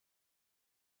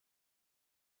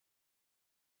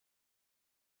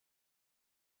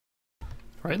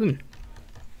Right then.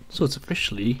 So it's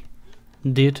officially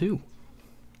day 2.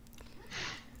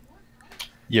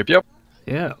 Yep.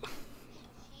 Yeah.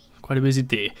 Quite a busy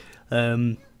day.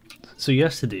 So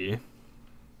yesterday,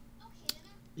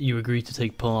 you agreed to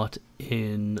take part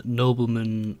in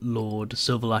Nobleman Lord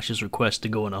Silverlash's request to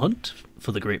go on a hunt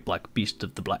for the great black beast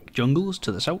of the black jungles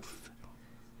to the south.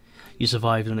 You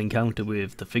survived an encounter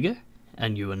with the figure,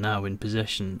 and you are now in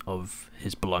possession of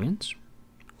his belongings,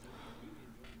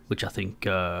 which I think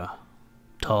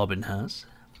Tarbin has.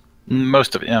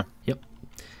 Most of it, yeah. Yep.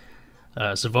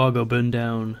 Zavargo burned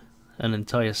down an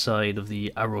entire side of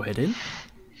the Arrowhead Inn.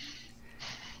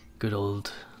 Good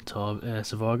old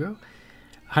Zavargo.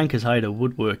 Hank has hired a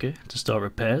woodworker to start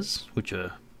repairs, which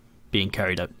are being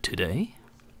carried out today.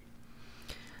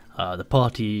 The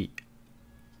party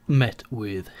met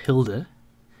with Hilda,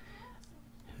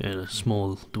 a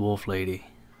small dwarf lady,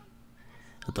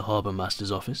 at the harbour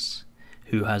master's office,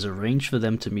 who has arranged for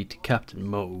them to meet Captain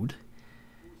Mode,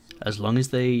 as long as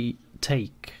they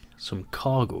take some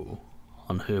cargo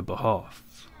on her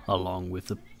behalf, along with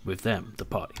them, the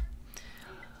party.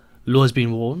 Law has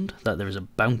been warned that there is a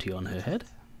bounty on her head,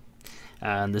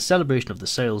 and the celebration of the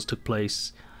sales took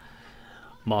place,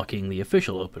 marking the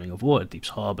official opening of Waterdeep's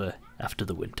harbour after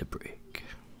the winter break.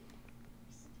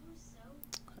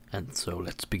 And so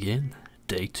let's begin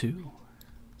day 2.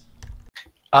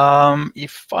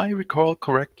 If I recall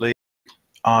correctly,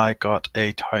 I got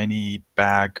a tiny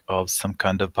bag of some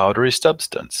kind of powdery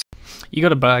substance. You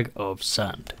got a bag of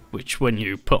sand, which when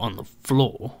you put on the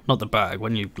floor, not the bag,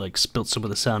 when you like spilt some of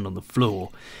the sand on the floor,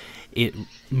 it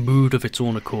moved of its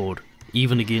own accord,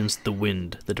 even against the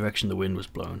wind, the direction the wind was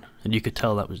blowing. And you could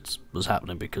tell that was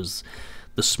happening because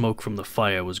the smoke from the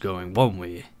fire was going one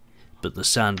way, but the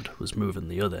sand was moving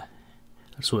the other.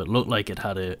 So it looked like it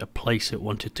had a place it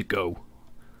wanted to go.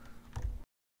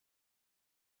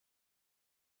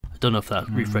 I don't know if that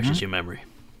refreshes your memory.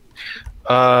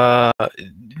 Yeah,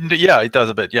 it does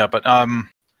a bit. Yeah, but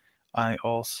I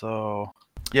also,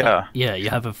 yeah. Yeah, you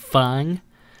have a fang.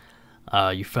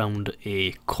 You found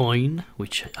a coin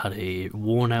which had a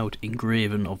worn-out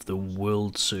engraving of the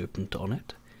world serpent on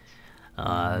it.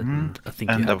 And I think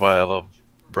and you have a vial of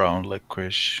brown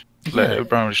licorice. Yeah.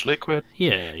 Brownish liquid,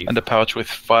 yeah, and a pouch with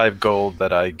 5 gold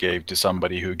that I gave to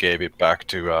somebody who gave it back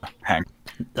to Hank.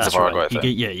 that's Zavargo, right. I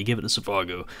think. You gave it to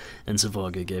Zavargo, and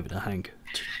Zavargo gave it to Hank.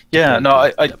 Yeah,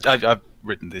 no, Yep. I've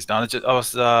written this down. It's just,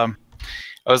 I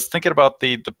was thinking about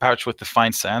the pouch with the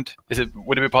fine sand.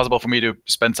 Would it be possible for me to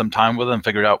spend some time with it and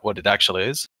figure out what it actually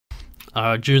is?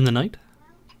 During the night?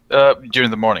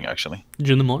 During the morning, actually.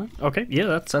 During the morning? Okay,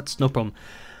 yeah, that's no problem.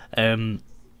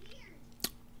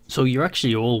 So you're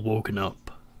actually all woken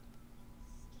up.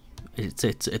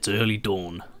 It's early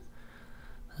dawn,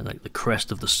 and like the crest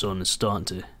of the sun is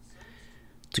starting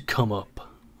to come up,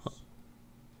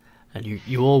 and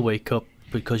you all wake up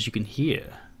because you can hear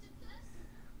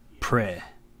prayer.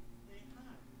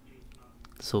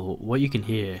 So what you can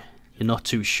hear, you're not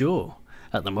too sure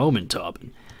at the moment,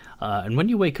 Tarbin. And when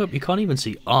you wake up, you can't even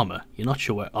see armor. You're not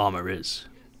sure where armor is.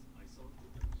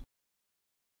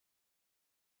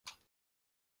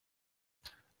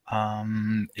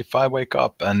 If I wake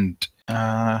up and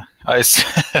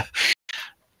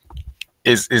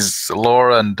is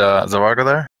Laura and Zavargo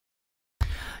there?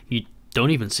 You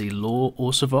don't even see Law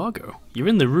or Zavargo. You're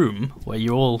in the room where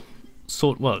you all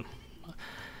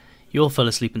you all fell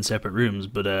asleep in separate rooms,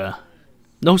 but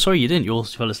no, sorry, you didn't. You all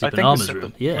fell asleep in Armor's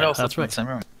room. Yeah, that's right. Same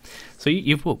room. So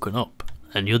you've woken up,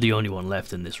 and you're the only one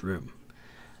left in this room.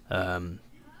 You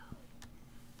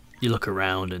look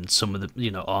around, and some of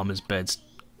the Armor's bed's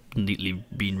neatly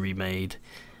been remade.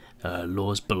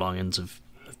 Law's belongings have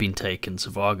been taken.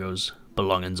 Zavargo's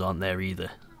belongings aren't there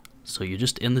either. So you're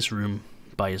just in this room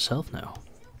by yourself now.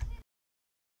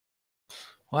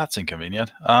 Well, that's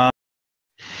inconvenient. I'll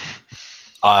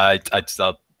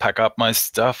pack up my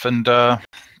stuff and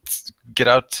get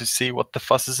out to see what the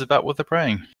fuss is about with the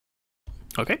praying.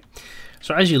 Okay.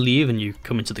 So as you leave and you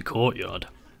come into the courtyard,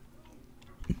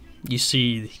 you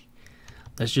see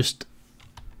there's just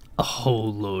a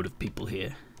whole load of people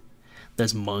here.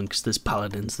 There's monks, there's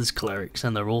paladins, there's clerics,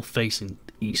 and they're all facing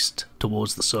east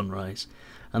towards the sunrise,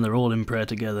 and they're all in prayer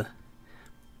together.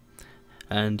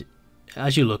 And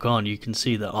as you look on, you can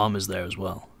see that Armor's there as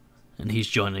well, and he's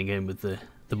joining in with the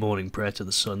morning prayer to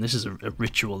the sun. This is a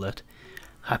ritual that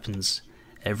happens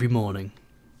every morning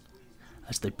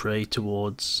as they pray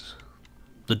towards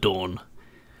the dawn,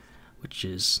 which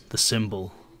is the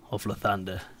symbol of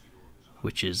Lathander,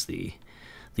 which is the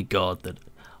god that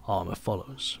Armor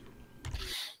follows.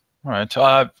 All right.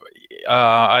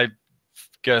 I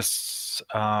guess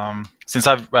since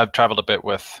I've traveled a bit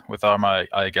with Arma,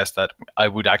 I guess that I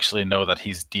would actually know that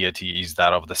his deity is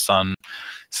that of the sun,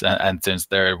 and since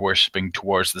they're worshipping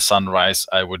towards the sunrise,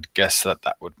 I would guess that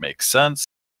that would make sense.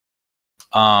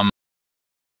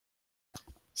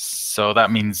 So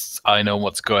that means I know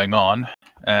what's going on.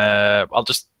 I'll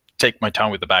just take my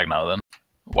time with the bag now then,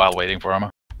 while waiting for Arma.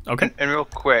 Okay. And real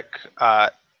quick,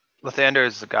 Lathander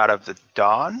is the god of the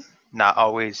dawn, not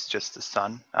always just the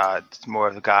sun. It's more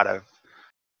of the god of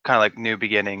kind of like new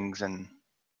beginnings and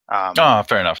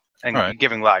Fair enough. and All right.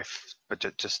 giving life. But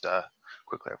just a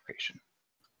quick clarification.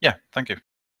 Yeah, thank you.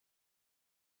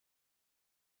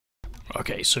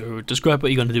 Okay, so describe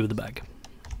what you're going to do with the bag.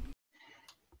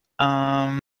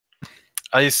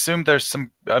 I assume there's some.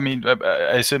 I mean,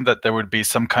 I assume that there would be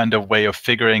some kind of way of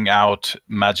figuring out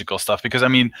magical stuff because I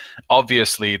mean,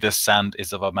 obviously, this sand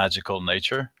is of a magical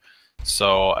nature,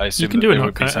 so I assume that there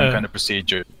would be some kind of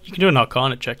procedure. You can do an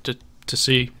Arcana check to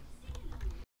see.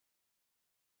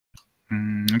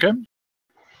 Okay.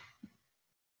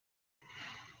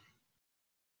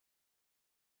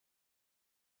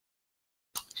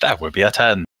 That would be a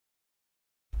 10.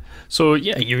 So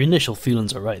yeah, your initial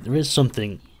feelings are right. There is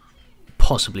something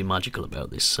possibly magical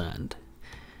about this sand.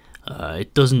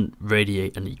 It doesn't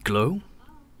radiate any glow.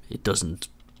 It doesn't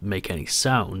make any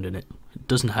sound, and it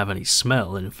doesn't have any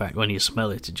smell. And in fact, when you smell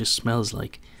it, it just smells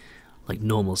like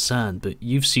normal sand. But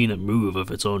you've seen it move of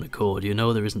its own accord. You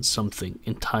know there isn't something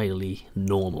entirely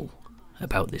normal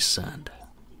about this sand.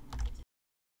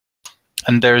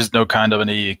 And there's no kind of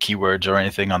any keywords or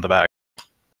anything on the bag.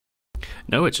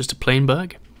 No, it's just a plain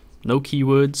bag. No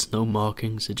keywords, no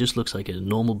markings. It just looks like a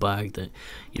normal bag that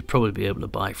you'd probably be able to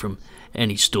buy from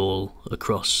any stall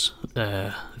across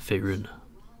Faerun.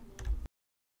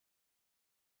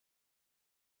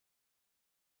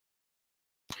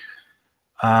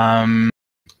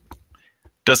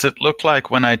 Does it look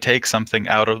like when I take something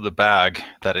out of the bag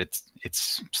that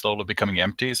it's slowly becoming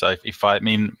empty? So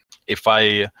if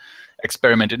I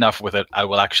experiment enough with it, I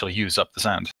will actually use up the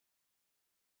sand.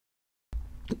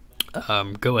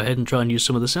 Go ahead and try and use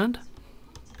some of the sand.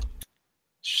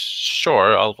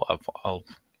 Sure, I'll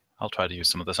try to use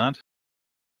some of the sand.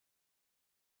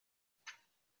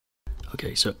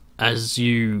 Okay, so do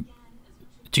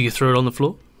you throw it on the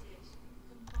floor?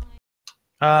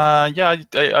 Yeah,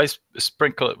 I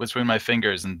sprinkle it between my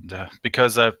fingers, and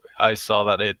because I saw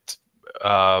that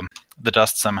the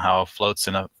dust somehow floats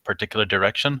in a particular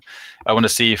direction, I want to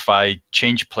see if I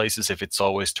change places if it's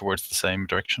always towards the same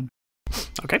direction.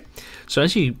 Okay, so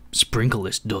as you sprinkle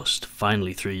this dust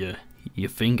finally through your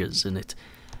fingers, and it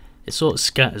sort of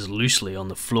scatters loosely on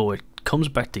the floor, it comes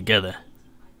back together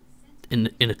in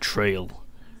a trail,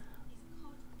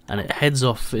 and it heads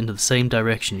off into the same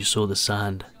direction you saw the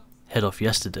sand head off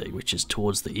yesterday, which is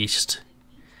towards the east.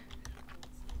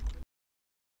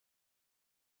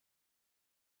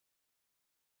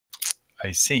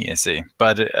 I see.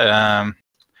 But and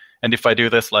if I do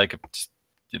this like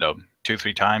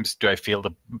 2-3 times, do I feel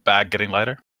the bag getting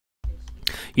lighter?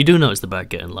 You do notice the bag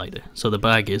getting lighter, so the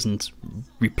bag isn't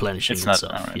replenishing itself.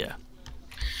 Right. Yeah.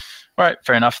 All right,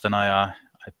 fair enough. Then I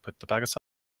put the bag aside.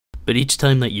 But each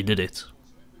time that you did it,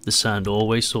 the sand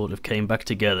always sort of came back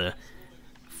together,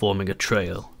 forming a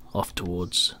trail off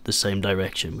towards the same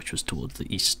direction, which was towards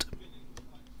the east.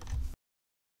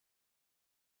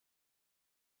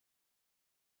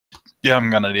 Yeah,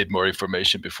 I'm gonna need more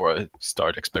information before I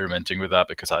start experimenting with that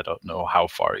because I don't know how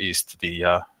far east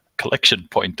the collection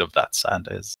point of that sand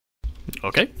is.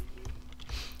 Okay.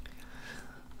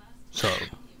 So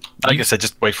I guess I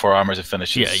just wait for Armor to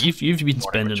finish. Yeah, you've been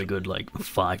spending a good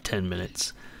 5-10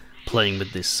 minutes playing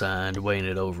with this sand, weighing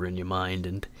it over in your mind,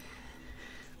 and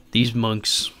these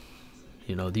monks,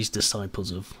 these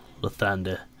disciples of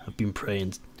Lathander have been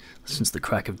praying since the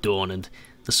crack of dawn, and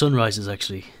the sunrise has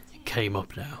actually came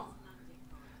up now.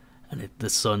 And the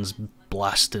sun's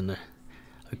blasting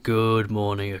a good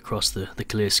morning across the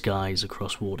clear skies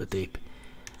across Waterdeep.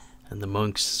 And the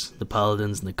monks, the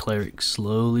paladins, and the clerics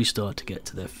slowly start to get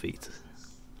to their feet.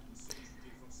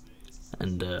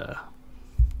 And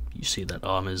you see that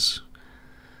Arma's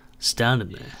standing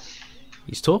there.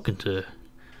 He's talking to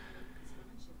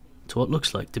what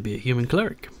looks like to be a human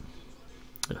cleric.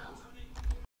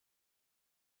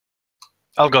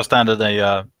 I'll go stand at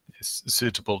a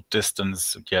suitable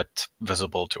distance, yet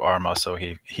visible to Arma, so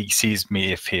he sees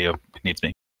me if he needs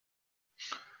me.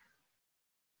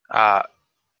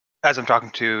 As I'm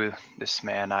talking to this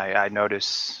man, I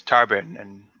notice Tarbin,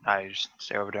 and I just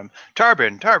say over to him,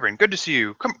 Tarbin, good to see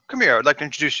you. Come here. I'd like to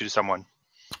introduce you to someone.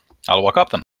 I'll walk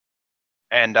up then.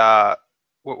 And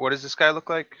what does this guy look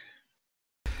like?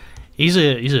 He's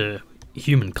a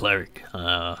human cleric.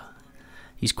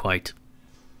 He's quite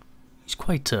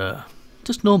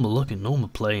just normal looking, normal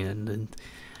playing, and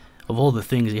of all the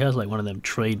things, he has like one of them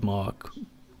trademark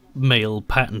male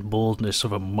pattern baldness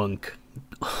of a monk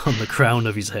on the crown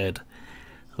of his head,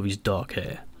 of his dark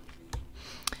hair.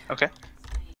 Okay.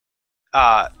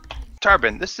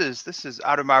 Tarbin, this is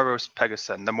Adamaros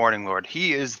Pegasus, the Morning Lord.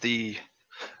 He is the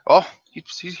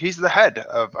he's the head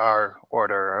of our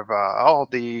order, of all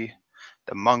the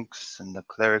monks and the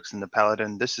clerics and the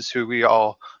paladin. This is who we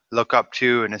all look up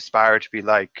to and aspire to be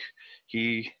like.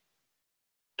 He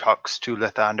talks to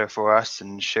Lathander for us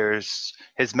and shares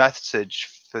his message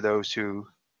for those who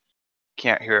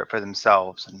can't hear it for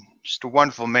themselves. And just a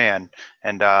wonderful man.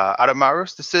 And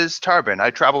Adamaros, this is Tarbin. I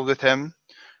traveled with him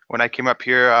when I came up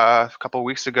here a couple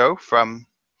weeks ago from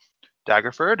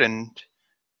Daggerford, and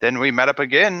then we met up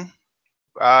again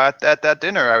at that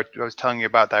dinner I was telling you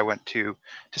about that I went to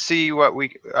see what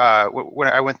we when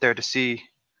I went there to see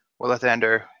what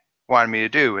Lathander wanted me to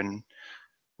do, and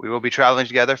we will be traveling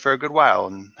together for a good while,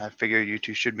 and I figure you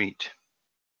two should meet.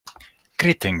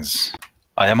 Greetings.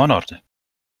 I am honored.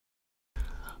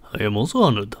 I am also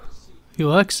honored.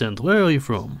 Your accent, where are you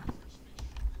from?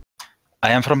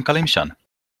 I am from Kalimshan.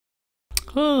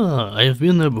 Ah, I have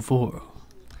been there before.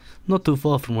 Not too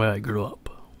far from where I grew up.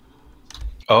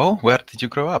 Oh, where did you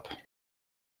grow up?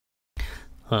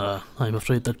 I'm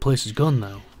afraid that place is gone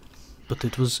now. But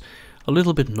it was a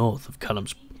little bit north of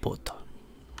Kalimsport.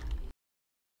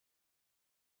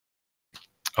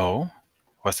 Oh,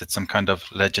 was it some kind of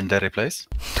legendary place?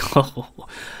 Oh,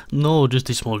 no, just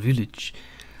a small village.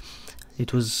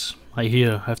 It was, I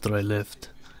hear, after I left,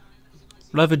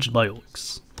 ravaged by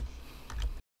orcs.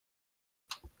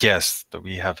 Yes,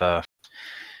 we have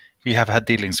had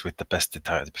dealings with the pesty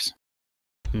types.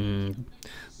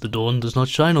 The dawn does not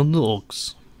shine on the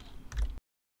orcs.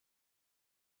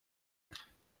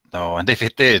 No, and if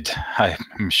it did,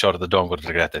 I'm sure the dawn would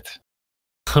regret it.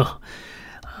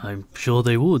 I'm sure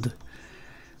they would.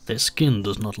 Their skin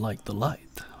does not like the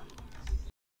light.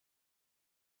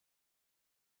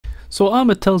 So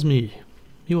Ahmed tells me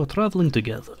you are traveling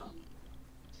together.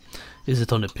 Is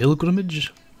it on a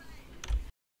pilgrimage?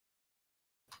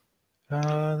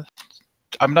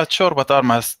 I'm not sure what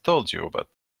Arma has told you, but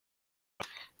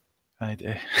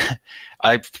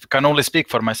I can only speak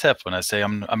for myself when I say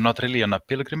I'm not really on a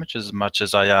pilgrimage as much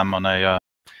as I am on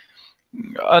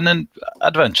an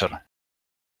adventure.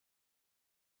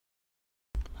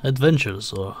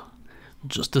 Adventures are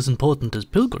just as important as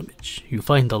pilgrimage. You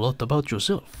find a lot about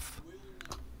yourself.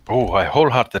 Oh, I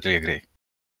wholeheartedly agree.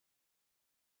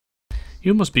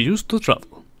 You must be used to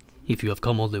travel, if you have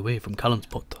come all the way from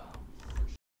Kalimsport.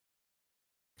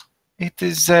 It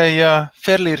is a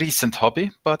fairly recent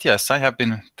hobby, but yes, I have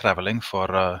been traveling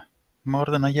for more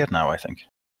than a year now, I think.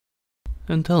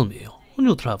 And tell me, on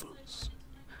your travels,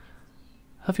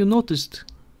 have you noticed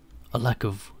a lack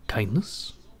of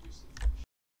kindness?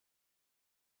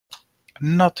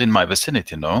 Not in my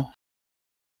vicinity, no.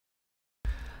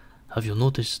 Have you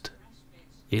noticed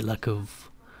a lack of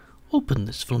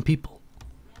openness from people?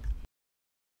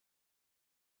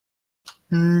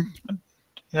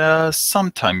 Yeah,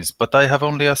 sometimes, but I have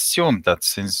only assumed that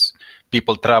since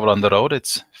people travel on the road,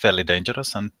 it's fairly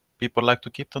dangerous and people like to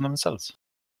keep to themselves.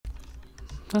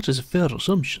 That is a fair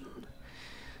assumption.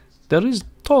 There is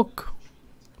talk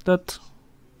that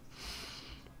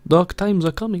dark times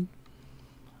are coming,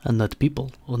 and that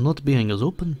people are not being as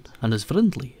open and as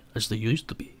friendly as they used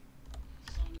to be.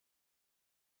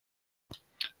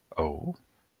 Oh,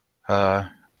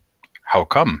 how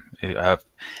come?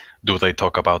 Do they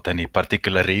talk about any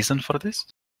particular reason for this?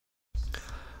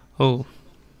 Oh,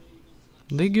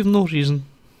 they give no reason.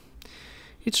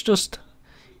 It's just,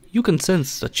 you can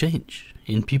sense a change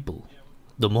in people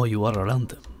the more you are around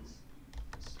them.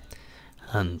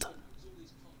 And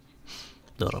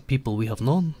there are people we have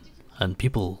known and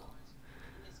people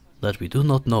that we do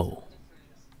not know,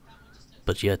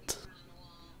 but yet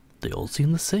they all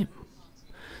seem the same.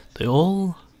 They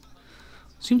all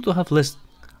seem to have less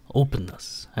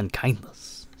openness and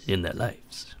kindness in their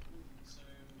lives.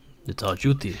 It's our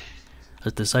duty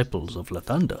as disciples of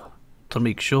Lathander to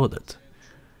make sure that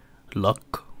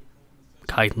luck,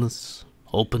 kindness,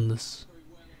 openness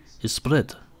is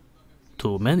spread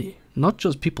to many, not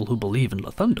just people who believe in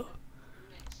Lathander,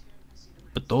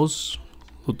 but those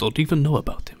who don't even know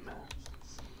about him.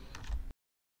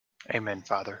 Amen,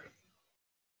 Father.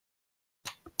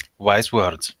 Wise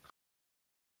words.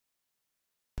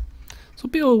 So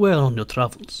be aware on your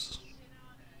travels,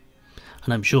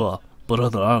 and I'm sure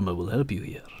Brother Armor will help you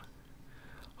here,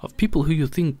 of people who you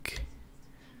think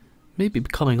may be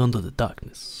coming under the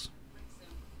darkness.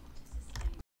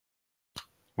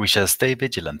 We shall stay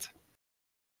vigilant.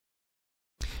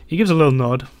 He gives a little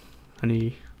nod, and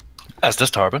he As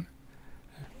does Tarban.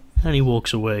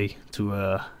 walks away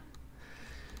to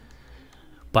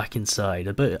back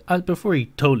inside. But before he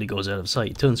totally goes out of sight,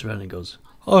 he turns around and goes,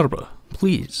 "Arba,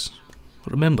 please.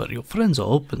 Remember, your friends are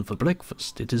open for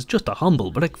breakfast. It is just a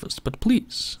humble breakfast, but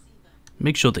please,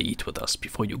 make sure they eat with us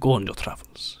before you go on your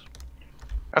travels."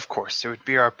 Of course, it would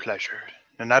be our pleasure.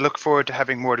 And I look forward to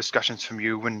having more discussions with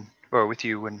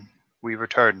you when we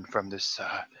return from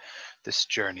this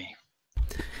journey.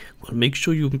 Well, make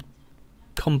sure you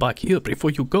come back here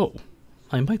before you go.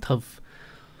 I might have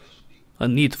a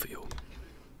need for you.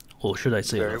 Or should I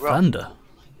say, Very well. Lathander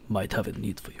might have a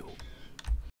need for you.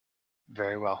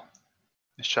 Very well.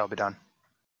 It shall be done.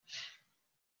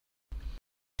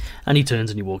 And he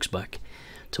turns and he walks back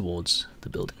towards the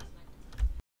building.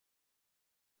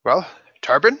 Well,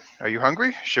 Tarban, are you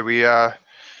hungry? Should we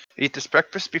eat this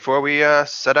breakfast before we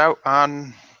set out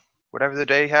on whatever the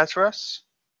day has for us?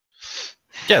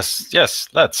 Yes,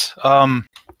 let's.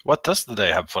 What does the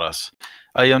day have for us?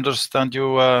 I understand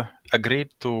you agreed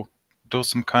to do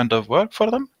some kind of work for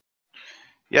them?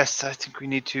 Yes, I think we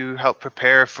need to help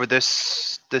prepare for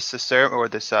this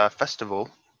festival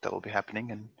that will be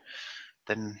happening, and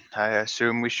then I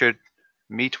assume we should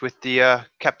meet with the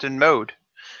Captain Mode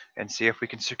and see if we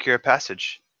can secure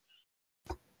passage.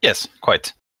 Yes,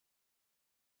 quite.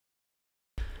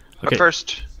 But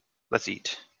first, let's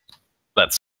eat.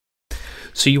 Let's.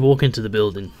 So you walk into the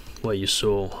building where you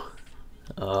saw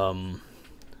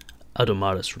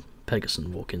Adomaris Pegasus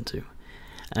walk into,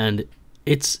 and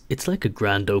it's like a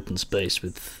grand open space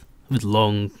with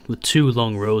two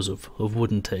long rows of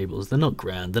wooden tables. They're not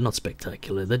grand, they're not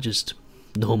spectacular, they're just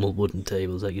normal wooden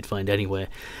tables that you'd find anywhere,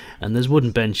 and there's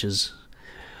wooden benches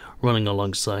running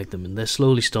alongside them, and they're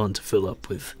slowly starting to fill up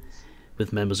with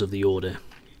members of the Order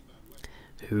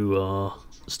who are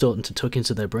starting to tuck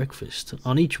into their breakfast.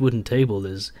 On each wooden table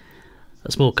there's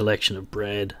a small collection of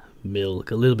bread, milk,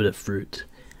 a little bit of fruit,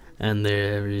 and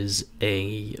there is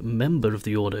a member of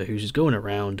the Order who's going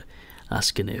around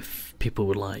asking if people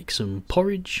would like some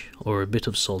porridge or a bit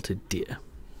of salted deer.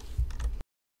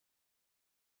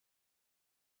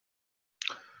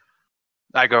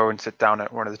 I go and sit down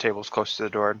at one of the tables close to the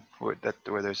door where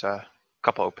there's a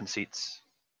couple open seats.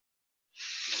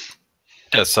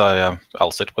 Yes,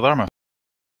 I'll sit with Arma.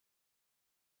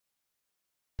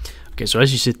 Okay, so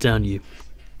as you sit down,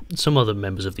 some other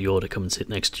members of the Order come and sit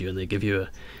next to you, and they give you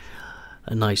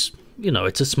a nice,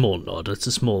 it's a small nod, it's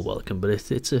a small welcome, but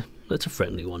it's a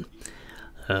friendly one.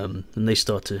 And they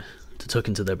start to tuck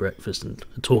into their breakfast and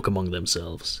talk among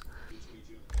themselves.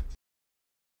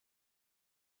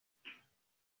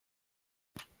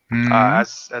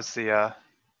 As the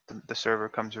server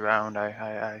comes around,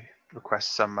 I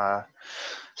request some of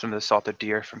the salted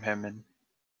deer from him and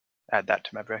add that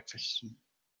to my breakfast and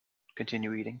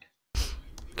continue eating.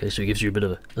 Okay, so he gives you a bit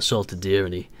of a salted deer,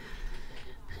 and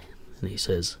he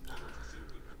says,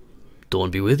 "Dawn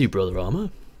be with you, Brother Armor."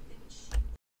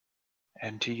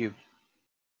 And to you.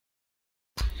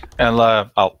 And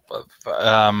I'll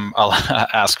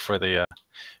ask for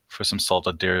some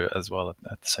salted deer as well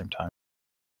at the same time.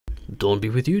 "Dawn be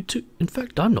with you too. In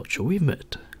fact, I'm not sure we've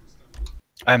met."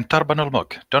 I'm Tarban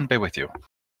Ulmuk. Dawn be with you.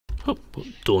 "Oh, well,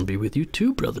 dawn be with you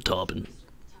too, Brother Tarban."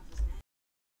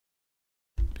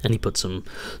 And he puts some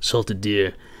salted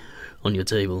deer on your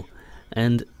table,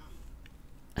 and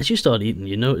as you start eating,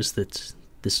 you notice that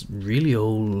this really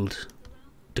old,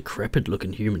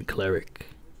 decrepit-looking human cleric,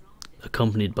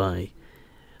 accompanied by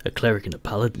a cleric and a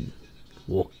paladin,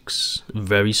 walks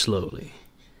very slowly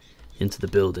into the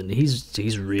building.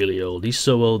 He's really old. He's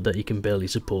so old that he can barely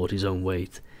support his own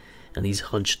weight, and he's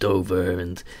hunched over,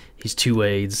 and his two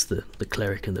aides, the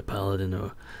cleric and the paladin,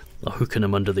 are hooking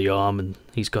him under the arm, and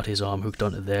he's got his arm hooked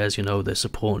onto theirs. They're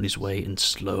supporting his weight and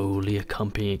slowly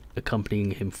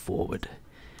accompanying him forward.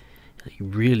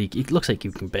 It looks like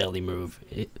you can barely move.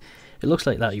 It looks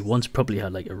like that he once probably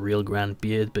had like a real grand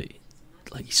beard, but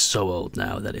like he's so old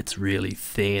now that it's really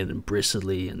thin and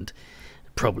bristly and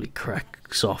probably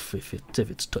cracks off if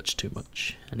it's touched too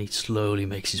much. And he slowly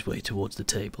makes his way towards the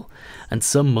table, and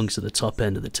some monks at the top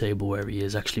end of the table where he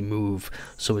is actually move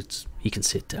so he can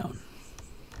sit down.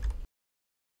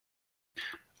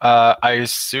 I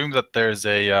assume that there's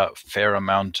a fair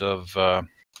amount of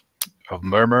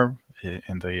murmur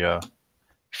in the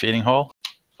feeding hall,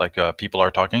 like people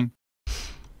are talking.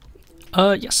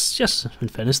 Yes. In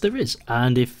fairness, there is,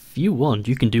 and if you want,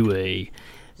 you can do a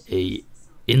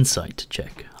insight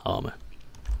check, Armor.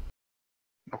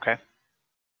 Okay.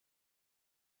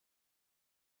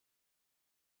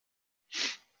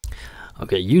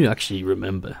 Okay, you actually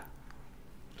remember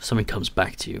something comes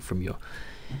back to you from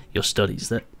your studies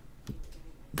that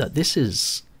this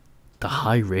is the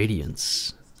High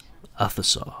Radiance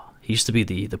Athasar. He used to be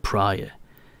the prior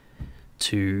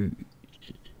to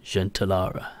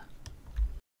Gentilara,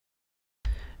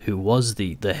 who was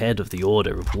the head of the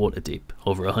Order of Waterdeep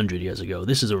over 100 years ago.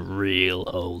 This is a real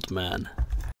old man.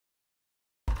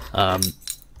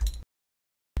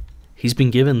 He's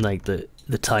been given like the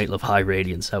title of High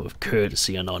Radiance out of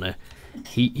courtesy and honor.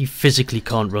 He physically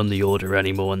can't run the Order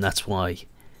anymore, and that's why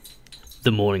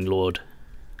the Morning Lord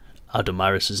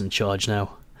Adamaris is in charge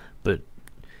now. But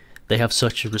they have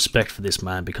such a respect for this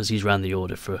man because he's ran the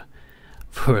Order for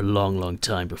a long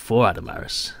time before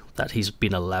Adamaris, that he's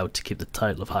been allowed to keep the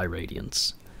title of High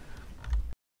Radiance.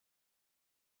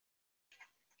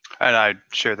 And I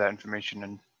share that information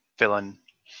and fill in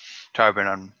Tarbin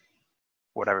on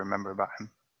what I remember about him.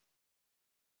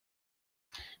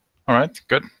 All right,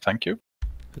 good, thank you.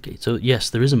 Okay, so yes,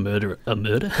 there is a murmur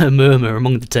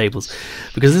among the tables,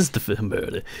 because this is the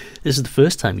murder. This is the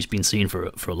first time he's been seen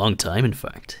for a long time. In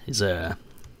fact, he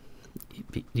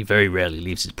very rarely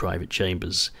leaves his private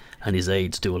chambers, and his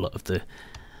aides do a lot of the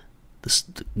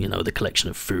collection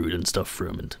of food and stuff for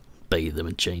him, and bathe them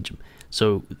and change him.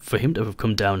 So for him to have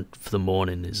come down for the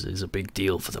morning is a big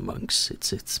deal for the monks.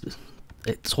 It's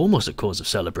almost a cause of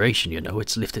celebration,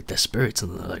 It's lifted their spirits,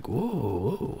 and they're like,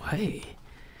 whoa, hey,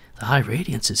 the High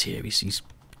Radiance is here. He's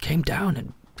came down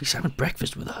and he's having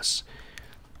breakfast with us.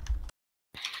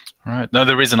 All right. No,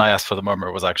 the reason I asked for the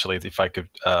murmur was actually if I could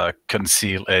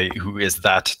conceal a who is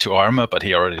that to Arma, but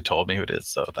he already told me who it is,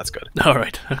 so that's good. All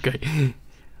right, okay.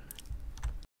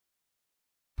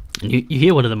 And you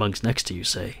hear one of the monks next to you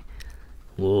say,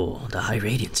 "Whoa, the High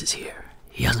Radiance is here.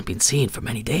 He hasn't been seen for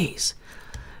many days."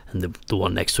 And the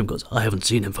one next to him goes, "I haven't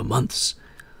seen him for months.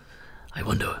 I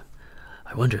wonder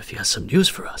if he has some news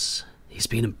for us. He's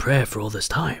been in prayer for all this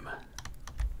time."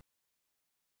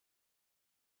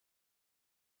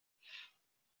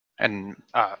 And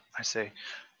I say,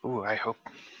 "Ooh,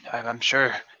 I'm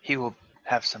sure he will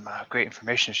have some great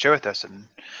information to share with us, and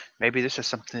maybe this has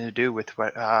something to do with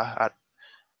what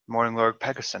Morning Lord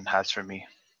Pegasus has for me."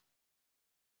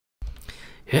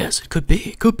 Yes, it could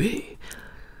be.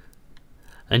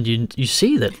 And you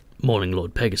see that Morning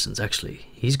Lord Pegasus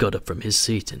he's got up from his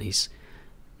seat, and he's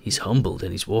humbled,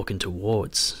 and he's walking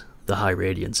towards the High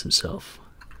Radiance himself.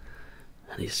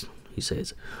 And he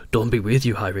says, "Don't be with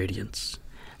you, High Radiance."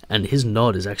 And his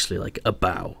nod is actually like a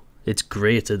bow. It's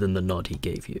greater than the nod he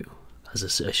gave you,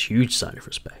 as a huge sign of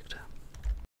respect.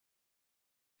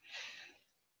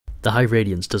 The High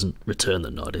Radiance doesn't return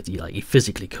the nod. He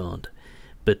physically can't.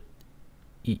 But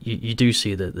you do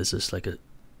see that there's just like a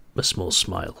small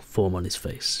smile form on his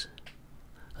face,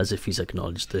 as if he's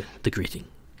acknowledged the greeting.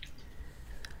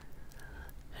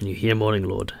 And you hear Morning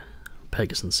Lord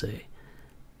Pegasus say,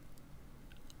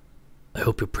 "I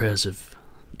hope your prayers have..."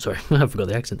 Sorry, I forgot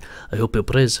the accent. "I hope your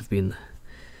prayers have been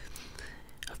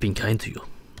kind to you."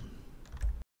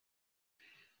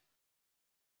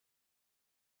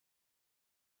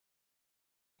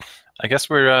 I guess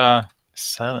we're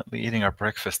silently eating our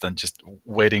breakfast and just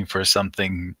waiting for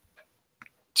something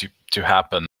to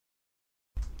happen.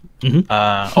 Mm-hmm.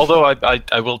 Although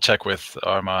I will check with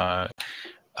Arma.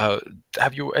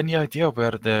 Have you any idea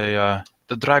where the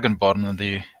Dragonborn and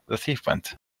the thief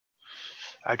went?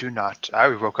 I do not. I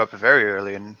woke up very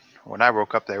early, and when I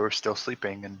woke up, they were still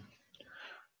sleeping,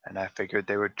 and I figured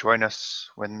they would join us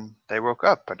when they woke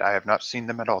up, but I have not seen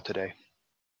them at all today.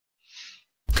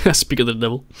 Speak of the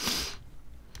devil.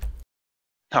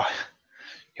 Oh,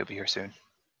 he'll be here soon.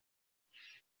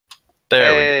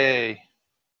 There Hey!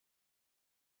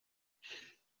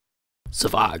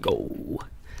 Savago.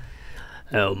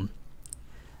 And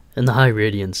the High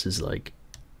Radiance is like,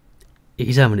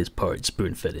 he's having his porridge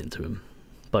spoon fed into him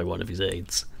by one of his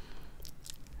aides.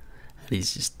 And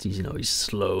he's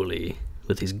slowly,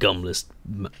 with his teethless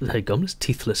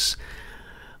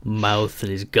mouth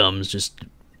and his gums, just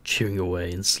chewing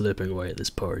away and slurping away at this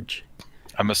porridge.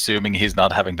 I'm assuming he's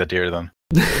not having the deer then.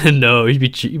 No, he'd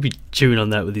be chewing on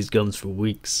that with his gums for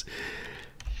weeks.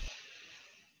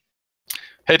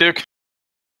 Hey, Duke.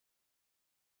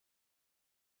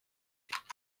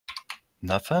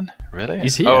 Nothing? Really?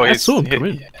 He's here. I saw him come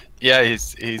in. Yeah,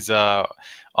 he's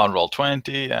on roll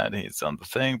 20 and he's on the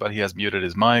thing, but he has muted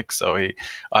his mic, so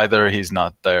he's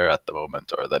not there at the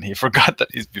moment, or then he forgot that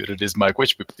he's muted his mic,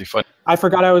 which would be funny. I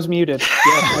forgot I was muted. Yeah,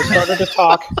 I started to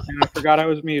talk and I forgot I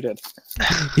was muted.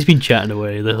 He's been chatting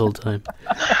away the whole time.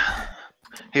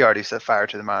 He already set fire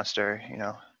to the monastery,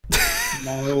 No.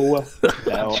 I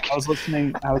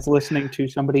was listening to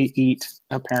somebody eat,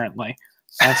 apparently.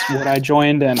 That's what I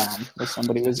joined in on. Was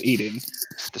somebody was eating.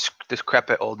 This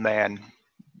decrepit old man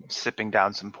sipping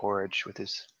down some porridge with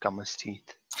his gumless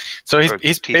teeth. So Or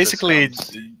he's teethless basically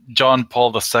gums. John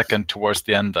Paul II towards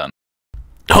the end then.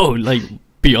 Oh, like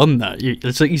beyond that,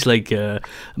 it's like he's like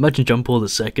imagine John Paul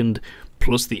II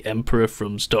plus the Emperor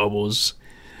from Star Wars.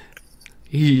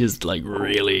 He is like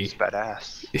really, He's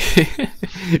badass.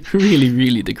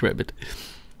 really decrepit.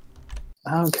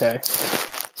 Okay.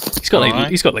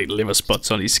 He's got like liver spots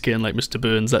on his skin, like Mr.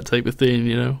 Burns, that type of thing,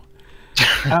 you know.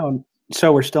 Oh,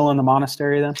 so we're still in the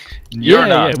monastery then? You're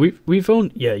not. Yeah. We've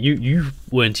owned. Yeah, you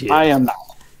weren't here. I am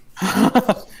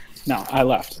not. No, I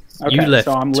left. Okay, You left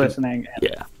so I'm to- listening.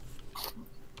 Yeah.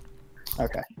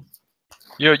 Okay.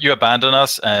 You abandon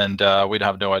us, and we'd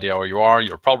have no idea where you are.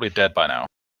 You're probably dead by now.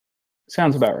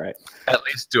 Sounds about right. At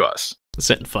least to us.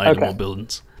 Setting fire to Okay. more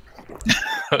buildings.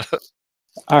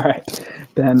 All right.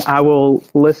 Then I will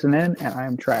listen in, and I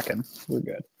am tracking. We're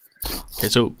good. Okay,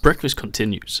 so breakfast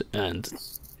continues, and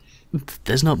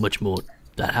there's not much more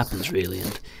that happens really.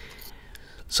 And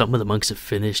some of the monks have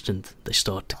finished, and they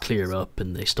start to clear up,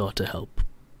 and they start to help,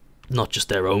 not just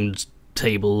their own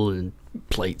table and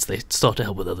plates. They start to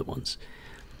help with other ones.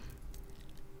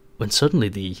 When suddenly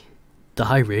the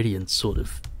High Radiance sort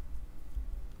of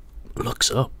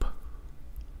looks up.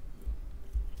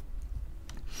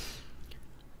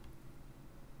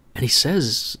 And he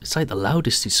says, it's like the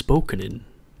loudest he's spoken in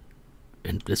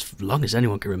as long as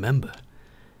anyone can remember.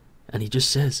 And he just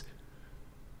says,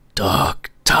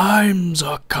 "Dark times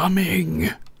are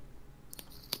coming.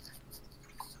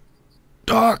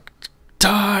 Dark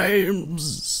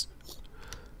times."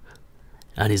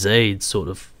 And his aides sort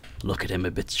of look at him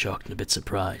a bit shocked and a bit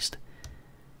surprised.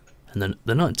 And then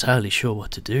they're not entirely sure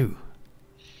what to do.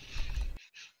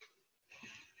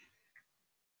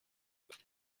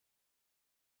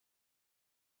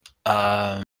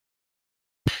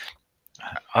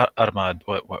 Armad,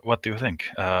 what do you think?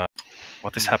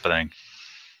 What is happening?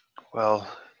 Well,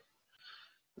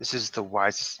 this is the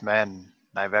wisest man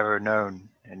I've ever known,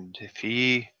 and if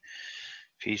he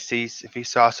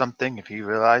saw something, if he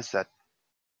realized that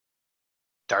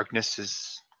darkness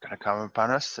is gonna come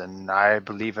upon us, and I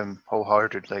believe him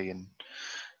wholeheartedly, and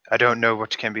I don't know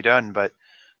what can be done, but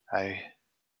I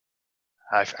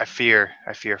fear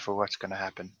for what's gonna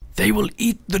happen. They will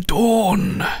eat the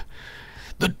dawn.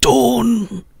 The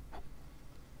dawn.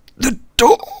 The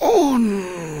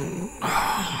dawn.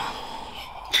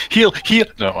 Heal.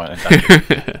 No,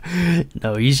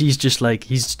 No, he's just like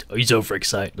he's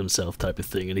overexcited himself type of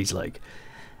thing, and he's like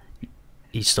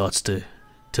he starts to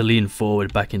lean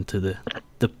forward back into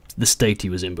the state he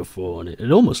was in before, and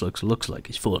it almost looks like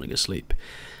he's falling asleep.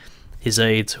 His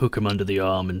aides hook him under the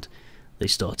arm, and they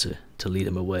start to lead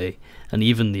him away, and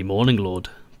even the Morning Lord,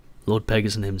 Lord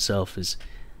Pegasus himself, is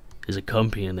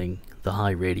accompanying the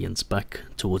High Radiance back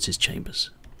towards his chambers.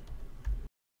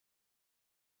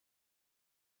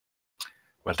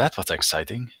 Well, that was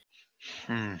exciting.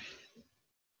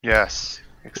 Yes,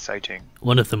 exciting.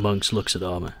 One of the monks looks at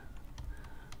Armor.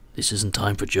 This isn't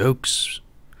time for jokes.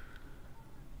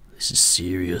 This is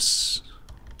serious.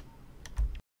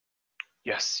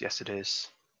 Yes, it is.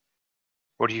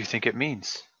 What do you think it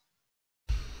means?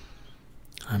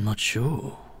 I'm not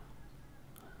sure.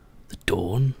 The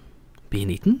dawn being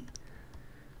eaten?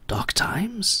 Dark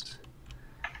times?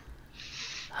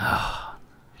 I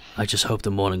just hope the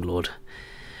Morning Lord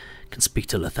can speak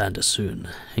to Lathander soon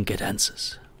and get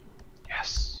answers.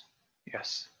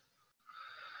 Yes.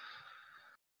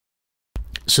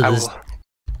 So I there's... will,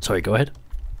 Sorry, go ahead.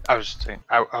 I was saying,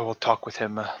 I will talk with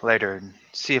him later and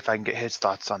see if I can get his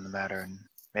thoughts on the matter, and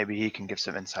maybe he can give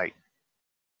some insight.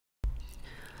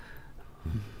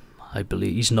 I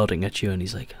believe he's nodding at you, and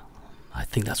he's like, I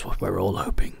think that's what we're all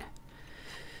hoping.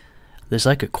 There's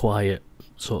like a quiet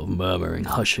sort of murmuring,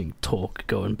 hushing talk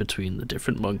going between the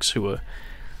different monks who are...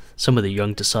 Some of the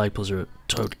young disciples are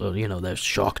totally, they're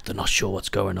shocked, they're not sure what's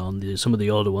going on. Some of the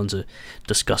older ones are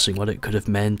discussing what it could have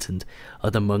meant, and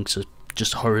other monks are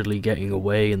just hurriedly getting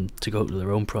away and to go to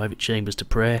their own private chambers to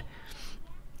pray.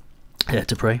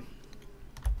 To pray.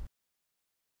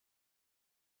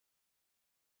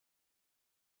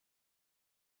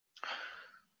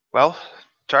 Well,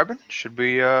 Tarbin, should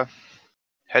we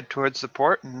head towards the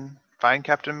port and find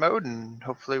Captain Mode and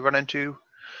hopefully run into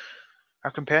our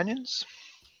companions?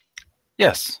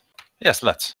 Yes,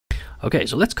 let's. Okay,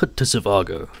 so let's cut to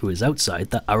Zhivago, who is outside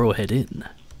the Arrowhead Inn.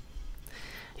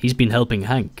 He's been helping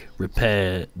Hank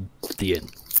repair the inn.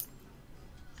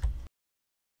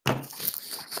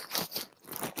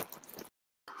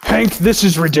 Hank, this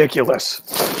is ridiculous.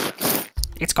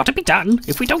 It's got to be done.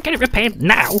 If we don't get it repaired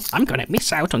now, I'm going to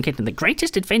miss out on getting the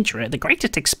greatest adventurer, the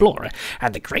greatest explorer,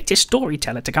 and the greatest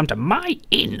storyteller to come to my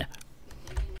inn.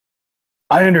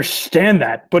 I understand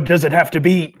that, but does it have to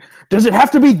be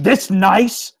this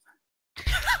nice?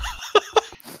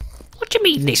 What do you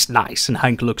mean this nice? And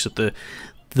Hank looks at the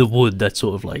wood that's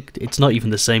sort of like, it's not even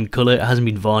the same colour, it hasn't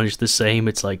been varnished the same,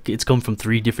 it's like it's come from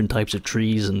 3 different types of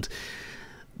trees, and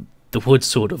the wood's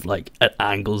sort of like at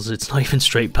angles, it's not even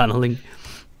straight paneling.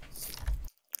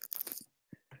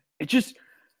 It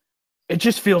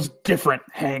just feels different,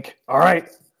 Hank, alright?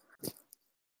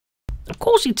 Of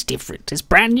course it's different. It's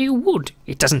brand new wood.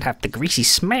 It doesn't have the greasy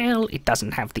smell, it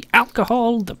doesn't have the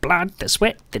alcohol, the blood, the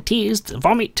sweat, the tears, the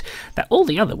vomit that all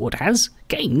the other wood has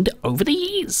gained over the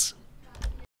years.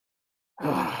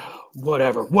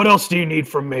 Whatever. What else do you need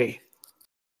from me?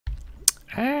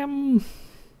 Alright,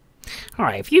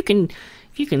 if you can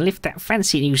lift that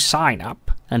fancy new sign up.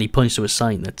 And he points to a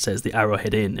sign that says the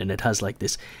Arrowhead Inn, and it has like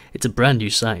this, it's a brand new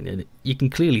sign, and you can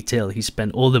clearly tell he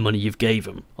spent all the money you've gave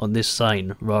him on this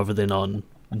sign rather than on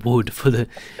wood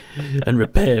and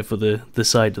repair for the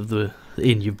side of the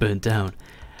inn you've burnt down.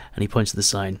 And he points to the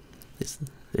sign.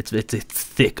 It's a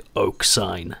thick oak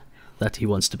sign that he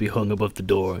wants to be hung above the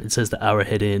door. It says the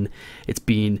Arrowhead Inn. It's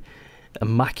been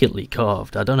immaculately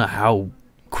carved. I don't know how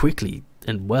quickly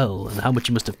and well, and how much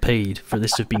you must have paid for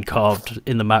this to have been carved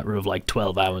in the matter of like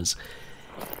 12 hours.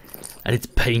 And it's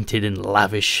painted in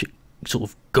lavish sort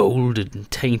of gold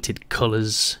and tainted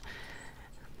colours.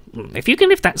 If you can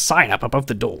lift that sign up above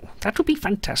the door, that would be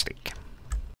fantastic.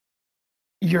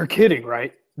 You're kidding,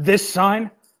 right? This sign?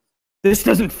 This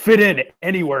doesn't fit in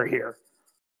anywhere here.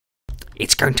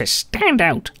 It's going to stand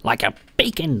out like a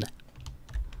beacon.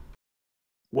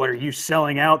 What, are you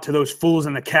selling out to those fools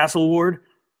in the castle ward?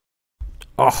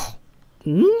 Oh,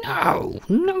 no.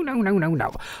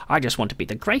 I just want to be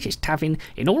the greatest tavern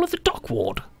in all of the dock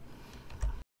ward.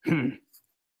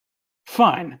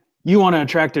 Fine. You want to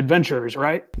attract adventurers,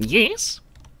 right? Yes.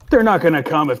 They're not going to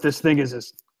come if this thing is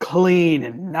as clean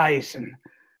and nice and...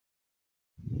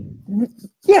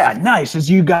 Yeah, nice as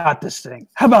you got this thing.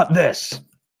 How about this?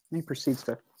 And he proceeds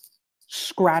to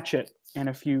scratch it in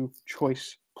a few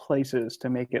choice places to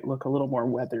make it look a little more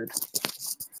weathered.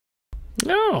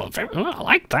 Oh, very well. I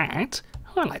like that.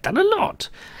 I like that a lot.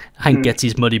 Hank gets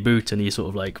his muddy boot and he sort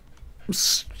of like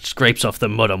scrapes off the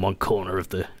mud on one corner of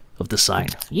the sign.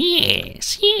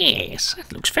 Yes.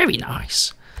 That looks very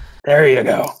nice. There you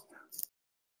go.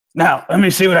 Now, let me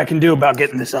see what I can do about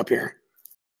getting this up here.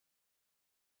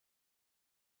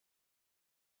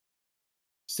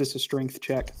 Is this a strength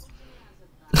check?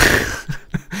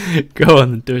 Go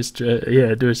on, do a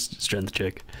strength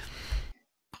check.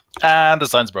 And the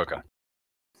sign's broken.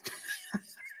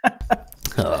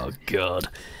 Oh god.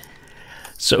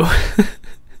 So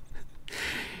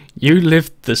you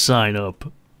lift the sign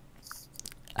up,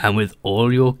 and with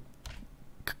all your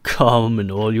calm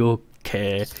and all your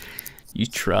care, you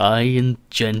try and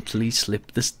gently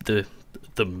slip the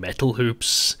metal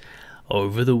hoops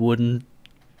over the wooden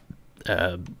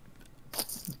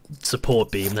support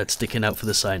beam that's sticking out for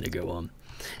the sign to go on,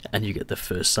 and you get the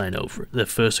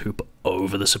first hoop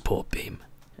over the support beam,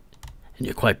 and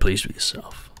you're quite pleased with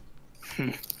yourself.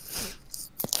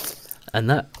 And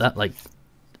that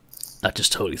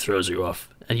just totally throws you off,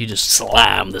 and you just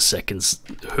slam the second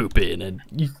hoop in, and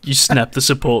you snap the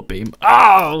support beam.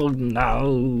 Oh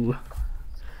no!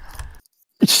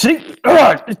 See,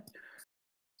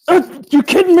 you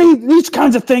kidding me? These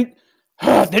kinds of things,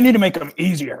 they need to make them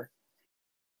easier.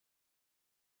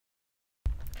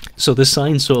 So the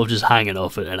sign's sort of just hanging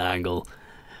off at an angle,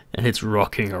 and it's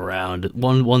rocking around.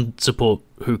 One support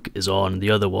hook is on,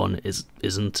 the other one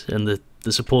isn't, and the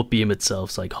support beam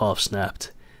itself's like half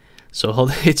snapped. So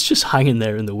it's just hanging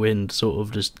there in the wind, sort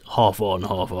of just half on,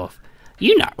 half off.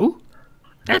 You know,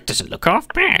 that doesn't look half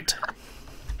bad.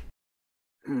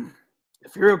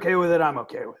 If you're okay with it, I'm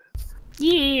okay with it.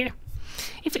 Yeah.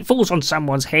 If it falls on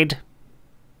someone's head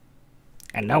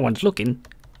and no one's looking,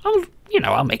 I'll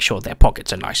make sure their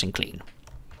pockets are nice and clean.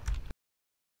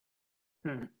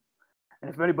 And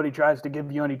if anybody tries to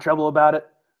give you any trouble about it,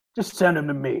 just send them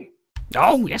to me.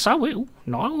 Oh, yes, I will.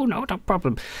 No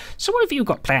problem. So what have you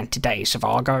got planned today,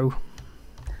 Savago?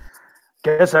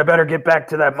 Guess I better get back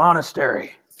to that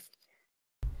monastery.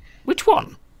 Which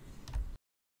one?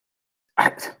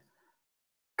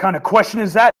 Kind of question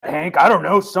is that, Hank? I don't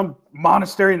know. Some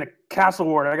monastery in the castle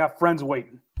ward. I got friends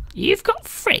waiting. You've got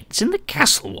friends in the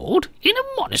castle ward? In a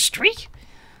monastery?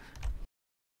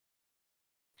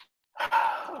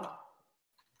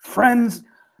 Friends?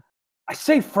 I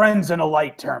say friends in a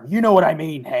light term. You know what I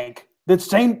mean, Hank. The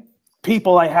same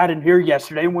people I had in here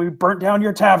yesterday when we burnt down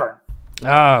your tavern.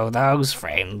 Oh, those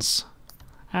friends.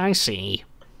 I see.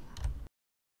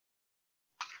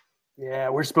 Yeah,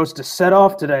 we're supposed to set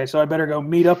off today, so I better go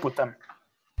meet up with them.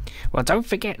 Well, don't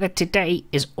forget that today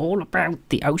is all about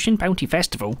the Ocean Bounty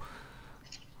Festival.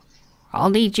 I'll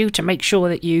need you to make sure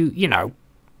that you know,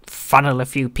 funnel a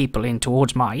few people in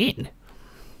towards my inn.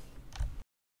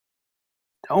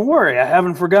 Don't worry, I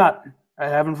haven't forgotten.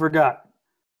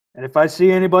 And if I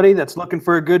see anybody that's looking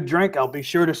for a good drink, I'll be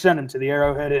sure to send them to the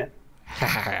Arrowhead Inn.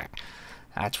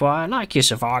 That's why I like you,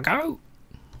 Savargo.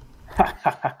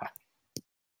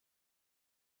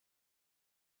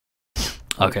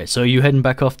 Okay, so you heading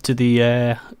back off to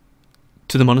the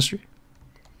monastery?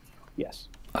 Yes.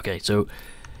 Okay, so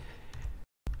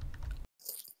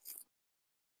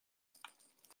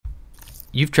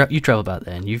you travel back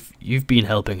there, and you've been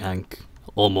helping Hank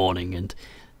all morning, and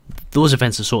those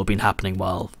events have sort of been happening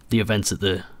while the events at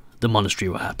the monastery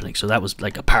were happening. So that was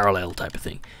like a parallel type of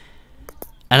thing.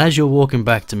 And as you're walking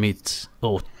back to meet,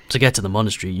 or to get to the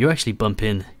monastery, you actually bump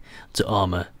in to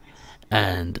Armor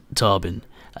and Tarbin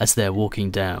as they're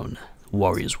walking down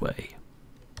Warrior's Way.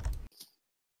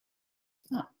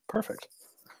 Oh, perfect.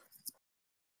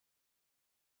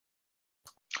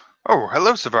 Oh,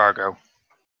 hello, Savargo.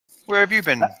 Where have you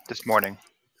been this morning?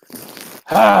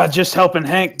 Just helping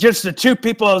Hank. Just the two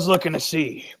people I was looking to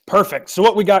see. Perfect. So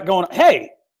what we got going on?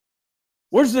 Hey,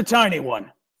 where's the tiny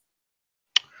one?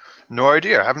 No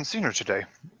idea. I haven't seen her today.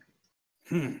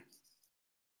 All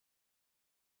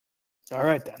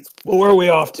right, then. Well, where are we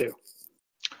off to?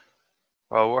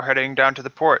 Well, we're heading down to the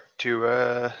port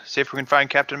to see if we can find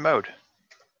Captain Mode.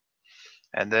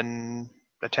 And then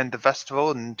attend the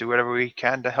festival and do whatever we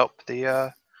can to help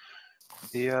the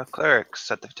clerics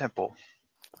at the temple.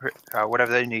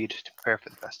 Whatever they need to prepare for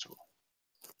the festival.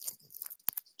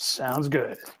 Sounds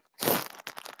good.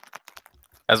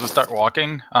 As we start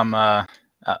walking, I'm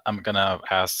gonna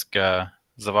ask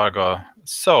Zavargo.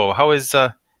 So, how is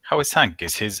Hank?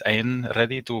 Is his inn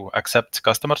ready to accept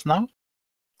customers now?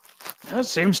 That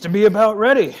seems to be about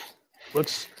ready.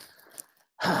 Looks,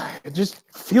 it just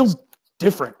feels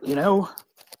different, you know?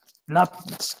 Not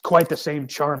quite the same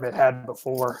charm it had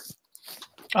before.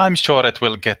 I'm sure it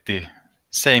will get the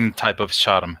same type of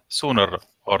charm sooner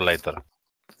or later.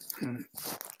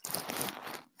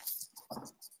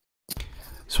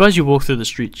 So as you walk through the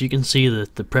streets, you can see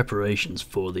that the preparations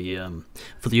for the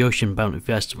Ocean Bounty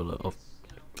Festival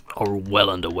are well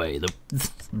underway.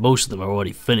 Most of them are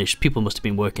already finished. People must have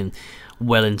been working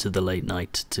well into the late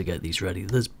night to get these ready.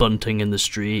 There's bunting in the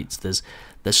streets. There's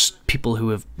people who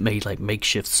have made like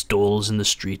makeshift stalls in the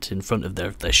street in front of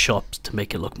their shops to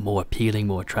make it look more appealing,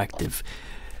 more attractive.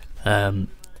 And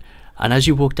as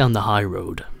you walk down the high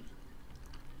road,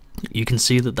 you can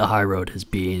see that the high road has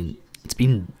been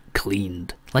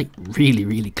cleaned, like really,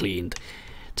 really cleaned,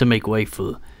 to make way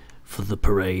for the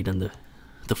parade and the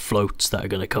floats that are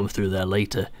going to come through there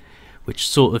later, which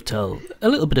sort of tell a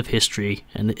little bit of history.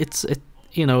 And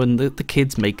and the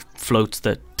kids make floats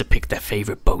that depict their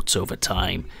favorite boats over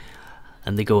time,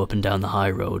 and they go up and down the high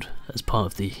road as part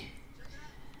of the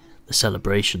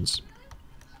celebrations.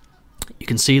 You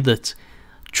can see that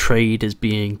trade is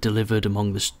being delivered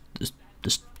among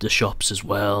the shops as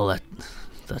well.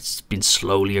 That's been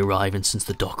slowly arriving since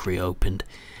the dock reopened,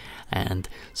 and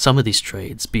some of these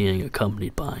trades being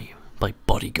accompanied by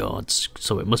bodyguards,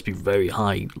 so it must be very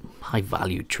high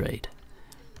valued trade.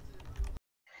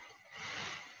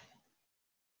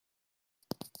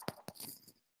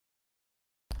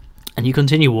 And you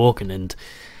continue walking, and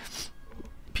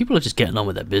people are just getting on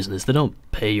with their business. They don't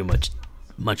pay you much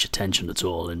attention at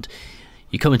all. And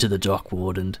you come into the dock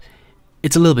ward, and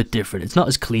it's a little bit different. It's not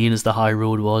as clean as the high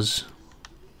road was.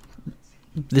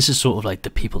 This is sort of like the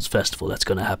people's festival that's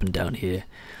going to happen down here.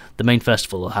 The main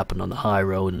festival will happen on the high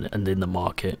road and in the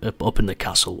market, up in the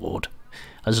castle ward,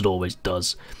 as it always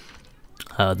does.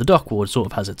 The dock ward sort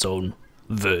of has its own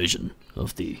version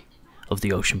of the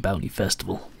Ocean Bounty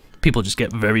Festival. People just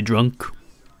get very drunk,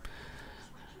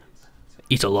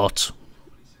 eat a lot,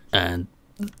 and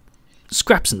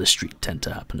scraps in the street tend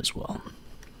to happen as well.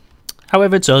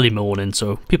 However, it's early morning,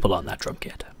 so people aren't that drunk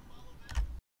yet.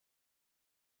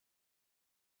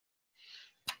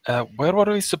 Where were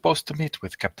we supposed to meet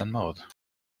with Captain Maud?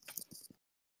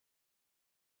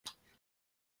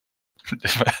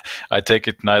 I take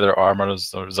it neither Armor or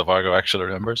Zavargo actually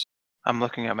remembers. I'm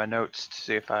looking at my notes to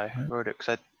see if I wrote it,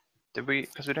 because we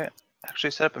didn't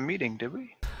actually set up a meeting, did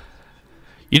we?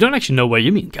 You don't actually know where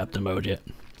you meet Captain Mode yet.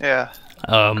 Yeah.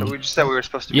 We just said we were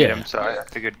supposed to meet him, so I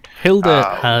figured. Hilda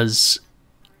has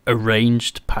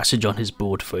arranged passage on his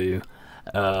board for you,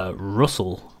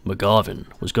 Russell McGarvin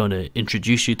was going to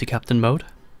introduce you to Captain Mode,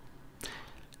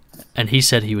 and he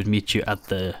said he would meet you at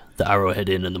the Arrowhead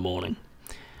Inn in the morning.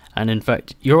 And in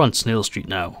fact, you're on Snail Street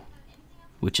now,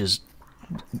 which is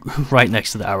right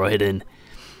next to the Arrowhead Inn,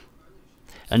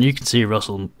 and you can see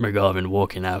Russell McGarvin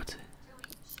walking out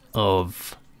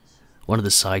of one of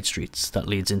the side streets that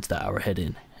leads into the Arrowhead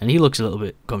Inn, and he looks a little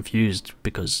bit confused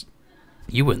because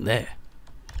you weren't there.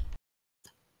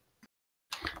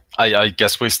 I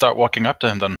guess we start walking up to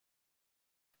him then.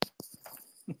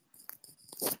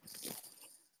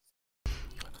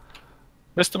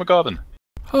 Mr. McGarvin.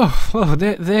 Oh,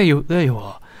 there you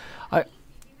are.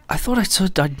 I thought I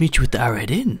said I'd meet you at the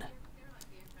Arrowhead Inn.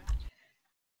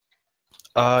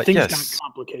 Things Yes. got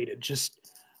complicated. Just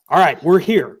all right. We're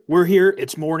here. We're here.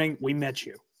 It's morning. We met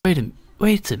you. Wait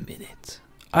a minute.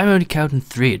 I'm only counting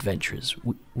 3 adventurers.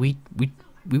 We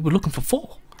were looking for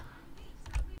 4.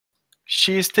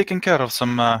 She is taking care of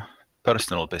some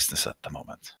personal business at the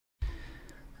moment.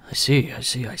 I see.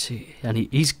 And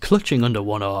he's clutching under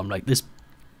one arm like this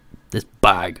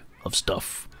bag of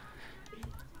stuff.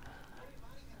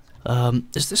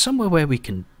 Is there somewhere where we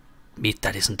can meet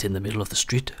that isn't in the middle of the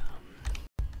street?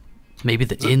 Maybe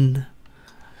the inn?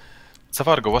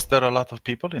 Zavargo, was there a lot of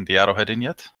people in the Arrowhead Inn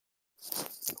yet?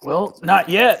 Well, not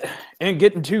yet. Ain't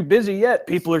getting too busy yet.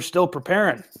 People are still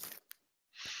preparing.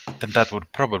 Then that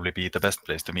would probably be the best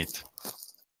place to meet.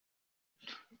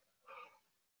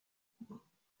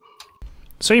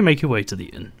 So you make your way to the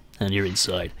inn, and you're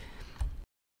inside.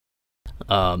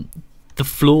 The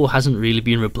floor hasn't really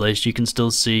been replaced. You can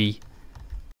still see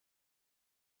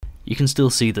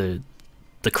the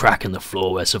crack in the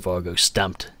floor where Zavargo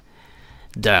stamped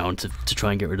down to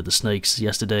try and get rid of the snakes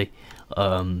yesterday.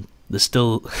 There's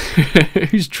still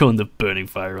who's drawn the burning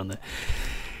fire on there?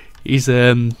 He's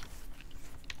there's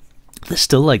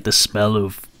still like the smell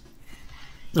of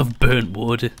burnt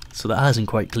wood, so that hasn't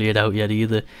quite cleared out yet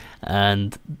either,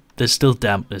 and there's still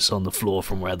dampness on the floor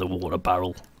from where the water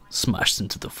barrel smashed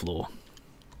into the floor.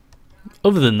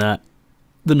 Other than that,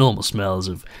 the normal smells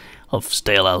of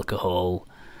stale alcohol,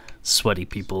 sweaty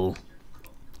people,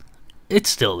 it's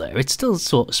still there. It still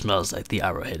sort of smells like the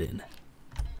Arrowhead Inn.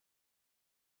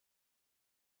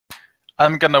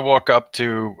 I'm gonna walk up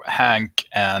to Hank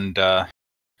and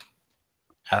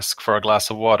ask for a glass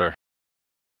of water.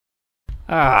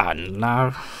 Ah,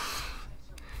 no.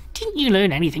 Didn't you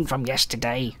learn anything from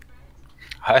yesterday?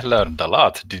 I learned a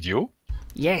lot, did you?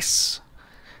 Yes.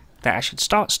 That I should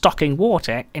start stocking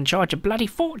water and charge a bloody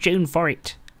fortune for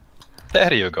it.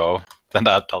 There you go. Then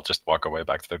I'll just walk away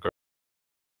back to the group.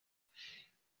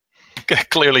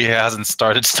 Clearly he hasn't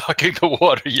started stocking the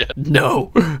water yet.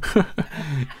 No.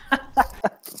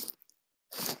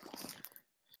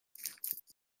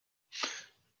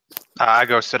 I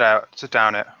go sit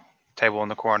down at table in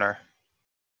the corner.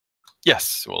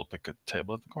 Yes, we'll pick a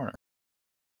table at the corner.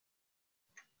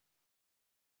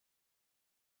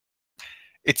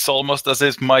 It's almost as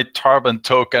if my turban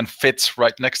token fits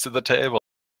right next to the table.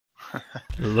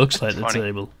 It looks like That's the funny.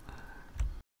 table.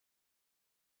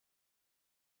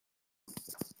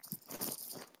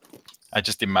 I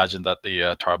just imagine that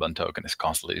the turban token is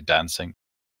constantly dancing.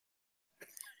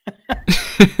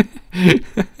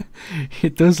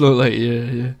 It does look like,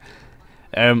 yeah.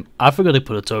 I forgot to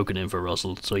put a token in for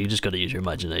Russell, so you just got to use your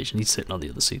imagination. He's sitting on the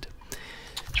other seat.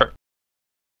 Sure.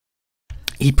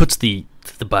 He puts the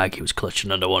bag he was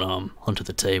clutching under one arm onto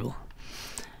the table.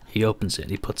 He opens it.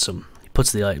 He puts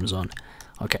the items on.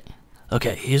 Okay.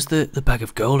 Here's the bag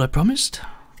of gold I promised.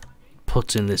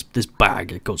 Puts in this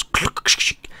bag. It goes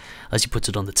as he puts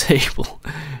it on the table.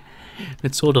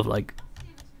 It sort of like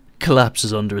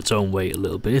collapses under its own weight a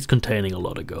little bit. It's containing a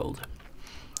lot of gold.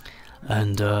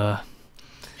 And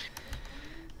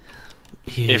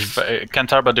If can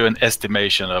Tarba do an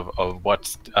estimation of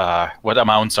what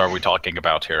amounts are we talking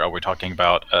about here? Are we talking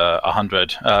about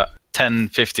 100, 10,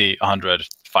 50, 100,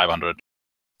 500?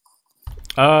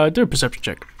 do a perception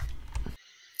check.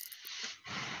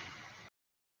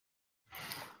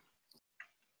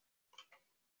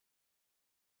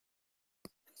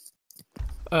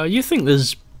 You think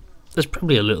there's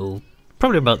probably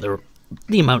about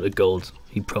the amount of gold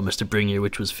he promised to bring you,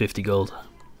 which was 50 gold,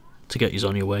 to get you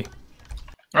on your way.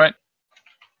 Right.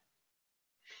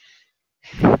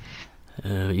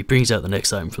 He brings out the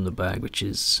next item from the bag, which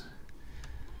is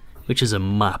a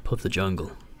map of the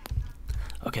jungle.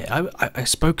 Okay, I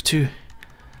spoke to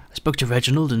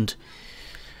Reginald, and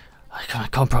I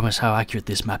can't promise how accurate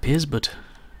this map is, but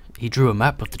he drew a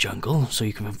map of the jungle so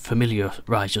you can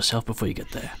familiarize yourself before you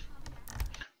get there.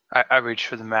 I reach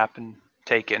for the map and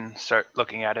take it and start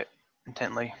looking at it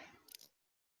intently.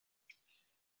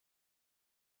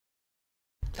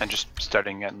 And just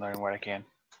studying it and learning what I can.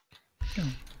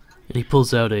 And he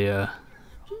pulls out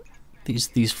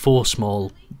these 4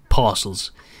 small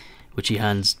parcels, which he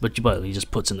hands, well, he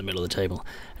just puts in the middle of the table,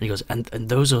 and he goes, and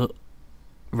those are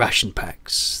ration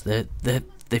packs.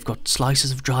 They've got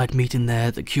slices of dried meat in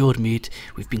there, the cured meat.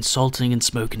 We've been salting and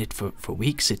smoking it for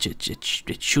weeks.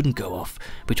 It shouldn't go off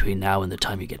between now and the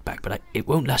time you get back, but it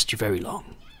won't last you very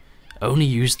long. Only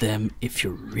use them if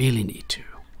you really need to.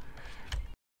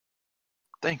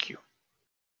 Thank you.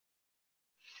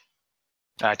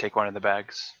 I take one of the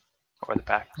bags. Or the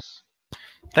packs.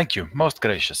 Thank you, most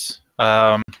gracious.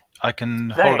 I can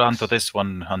hold on to Thanks. this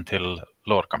one until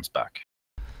Lore comes back.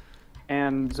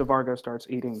 And Zavargo starts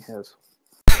eating his.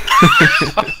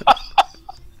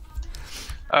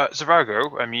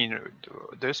 Zavargo, I mean,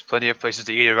 there's plenty of places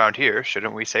to eat around here.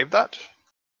 Shouldn't we save that?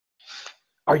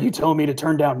 Are you telling me to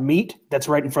turn down meat that's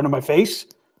right in front of my face?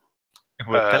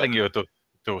 We're telling you to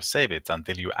save it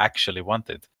until you actually want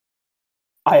it.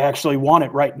 I actually want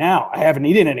it right now. I haven't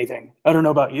eaten anything. I don't know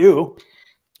about you.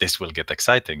 This will get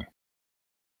exciting.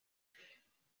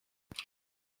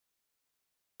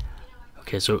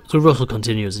 Okay, so Russell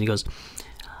continues, and he goes,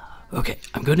 okay,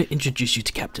 I'm going to introduce you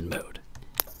to Captain Mode.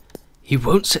 He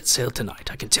won't set sail tonight,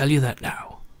 I can tell you that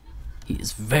now. He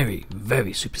is very,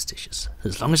 very superstitious.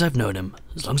 As long as I've known him,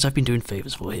 as long as I've been doing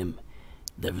favours for him,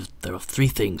 there are 3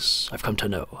 things I've come to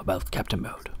know about Captain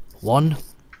Mode. 1,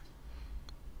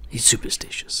 he's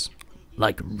superstitious.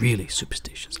 Like, really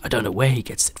superstitious. I don't know where he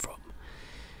gets it from.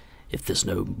 If there's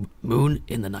no moon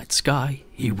in the night sky,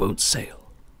 he won't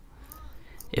sail.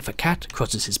 If a cat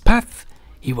crosses his path,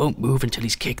 he won't move until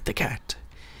he's kicked the cat.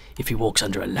 If he walks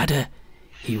under a ladder,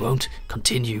 he won't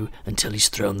continue until he's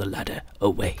thrown the ladder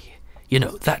away. You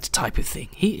know, that type of thing.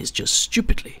 He is just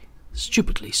stupidly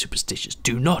superstitious.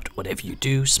 Do not, whatever you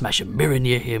do, smash a mirror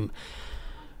near him.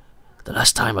 The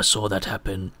last time I saw that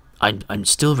happen, I'm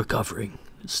still recovering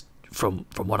from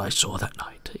what I saw that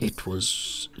night. It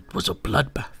was a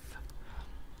bloodbath.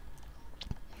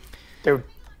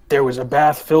 There was a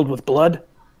bath filled with blood?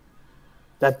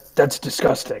 That's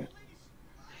disgusting.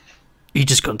 He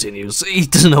just continues. He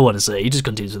doesn't know what to say. He just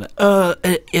continues with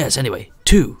that. Yes, anyway.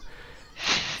 2.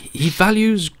 He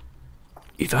values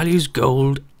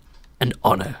gold and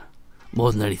honor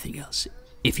more than anything else.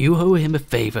 If you owe him a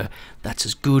favor, that's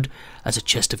as good as a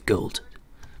chest of gold.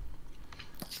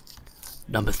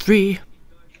 Number 3.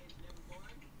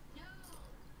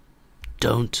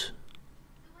 Don't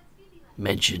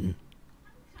mention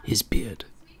his beard.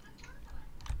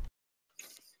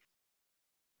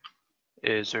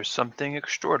 Is there something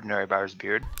extraordinary about his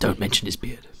beard? Don't mention his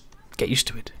beard. Get used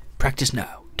to it. Practice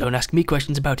now. Don't ask me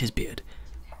questions about his beard.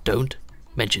 Don't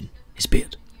mention his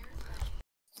beard.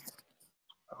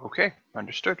 Okay,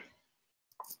 understood.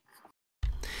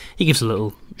 He gives a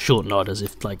little short nod as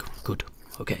if, like, good,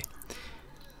 okay.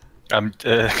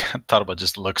 Tarba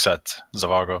just looks at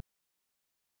Zavargo.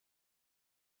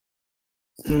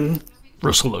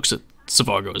 Russell looks at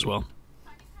Zavargo as well.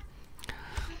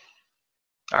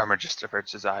 Armor just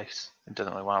averts his eyes and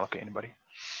doesn't really want to look at anybody.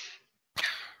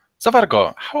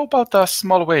 Zavargo, how about a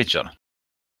small wager?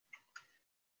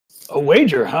 A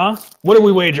wager, huh? What are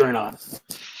we wagering on?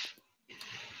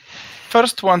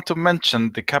 First one to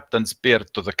mention the captain's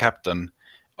beard to the captain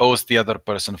owes the other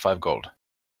person 5 gold.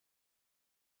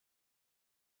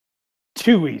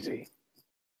 Too easy.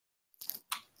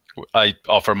 I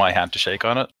offer my hand to shake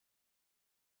on it.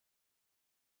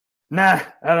 Nah,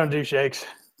 I don't do shakes.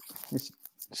 He's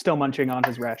still munching on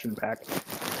his ration pack.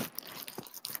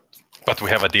 But we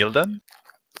have a deal then?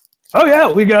 Oh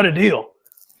yeah, we got a deal.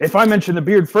 If I mention the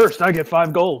beard first, I get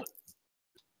 5 gold.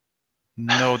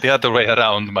 No, the other way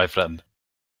around, my friend.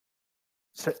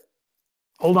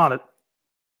 Hold on.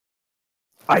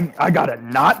 I gotta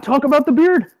not talk about the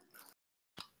beard?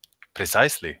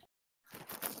 Precisely.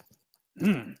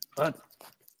 But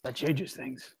that changes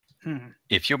things.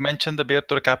 If you mention the beard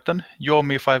to the captain, you owe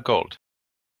me 5 gold.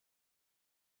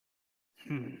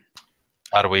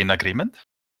 Are we in agreement?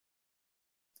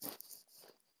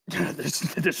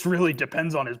 This really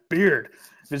depends on his beard.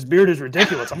 If his beard is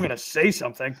ridiculous, I'm gonna say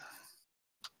something.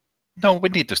 No, we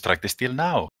need to strike this deal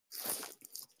now.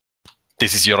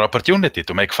 This is your opportunity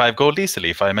to make 5 gold easily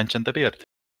if I mention the beard.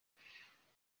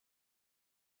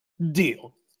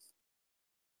 Deal.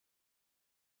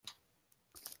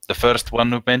 The first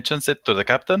one who mentions it to the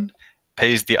captain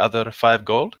pays the other 5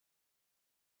 gold?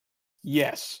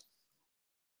 Yes.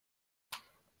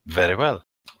 Very well.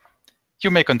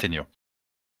 You may continue.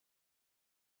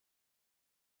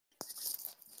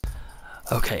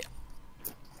 Okay.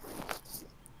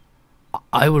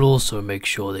 I will also make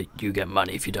sure that you get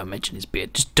money if you don't mention his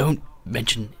beard. Just don't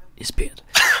mention his beard.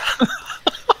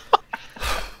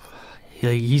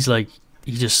 he's like,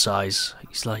 he just sighs.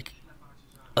 He's like,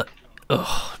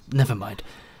 oh, never mind.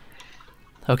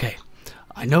 Okay,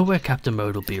 I know where Captain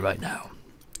Mode will be right now.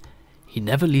 He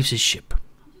never leaves his ship.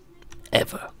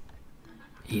 Ever.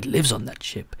 He lives on that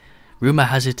ship. Rumor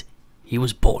has it, he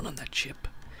was born on that ship.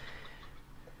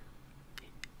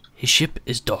 His ship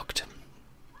is docked.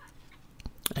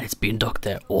 And it's been docked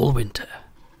there all winter.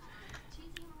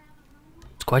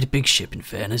 It's quite a big ship in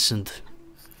fairness, and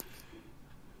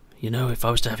you know, if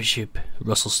I was to have a ship,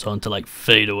 Russell's starting to like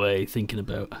fade away, thinking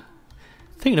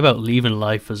about leaving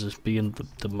life as being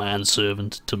the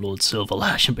manservant to Lord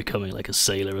Silverlash and becoming like a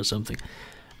sailor or something.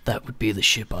 That would be the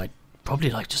ship I'd probably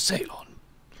like to sail on.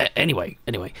 Anyway,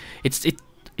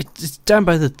 it's down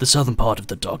by the southern part of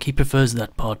the dock. He prefers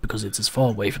that part because it's as far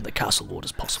away from the castle ward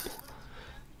as possible.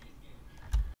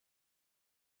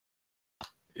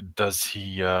 Does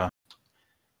he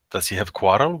have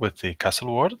quarrel with the castle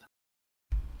ward?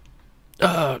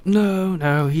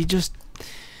 No, he just,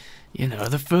 you know,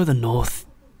 the further north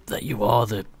that you are,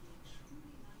 the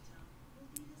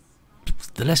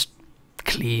less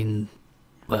clean,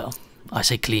 well, I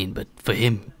say clean, but for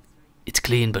him, it's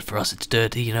clean, but for us it's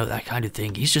dirty, you know, that kind of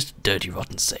thing. He's just a dirty,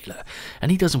 rotten sailor,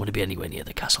 and he doesn't want to be anywhere near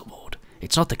the castle ward.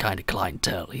 It's not the kind of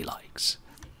clientele he likes.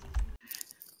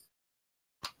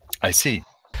 I see.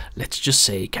 Let's just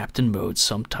say Captain Mode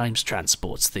sometimes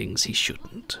transports things he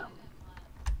shouldn't.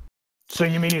 So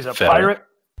you mean he's a Fair. pirate?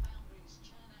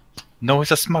 No,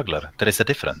 he's a smuggler. There is a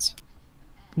difference.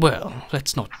 Well,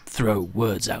 let's not throw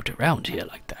words out around here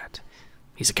like that.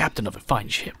 He's a captain of a fine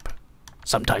ship.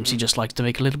 Sometimes he just likes to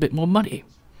make a little bit more money.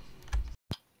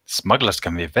 Smugglers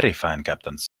can be very fine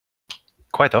captains.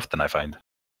 Quite often, I find.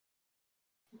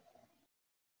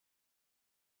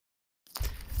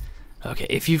 Okay,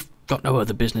 if you've got no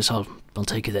other business, I'll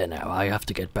take you there now. I have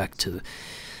to get back to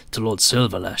Lord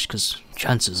Silverlash, because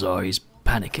chances are he's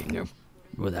panicking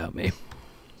without me.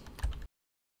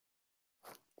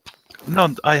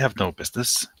 No, I have no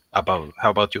business. How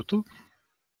about you two?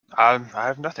 I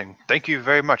have nothing. Thank you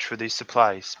very much for these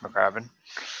supplies, McGravin.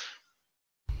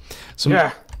 So,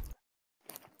 Yeah.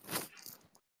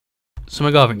 So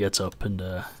McGavin gets up and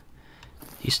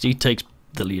he takes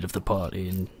the lead of the party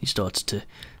and he starts to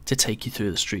take you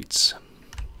through the streets.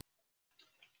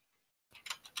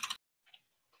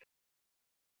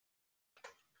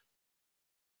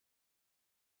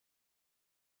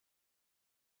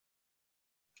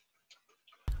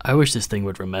 I wish this thing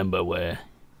would remember where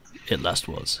it last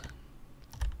was.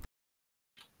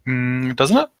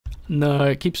 Doesn't it? No,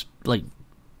 it keeps like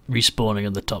respawning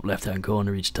in the top left-hand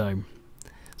corner each time.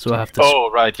 So I have to. Oh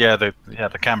right, yeah, the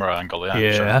camera angle. Yeah,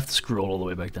 Yeah, sure. I have to scroll all the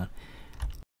way back down.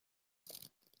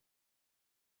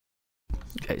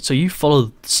 Okay, so you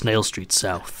follow Snail Street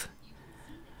south,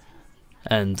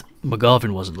 and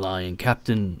McGarvin wasn't lying.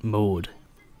 Captain Maud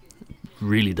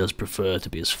really does prefer to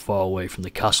be as far away from the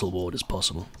castle ward as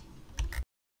possible.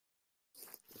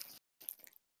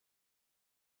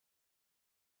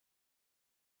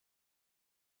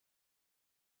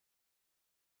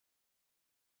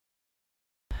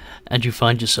 And you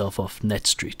find yourself off Net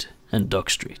Street and Dock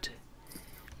Street.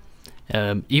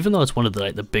 Even though it's one of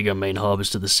the bigger main harbours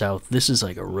to the south, this is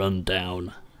like a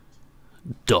run-down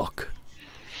dock.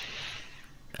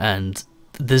 And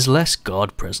there's less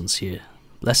guard presence here,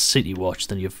 less city watch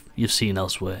than you've seen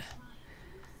elsewhere.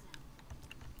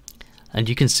 And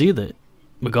you can see that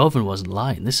McGovern wasn't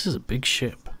lying. This is a big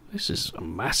ship. This is a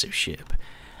massive ship.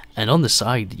 And on the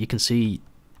side, you can see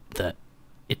that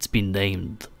it's been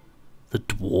named the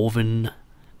Dwarven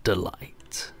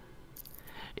Delight.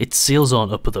 It sails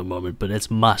on up at the moment, but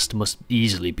its mast must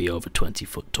easily be over 20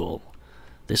 foot tall.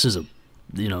 This is a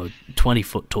 20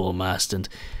 foot tall mast and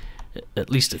at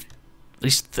least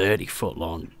 30 foot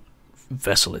long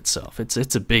vessel itself.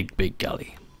 It's a big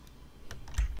galley.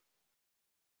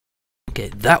 Okay,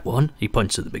 that one, he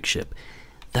points to the big ship.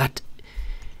 That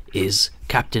is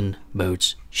Captain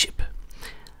Mode's ship.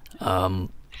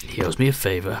 He owes me a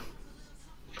favour.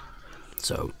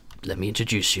 So let me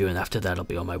introduce you, and after that I'll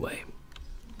be on my way.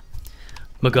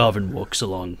 McGarvin walks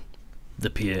along the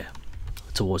pier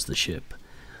towards the ship.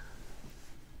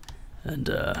 And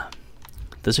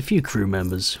there's a few crew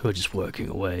members who are just working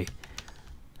away.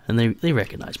 And they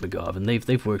recognise McGarvin.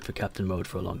 They've worked for Captain Mode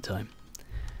for a long time.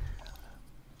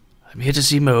 I'm here to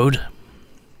see Mode.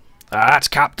 That's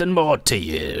Captain Mode to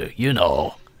you, you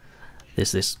know.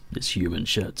 This human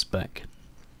shirts back.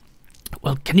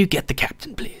 Well, can you get the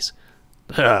captain, please?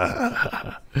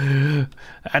 That's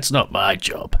not my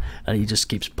job. And he just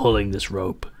keeps pulling this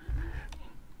rope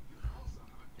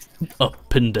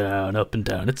up and down, up and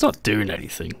down. It's not doing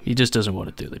anything. He just doesn't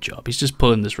want to do the job. He's just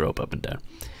pulling this rope up and down.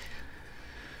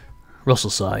 Russell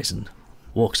sighs and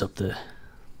walks up the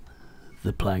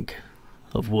plank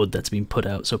of wood that's been put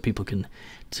out so people can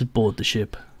to board the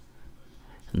ship.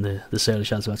 And the sailor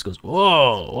shouts out, goes,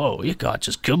 whoa, you can't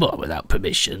just come on without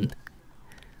permission.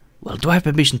 Well, do I have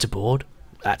permission to board?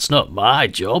 That's not my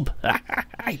job.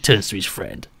 He turns to his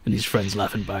friend, and his friend's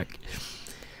laughing back.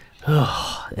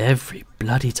 Oh, every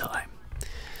bloody time.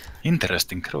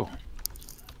 Interesting crew.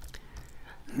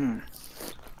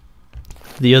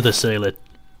 The other sailor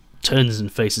turns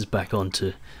and faces back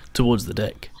towards the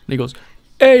deck. And he goes,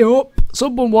 hey up,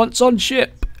 someone wants on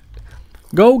ship.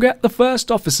 Go get the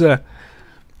first officer.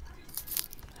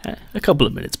 A couple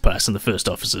of minutes pass and the first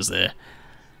officer's there.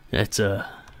 It's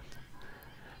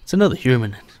another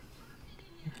human,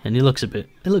 and it looks a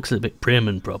bit prim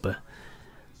and proper.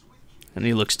 And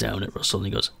he looks down at Russell and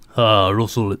he goes, ah,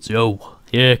 Russell, it's you.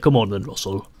 Yeah, come on then,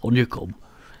 Russell, on you come.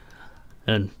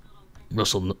 And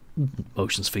Russell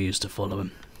motions for you to follow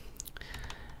him,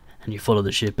 and you follow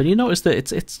the ship, and you notice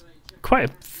that it's quite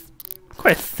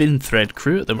a thin thread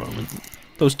crew at the moment.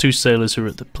 Those two sailors who are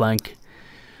at the plank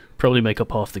probably make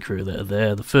up half the crew that are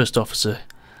there. The first officer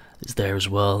is there as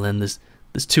well, and there's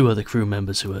two other crew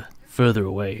members who are further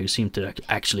away who seem to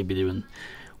actually be doing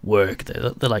work.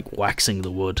 They're like waxing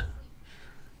the wood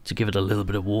to give it a little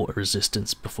bit of water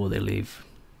resistance before they leave.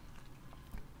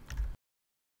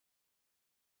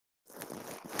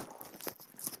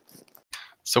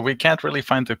 So we can't really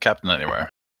find the captain anywhere.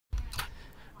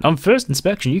 On first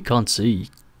inspection, you can't see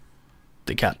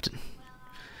the captain.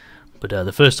 But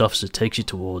the first officer takes you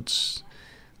towards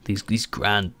these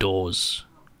grand doors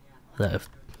that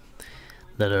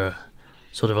are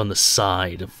sort of on the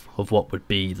side of what would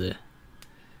be the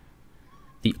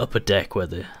upper deck where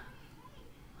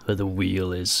the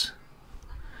wheel is.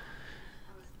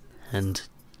 And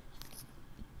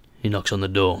he knocks on the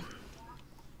door.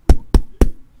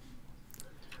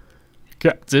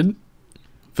 Captain,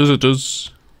 visitors.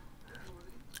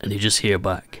 And you just hear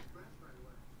back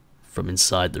from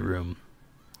inside the room,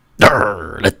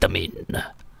 let them in.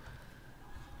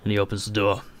 And he opens the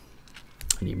door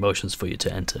and he motions for you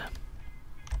to enter.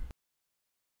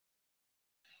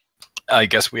 I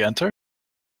guess we enter.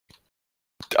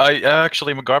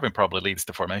 Actually, McGarvin probably leads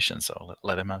the formation, so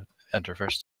let him enter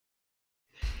first.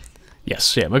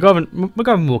 Yes, yeah,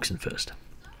 McGarvin walks in first.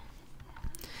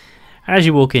 As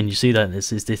you walk in, you see that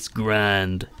this is this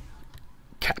grand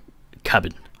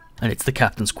cabin, and it's the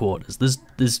captain's quarters. There's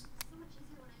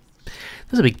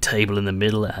a big table in the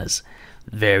middle that has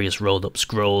various rolled up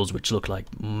scrolls which look like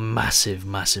massive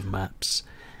maps.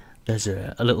 There's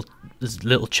a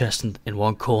little chest in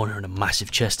one corner and a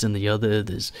massive chest in the other.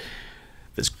 There's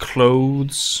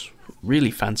clothes,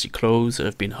 really fancy clothes that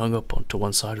have been hung up onto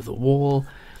one side of the wall.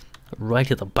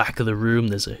 Right at the back of the room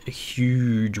there's a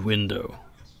huge window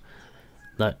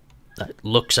that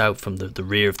looks out from the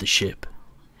rear of the ship,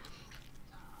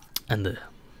 and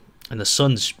the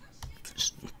sun's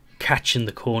catching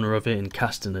the corner of it and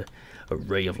casting a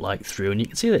ray of light through, and you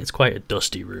can see that it's quite a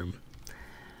dusty room,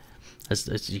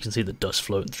 as you can see the dust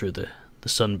floating through the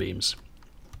sunbeams.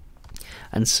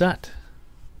 And sat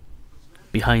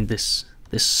behind this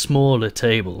smaller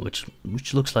table,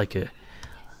 which looks like a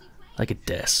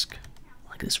desk,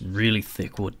 like this really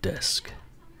thick wood desk,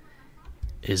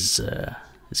 is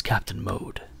Captain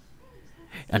Mode,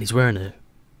 and he's wearing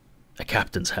a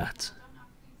captain's hat,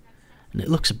 and it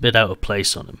looks a bit out of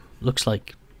place on him. Looks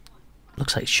like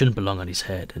it shouldn't belong on his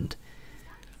head, and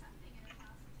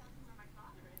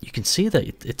you can see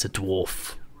that it's a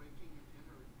dwarf,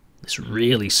 this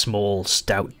really small,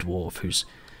 stout dwarf who's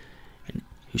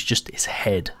just, his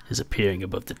head is appearing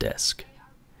above the desk,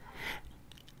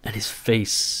 and his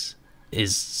face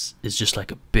is just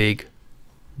like a big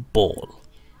ball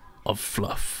of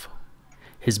fluff.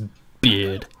 His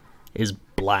beard is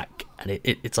black, and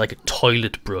it's like a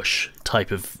toilet brush type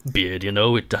of beard, you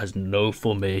know. It has no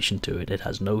formation to it, it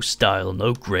has no style,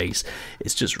 no grace.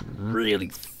 It's just really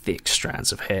thick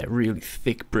strands of hair, really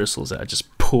thick bristles that are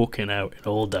just poking out in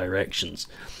all directions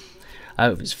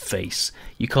out of his face.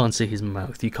 You can't see his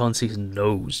mouth, you can't see his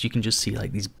nose, you can just see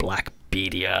like these black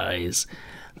beady eyes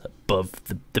above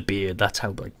the beard. That's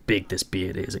how like big this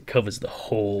beard is. It covers the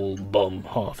whole bum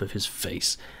half of his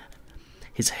face.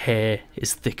 His hair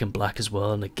is thick and black as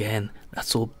well, and again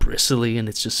that's all bristly and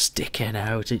it's just sticking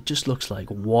out. It just looks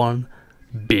like one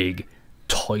big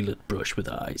toilet brush with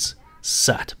eyes,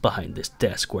 sat behind this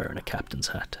desk wearing a captain's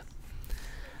hat.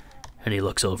 And he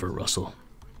looks over at Russell.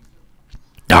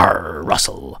 Darr,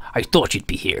 Russell, I thought you'd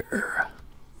be here.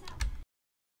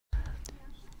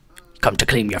 Come to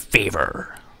claim your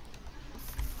favor.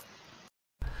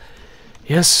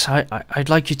 Yes, I'd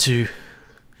like you to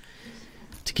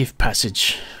give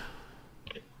passage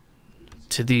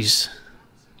to these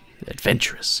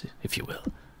adventurers, if you will.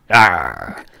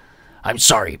 Ah, I'm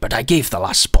sorry, but I gave the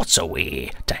last spots away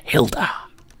to Hilda.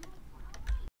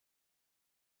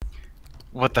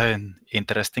 What an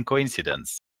interesting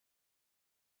coincidence.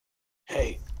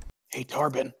 Hey,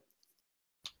 Tarbin.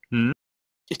 Hmm?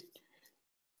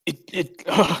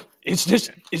 Is this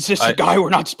I- the guy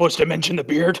we're not supposed to mention the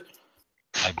beard?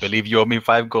 I believe you owe me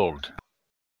 5 gold.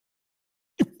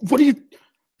 What do you?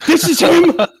 This is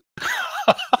him.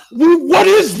 What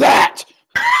is that?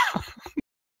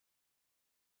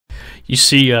 You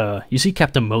see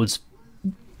Captain Mode's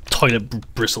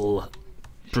toilet bristle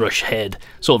brush head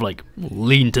sort of like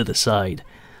lean to the side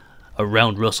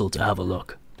around Russell to have a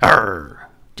look. Arr,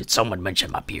 did someone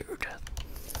mention my beard?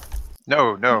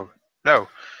 No.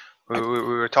 We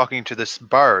were talking to this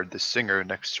bard, this singer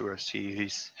next to us.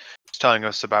 He's telling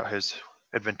us about his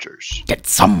adventures. Did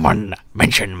someone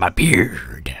mention my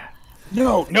beard?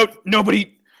 No,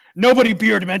 nobody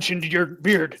beard mentioned your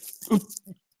beard.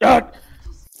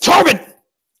 Tarbin!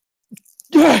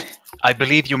 I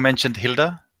believe you mentioned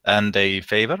Hilda and a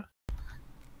favor.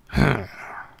 And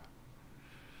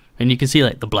you can see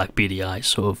like the black beady eyes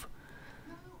sort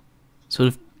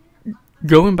of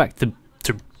going back to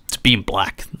being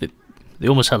black. They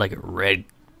almost had like a red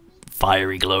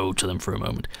fiery glow to them for a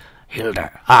moment.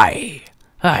 Hilda, Hi,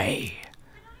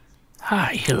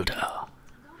 Hilda.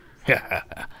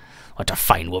 What a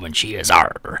fine woman she is,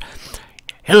 Arr.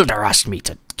 Hilda asked me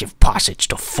to give passage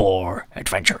to 4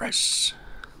 adventurers.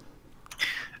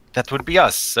 That would be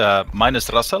us,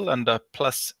 minus Russell and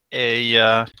plus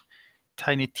a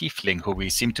tiny tiefling who we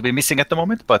seem to be missing at the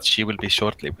moment, but she will be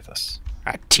shortly with us.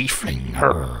 A tiefling,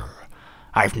 her.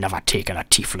 I've never taken a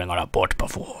tiefling on a boat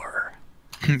before.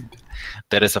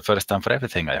 There is a first time for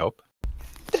everything, I hope.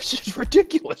 This is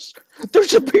ridiculous.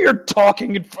 There's a beard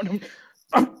talking in front of me.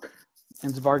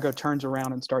 And Zavargo turns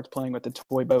around and starts playing with the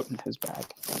toy boat in his bag.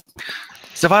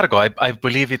 Zavargo, I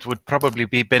believe it would probably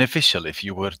be beneficial if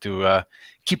you were to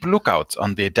keep lookout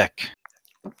on the deck.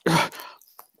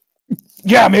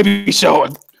 Yeah, maybe so.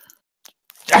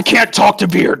 I can't talk to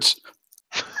beards.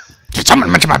 Did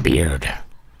someone mention my beard?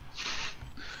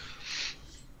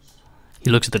 He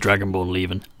looks at the Dragonborn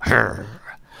leaving. Her.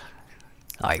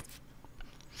 I've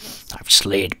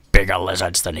slayed bigger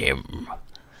lizards than him.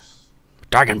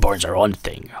 Dragonborns are one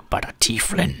thing, but a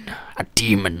tiefling, a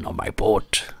demon on my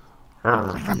boat.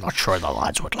 I'm not sure the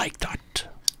lads would like that.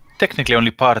 Technically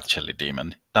only partially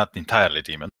demon, not entirely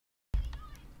demon.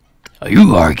 Are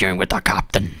you arguing with the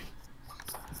captain?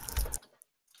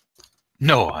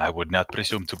 No, I would not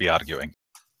presume to be arguing.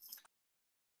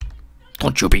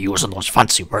 Don't you be using those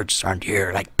fancy words around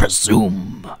here like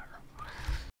presume.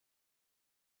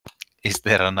 Is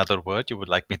there another word you would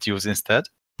like me to use instead?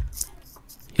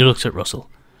 He looks at Russell.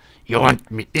 You want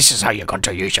me? This is how you're going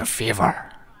to use your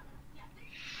favor.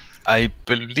 I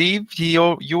believe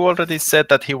you already said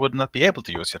that he would not be able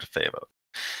to use your favor,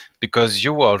 because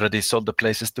you already sold the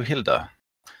places to Hilda.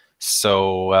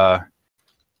 So,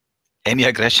 any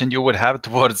aggression you would have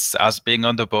towards us being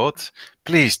on the boat,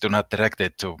 please do not direct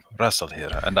it to Russell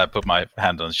here. And I put my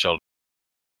hand on his shoulder.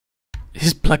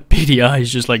 His black beady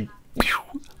eyes just like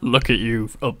look at you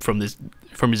up from this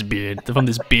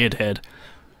beard head.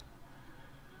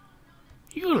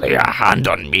 You lay a hand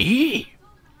on me?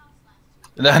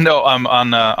 No, I'm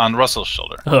on Russell's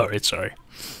shoulder. Oh, right, sorry.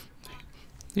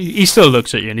 He still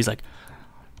looks at you and he's like,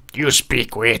 You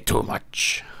speak way too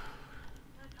much.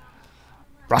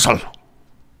 Russell,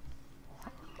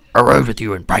 a word with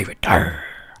you in private.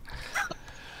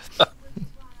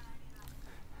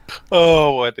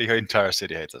 Oh, what the entire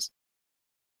city hates us.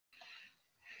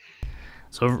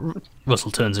 So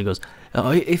Russell turns and goes,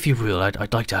 if you will,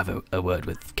 I'd like to have a word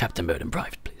with Captain Bird in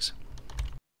private, please.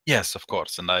 Yes, of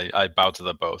course. And I bow to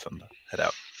them both and head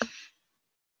out.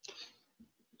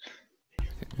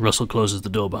 Russell closes the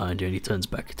door behind you and he turns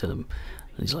back to them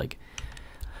and he's like,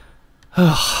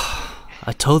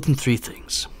 I told them 3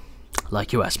 things,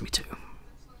 like you asked me to.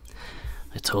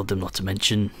 I told them not to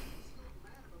mention...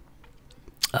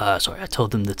 I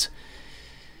told them that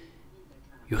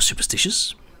you're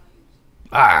superstitious.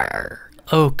 Arr.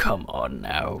 Oh, come on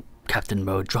now, Captain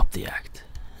Mo, drop the act.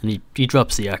 And he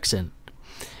drops the accent.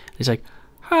 He's like,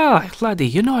 laddie,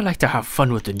 you know I like to have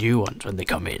fun with the new ones when they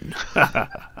come in.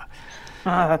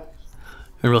 And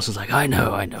Russell's like, I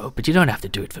know, but you don't have to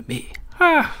do it for me.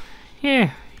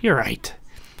 Yeah, you're right.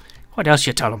 What else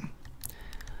you tell them?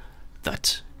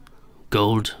 That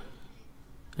gold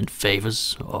and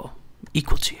favours are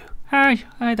equal to you.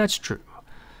 Aye, that's true.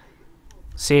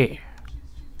 Say,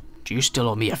 do you still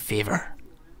owe me a favour?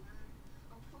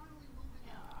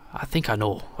 I think I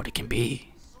know what it can be.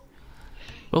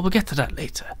 Well, we'll get to that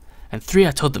later. And 3,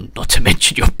 I told them not to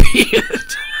mention your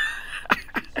beard.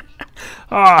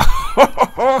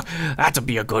 Oh, that'll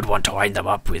be a good one to wind them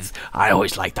up with. I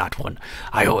always like that one.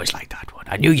 I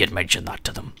knew you'd mention that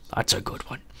to them. That's a good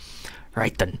one.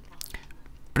 Right then,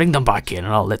 bring them back in,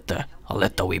 and I'll let the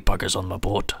wee buggers on my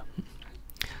boat.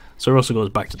 So Russell goes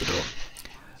back to the door.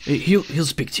 He'll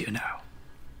speak to you now.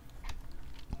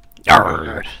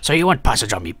 Arr, so you want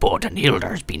passage on me boat, and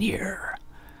Hilda's been here.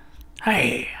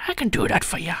 Hey, I can do that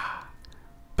for ya,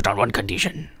 but on one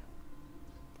condition.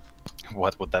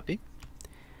 What would that be?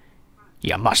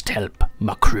 You must help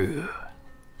my crew.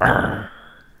 Arr.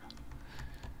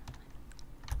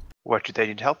 What do they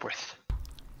need help with?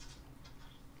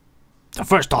 The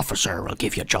first officer will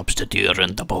give you jobs to do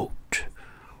in the boat,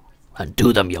 and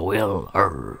do them you will.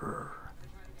 Arr.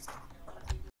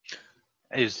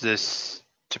 Is this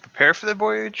to prepare for the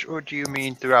voyage, or do you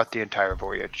mean throughout the entire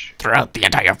voyage? Throughout the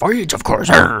entire voyage, of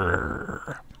course.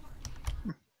 Arr.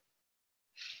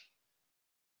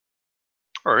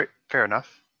 All right, fair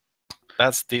enough.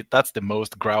 That's the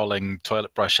most growling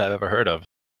toilet brush I've ever heard of.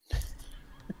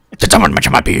 Did someone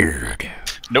mention my beard?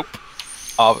 Nope.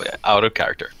 Out of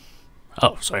character.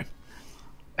 Oh, sorry.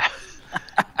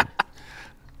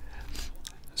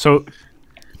 So,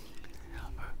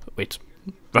 wait.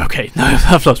 Okay, no,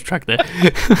 I've lost track there.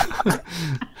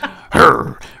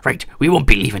 Right, we won't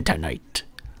be leaving tonight.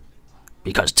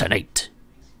 Because tonight,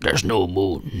 there's no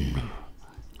moon.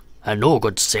 And no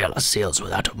good sailor sails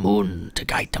without a moon to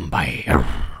guide them by.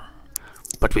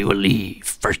 But we will leave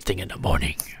first thing in the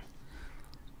morning.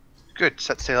 Good,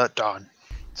 set sail at dawn.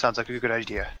 Sounds like a good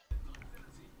idea.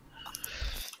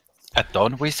 At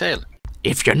dawn we sail.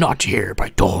 If you're not here by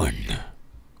dawn,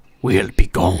 we'll be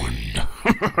gone.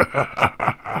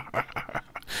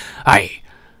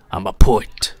 I'm a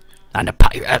poet and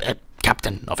a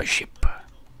captain of a ship.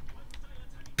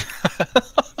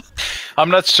 I'm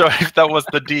not sure if that was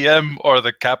the DM or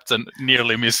the captain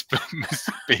nearly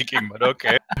misspeaking, but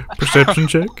okay. Perception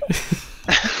check.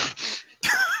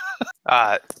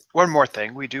 One more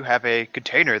thing, we do have a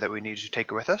container that we need to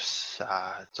take with us.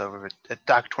 It's over at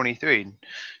Dock 23.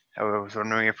 I was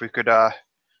wondering if we could, right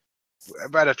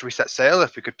after we set sail,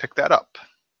 if we could pick that up.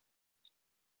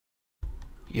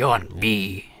 You want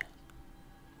me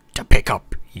to pick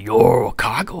up your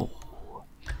cargo?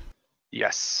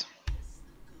 Yes.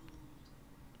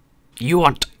 You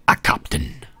want a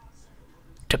captain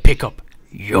to pick up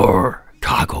your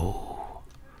cargo?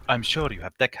 I'm sure you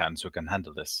have deckhands who can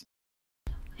handle this.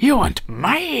 You want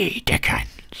my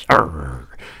deckhands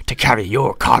to carry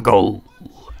your cargo?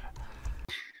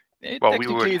 Well,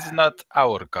 Technically, it's not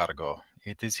our cargo.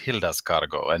 It is Hilda's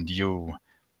cargo, and you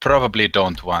probably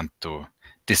don't want to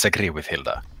disagree with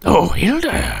Hilda. Oh,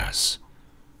 Hilda's.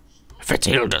 If it's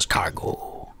Hilda's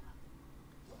cargo,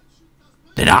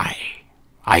 then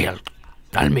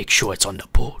I'll make sure it's on the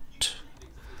boat,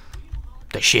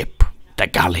 the ship, the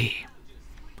galley,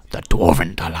 the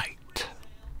dwarven delight.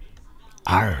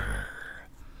 Arr.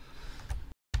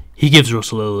 He gives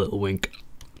Russell a little wink.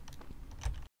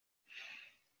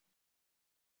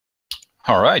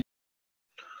 All right.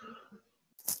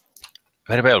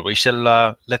 Very well. We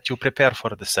shall let you prepare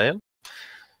for the sail,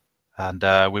 and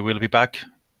we will be back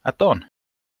at dawn.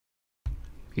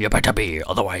 You better be,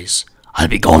 otherwise I'll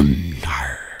be gone.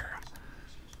 Arr.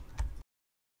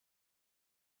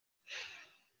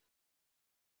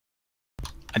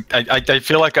 I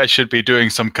feel like I should be doing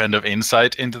some kind of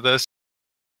insight into this.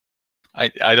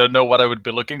 I don't know what I would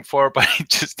be looking for, but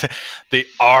just the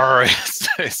R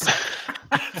is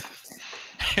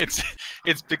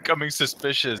it's becoming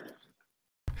suspicious.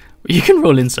 You can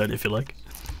roll insight if you like.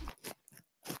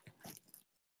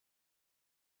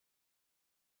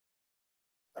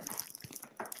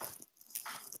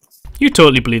 You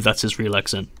totally believe that's his real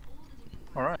accent.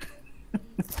 All right.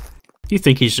 You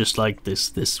think he's just like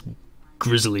this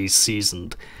grizzly,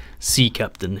 seasoned sea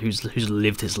captain who's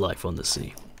lived his life on the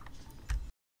sea.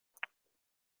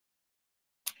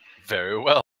 Very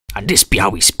well. And this be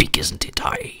how we speak, isn't it,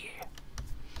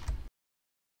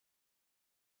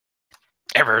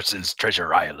 Ever since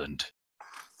Treasure Island.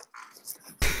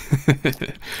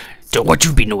 So what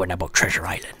you be knowing about Treasure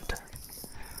Island?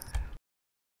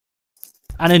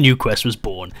 And a new quest was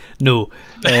born. No.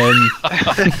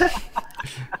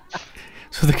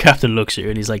 So the captain looks at you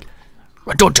and he's like,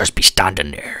 Well, don't just be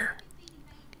standing there.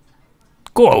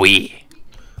 Go away.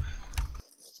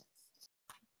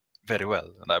 Very well.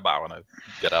 And I want to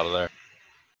get out of there.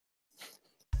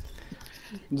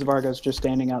 Zvargo's just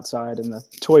standing outside, and the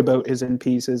toy boat is in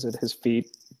pieces at his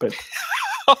feet, but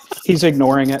he's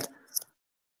ignoring it.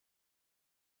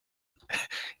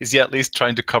 Is he at least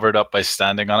trying to cover it up by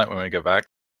standing on it when we get back?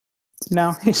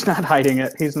 No, he's not hiding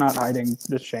it. He's not hiding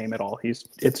the shame at all.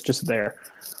 It's just there.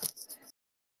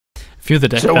 A few of the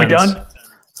deck So we hands- done?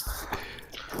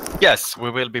 Yes, we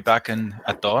will be back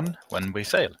at dawn when we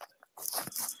sail.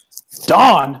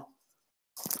 Dawn?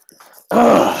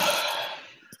 Ugh.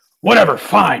 Whatever,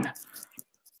 fine.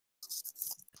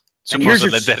 And here's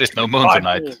Supposedly your there is no moon spot.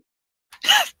 tonight.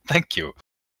 Thank you.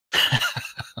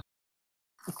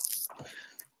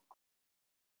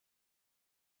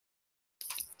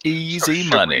 Easy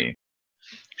should money.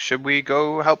 Should we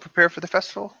go help prepare for the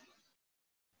festival?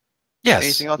 Yes,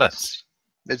 Anything else? let's.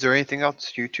 Is there anything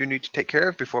else you two need to take care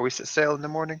of before we set sail in the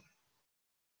morning?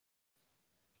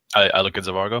 I look at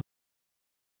Zavargo.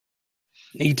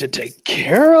 Need to take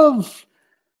care of?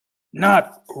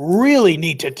 Not really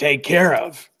need to take care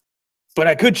of. But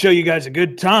I could show you guys a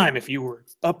good time if you were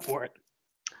up for it.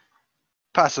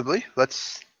 Possibly.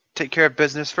 Let's take care of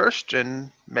business first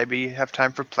and maybe have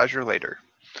time for pleasure later.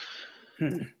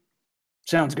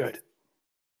 Sounds good.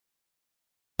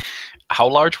 How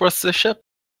large was the ship?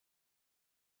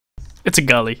 It's a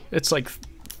galley. It's like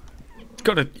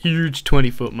got a huge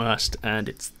 20-foot mast, and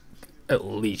it's at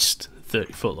least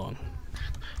 30 foot long.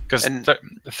 Because And-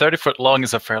 30 foot long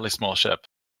is a fairly small ship.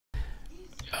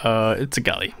 It's a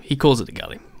galley. He calls it a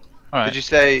galley. All right. Did you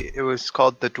say it was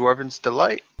called the Dwarven's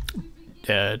Delight?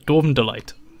 Dwarven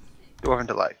Delight. Dwarven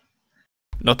Delight.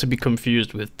 Not to be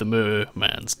confused with the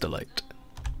Merman's Delight.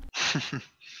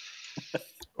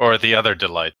 Or the other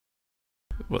delight.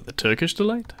 What, the Turkish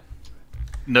Delight?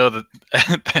 No, the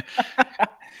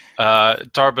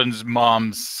Tarbin's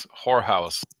mom's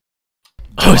whorehouse.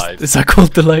 Oh, Delight. is that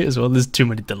called Delight as well? There's too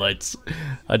many delights.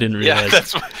 I didn't Yeah,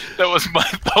 realize. that was my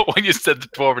thought when you said the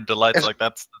Dwarven delight. Is- Like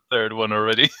that's the third one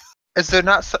already. Is there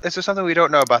something we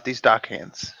don't know about these dock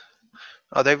hands?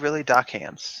 Are they really dock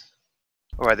hands?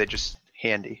 Or are they just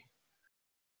handy?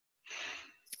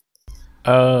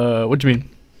 What do you mean?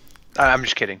 I'm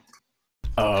just kidding.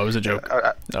 Oh, it was a joke.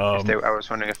 I Um, was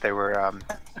wondering if they were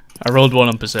I rolled one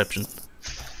on perception.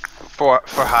 for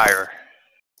hire.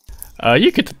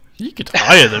 You could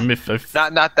hire them if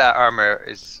Not that armor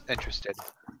is interested.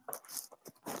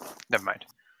 Never mind.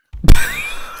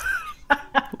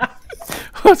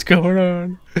 What's going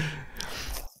on?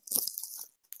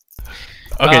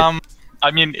 Okay. I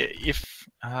mean, if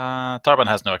Tarban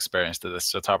has no experience to this,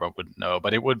 so Tarban wouldn't know.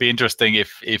 But it would be interesting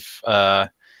if either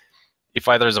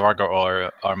Zavargo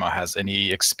or Arma has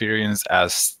any experience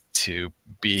as to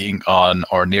being on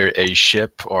or near a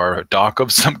ship or a dock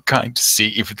of some kind to see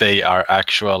if they are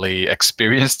actually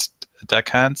experienced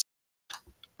deckhands,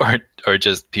 or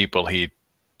just people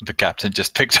the captain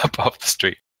just picked up off the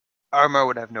street. Armor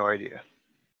would have no idea.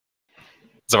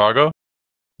 Zavargo?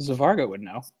 Zavargo would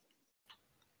know.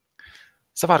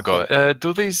 Zavargo,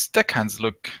 do these deckhands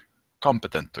look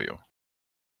competent to you?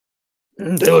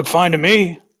 They look fine to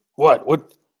me. What?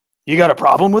 What? You got a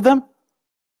problem with them?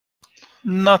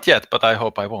 Not yet, but I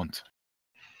hope I won't.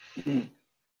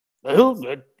 Well,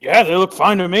 yeah, they look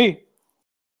fine to me.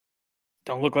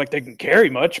 Don't look like they can carry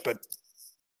much, but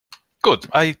Good.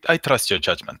 I trust your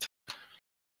judgment.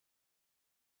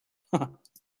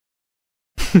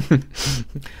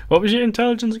 What was your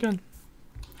intelligence again?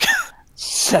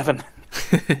 7.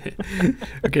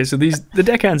 Okay, so the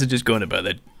deckhands are just going about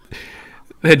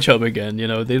their job again. You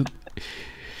know, they're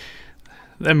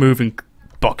moving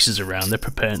boxes around. They're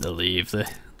preparing to leave. They're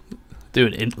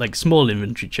doing like small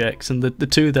inventory checks, and the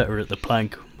two that are at the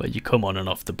plank where you come on and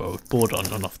off the boat, board on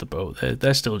and off the boat,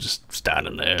 they're still just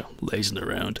standing there, lazing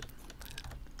around.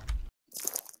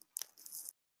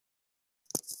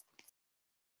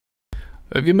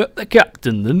 Have you met the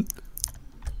captain then?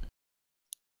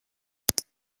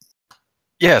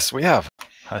 Yes, we have.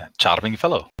 A charming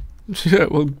fellow. Yeah,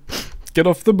 well, get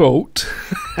off the boat.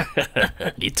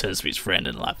 He turns to his friend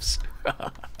and laughs.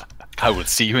 I will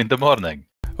see you in the morning.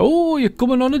 Oh, you're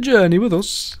coming on a journey with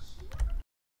us?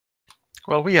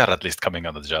 Well, we are at least coming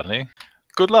on the journey.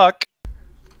 Good luck.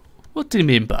 What do you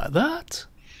mean by that?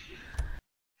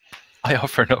 I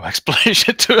offer no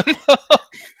explanation to him.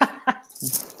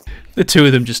 The two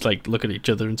of them just like look at each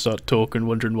other and start talking,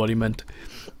 wondering what he meant.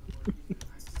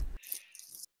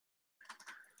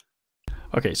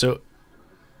 Okay, so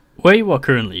where you are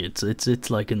currently, it's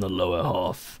like in the lower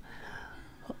half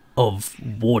of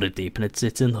Waterdeep, and it's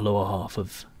in the lower half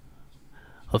of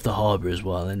the harbour as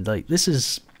well. And like this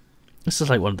is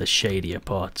like one of the shadier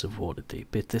parts of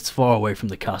Waterdeep. It's far away from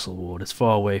the castle ward. It's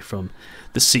far away from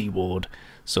the sea ward.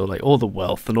 So like all the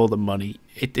wealth and all the money,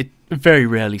 it very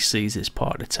rarely sees this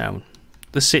part of town.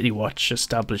 The City Watch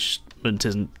establishment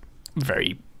isn't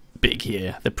very big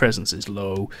here. Their presence is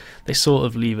low. They sort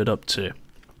of leave it up to.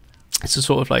 It's a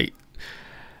sort of like,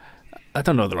 I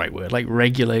don't know the right word, like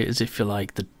regulators, if you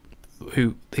like,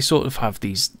 who they sort of have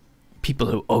these people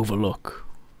who overlook.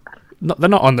 They're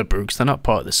not on the books. They're not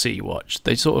part of the Sea Watch.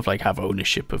 They sort of like have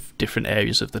ownership of different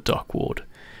areas of the dock ward,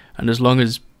 and as long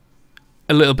as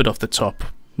a little bit off the top,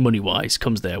 money-wise,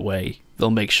 comes their way,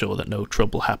 they'll make sure that no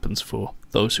trouble happens for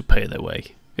those who pay their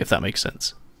way. If that makes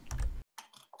sense.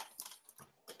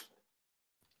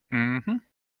 Mm-hmm.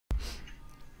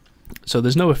 So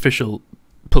there's no official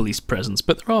police presence,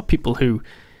 but there are people who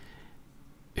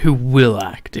will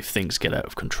act if things get out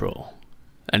of control,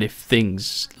 and if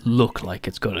things look like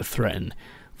it's going to threaten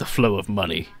the flow of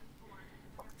money,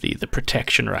 the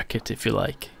protection racket, if you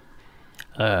like,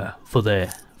 for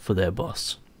their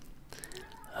boss.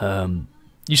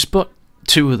 You spot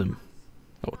two of them,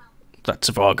 or that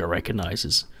Zavago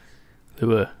recognizes,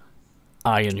 who are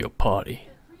eyeing your party.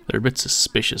 They're a bit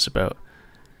suspicious about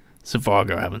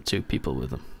Zavago having two people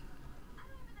with him.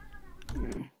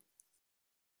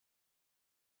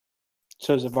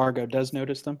 So Zavago does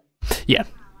notice them? Yeah,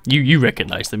 you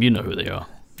recognize them. You know who they are.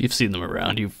 You've seen them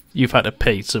around. You've had to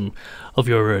pay some of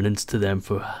your earnings to them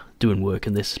for doing work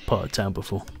in this part of town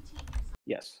before.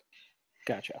 Yes.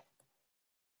 Gotcha.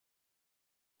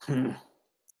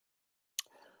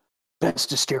 Best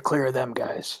to steer clear of them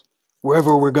guys.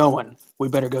 Wherever we're going, we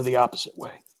better go the opposite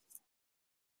way.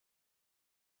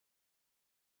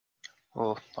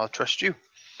 Well, I'll trust you.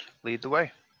 Lead the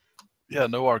way. Yeah,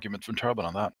 no argument from Turbin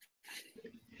on that.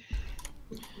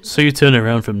 So you turn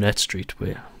around from Net Street,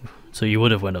 so you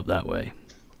would have went up that way,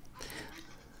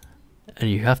 and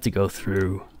you have to go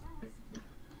through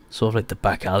sort of like the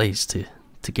back alleys to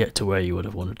get to where you would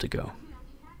have wanted to go.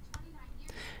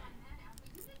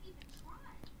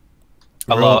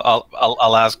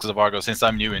 I'll ask Zavago, since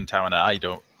I'm new in town and I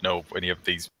don't know any of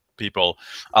these people.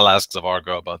 I'll ask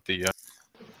Zavago about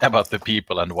the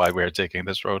people and why we're taking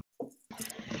this road.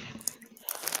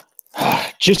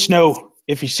 Just know,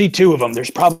 if you see two of them,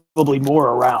 there's probably more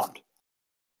around.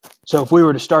 So if we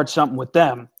were to start something with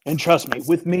them, and trust me,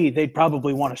 with me, they'd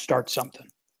probably want to start something.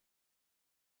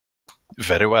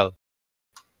 Very well.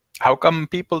 How come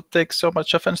people take so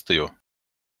much offense to you?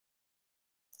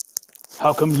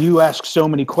 How come you ask so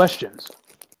many questions?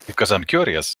 Because I'm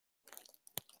curious.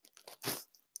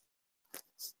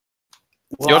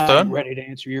 Well, Your turn. I'm ready to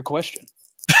answer your question.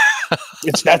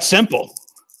 It's that simple.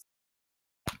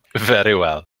 Very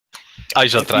well. I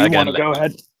shall try again. Go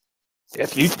ahead.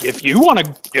 If you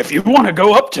want to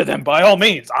go up to them, by all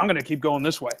means. I'm going to keep going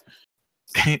this way.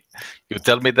 You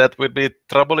tell me that would be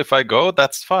trouble if I go,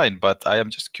 that's fine, but I am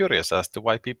just curious as to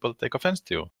why people take offense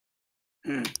to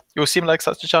you. You seem like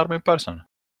such a charming person.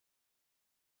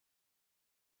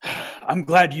 I'm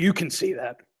glad you can see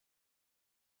that.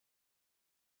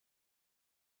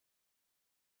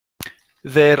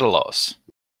 Their loss.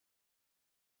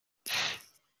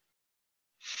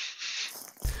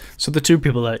 So the two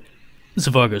people that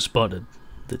Zavago spotted,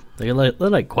 they're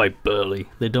like quite burly.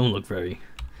 They don't look very,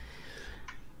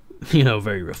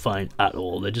 very refined at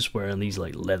all. They're just wearing these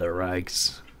like leather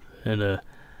rags and a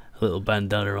little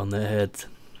bandana on their head.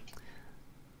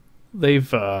 They've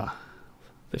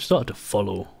started to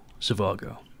follow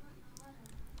Zavago.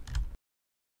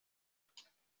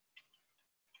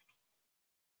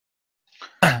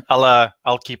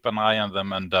 I'll keep an eye on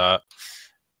them and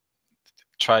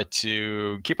try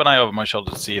to keep an eye over my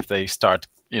shoulder to see if they start,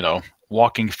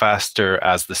 walking faster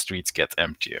as the streets get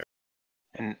emptier.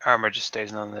 And Armor just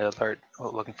stays on the alert,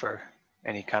 looking for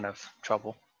any kind of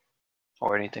trouble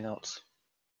or anything else.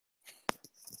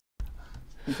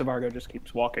 And Zavago just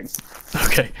keeps walking.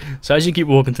 Okay, so as you keep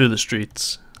walking through the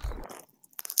streets,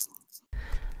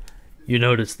 you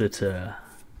notice that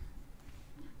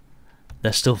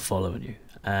they're still following you,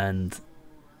 and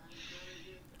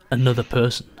another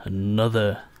person,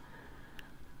 another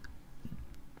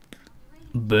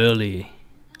burly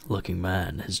looking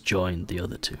man has joined the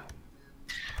other two.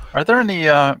 Are there any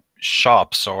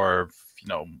shops or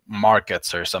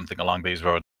markets or something along these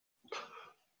roads?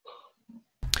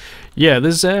 Yeah,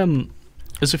 there's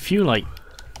a few like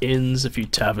inns, a few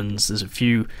taverns, there's a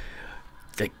few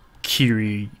like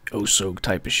Kiri-Osog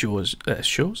type of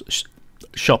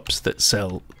shops that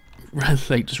sell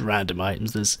like just random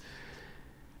items.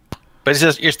 But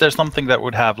is there something that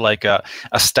would have like a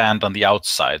stand on the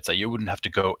outside, so you wouldn't have to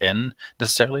go in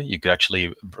necessarily? You could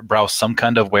actually browse some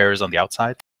kind of wares on the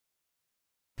outside?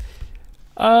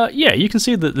 Yeah, you can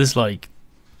see that there's like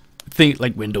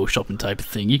window shopping type of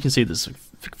thing. You can see there's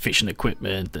fishing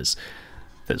equipment, there's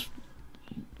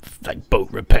like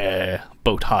boat repair,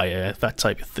 boat hire, that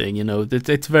type of thing. You know,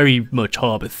 it's very much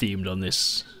harbour themed on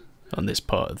this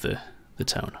part of the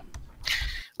town.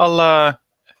 I'll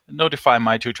notify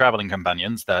my 2 traveling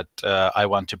companions that I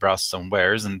want to browse some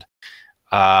wares, and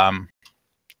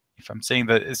if I'm seeing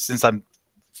that, since I'm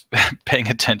paying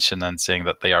attention and seeing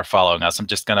that they are following us, I'm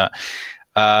just gonna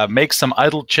make some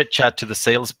idle chit chat to the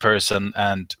salesperson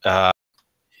and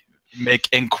make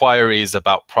inquiries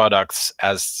about products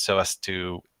so as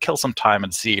to kill some time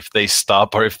and see if they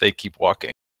stop or if they keep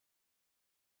walking.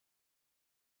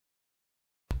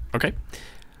 Okay.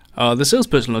 The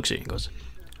salesperson looks at you and goes,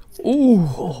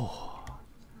 "Ooh,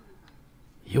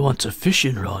 you want a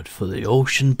fishing rod for the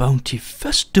Ocean Bounty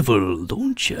Festival,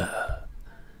 don't you?"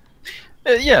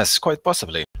 Yes, quite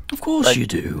possibly. Of course you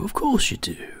do. Of course you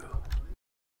do.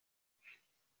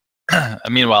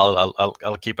 Meanwhile,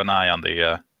 I'll keep an eye on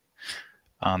the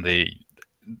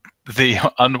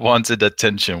unwanted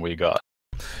attention we got.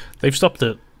 They've stopped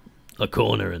at a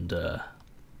corner, and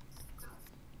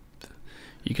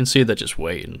you can see they're just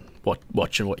waiting,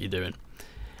 watching what you're doing.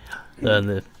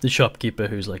 Then the shopkeeper,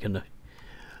 who's like an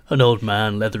old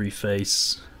man, leathery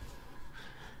face,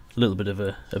 a little bit of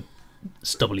a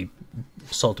stubbly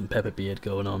salt and pepper beard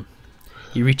going on.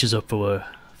 He reaches up for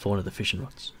one of the fishing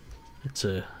rods. It's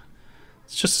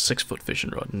just a 6-foot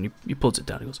fishing rod, and he pulls it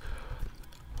down. He goes,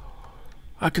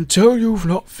 "I can tell you've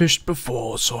not fished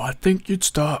before, so I think you'd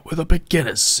start with a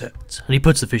beginner's set." And he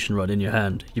puts the fishing rod in your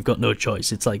hand. You've got no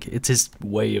choice. It's his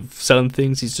way of selling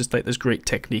things. He's just like this great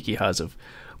technique he has of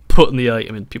putting the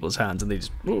item in people's hands, and they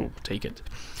just take it.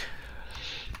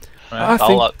 Right,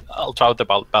 I'll try to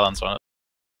balance on it.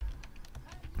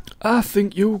 I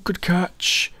think you could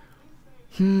catch,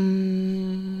 maybe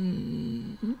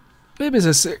it's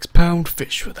a £6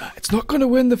 fish for that. It's not going to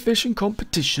win the fishing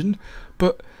competition,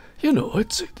 but you know,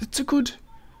 it's a good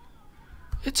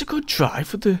try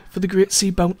for the Great Sea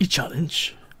Bounty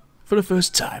Challenge for the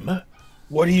first timer.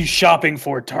 What are you shopping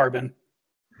for, Tarbin?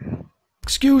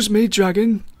 Excuse me,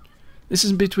 Dragon. This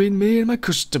is between me and my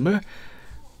customer.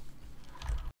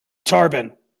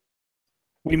 Tarbin,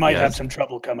 we might Yes. have some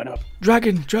trouble coming up.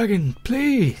 Dragon,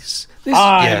 please.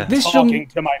 I'm this talking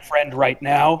to my friend right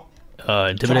now.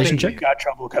 Intimidation Tarbin, check. you've got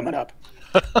trouble coming up.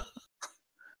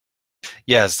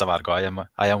 Yes, Savargo,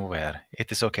 I am aware.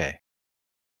 It is okay.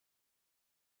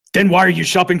 Then why are you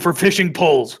shopping for fishing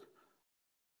poles?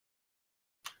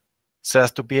 So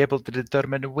as to be able to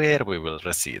determine where we will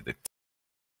receive it.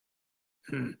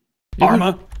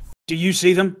 Arma, do you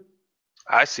see them?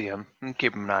 I see him. I'm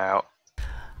keeping an eye out.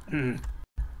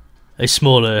 A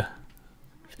smaller,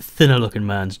 thinner-looking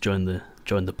man's joined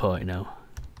the party now.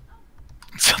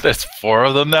 So there's 4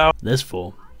 of them now? There's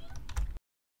 4.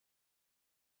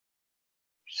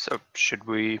 So should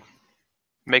we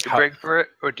make a break for it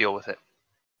or deal with it?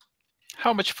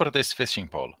 How much for this fishing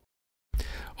pole?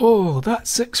 Oh, that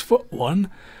 6-foot one.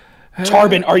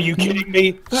 Tarbin, are you kidding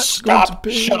me? That's going to Stop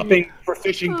be- shopping for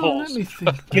fishing Let poles. me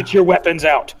think. Get your weapons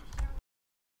out.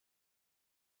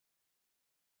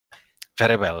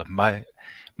 Very well. My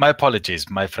apologies.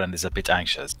 My friend is a bit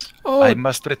anxious. Oh, I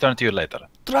must return to you later.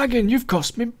 Dragon, you've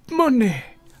cost me money.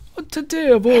 On today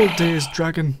of all days,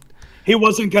 Dragon. He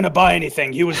wasn't going to buy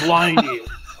anything. He was lying to you.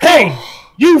 Hey,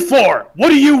 you 4, what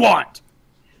do you want?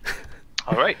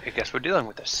 All right, I guess we're dealing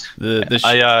with this. The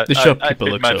I shopkeeper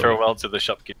bid looks my over. farewell to the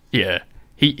shopkeeper. Yeah,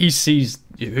 he sees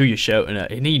who you're shouting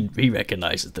at, and he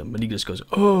recognizes them, and he just goes,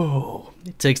 "Oh!"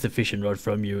 He takes the fishing rod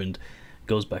from you and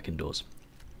goes back indoors.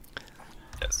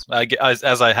 Yes.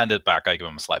 As I hand it back, I give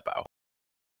him a slight bow.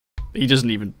 He doesn't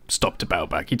even stop to bow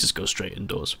back. He just goes straight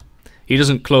indoors. He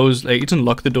doesn't close. He doesn't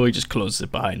lock the door. He just closes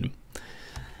it behind him.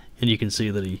 And you can see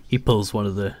that he pulls one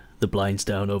of the blinds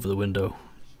down over the window.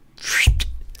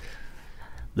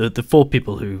 The 4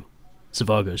 people who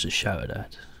Zavago's just shouted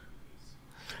at,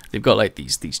 they've got like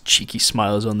these cheeky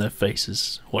smiles on their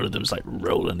faces. One of them's like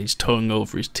rolling his tongue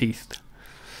over his teeth.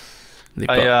 They've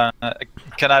got-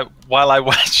 Can I while I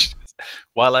watch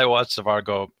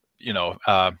Zavago,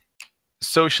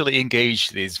 socially engage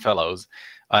these fellows,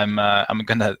 I'm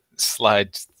gonna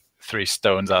slide 3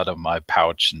 stones out of my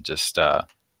pouch and just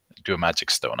do a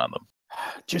magic stone on them.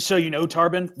 Just so you know,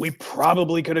 Tarbin, we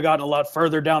probably could have gotten a lot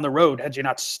further down the road had you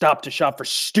not stopped to shop for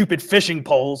stupid fishing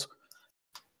poles.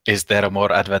 Is there a more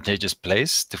advantageous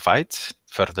place to fight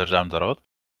further down the road?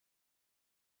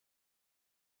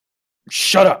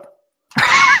 Shut up.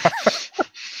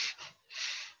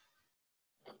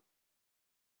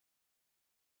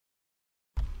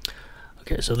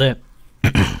 Okay, so they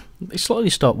slowly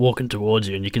start walking towards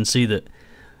you, and you can see that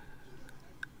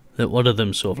one of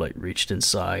them sort of like reached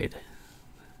inside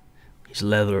his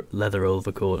leather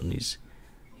overcoat, and he's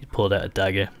He pulled out a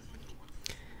dagger.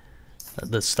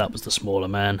 That was the smaller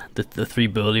man. The three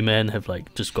burly men have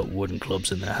like just got wooden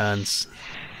clubs in their hands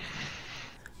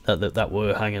that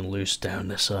were hanging loose down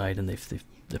their side, and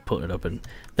they're putting it up, and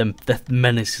they're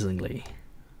menacingly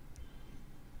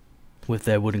with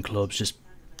their wooden clubs just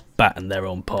batting their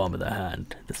own palm of their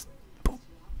hand.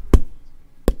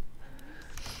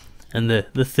 And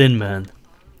the thin man,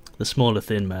 the smaller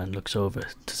thin man, looks over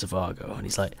to Zavago and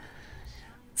he's like,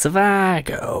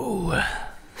 Zavago,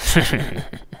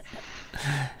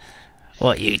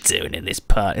 what you doing in this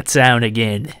part of town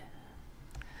again?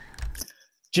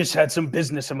 Just had some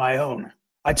business of my own.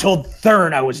 I told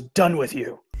Thurn I was done with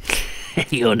you.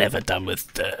 You're never done with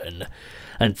Thurn,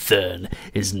 and Thurn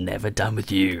is never done with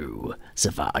you,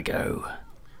 Zavago.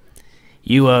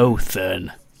 You owe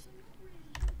Thurn.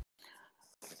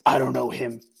 I don't owe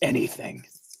him anything.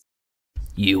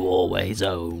 You always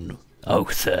owe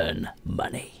Thurn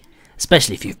money,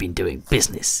 especially if you've been doing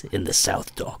business in the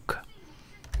South Dock.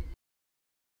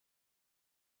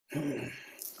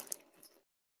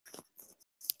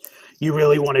 You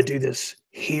really want to do this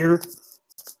here?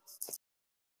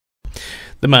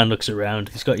 The man looks around.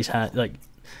 He's got his hand, like,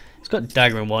 he's got a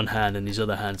dagger in one hand and his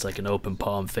other hand's like an open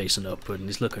palm facing upward, and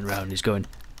he's looking around and he's going,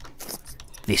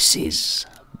 this is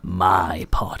my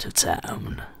part of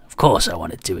town. Of course I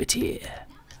want to do it here.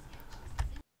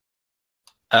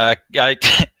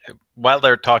 While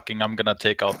they're talking, I'm gonna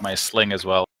take out my sling as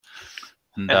well.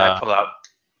 And I pull out.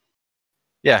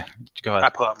 Yeah, go ahead. I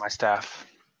pull out my staff.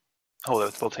 Hold it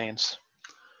with both hands.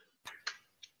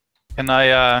 Can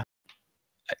I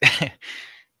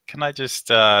can I just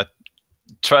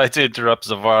try to interrupt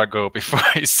Zavago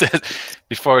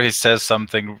before he says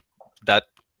something that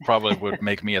probably would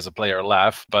make me as a player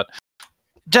laugh? But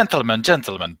gentlemen,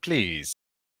 please,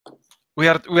 we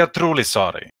are truly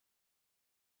sorry.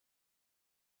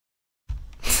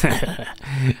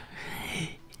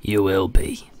 You will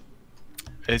be.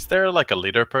 Is there like a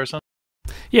leader person?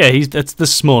 Yeah, that's the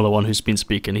smaller one who's been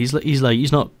speaking.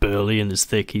 He's not burly and as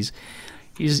thick. He's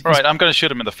right. I'm gonna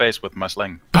shoot him in the face with my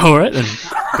sling. All right, then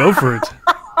go for it.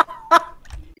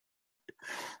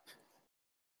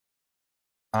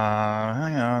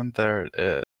 Hang on, there it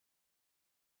is.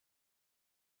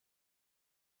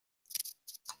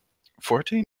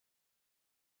 14.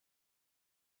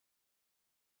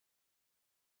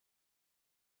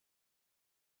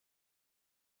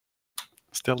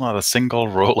 Still not a single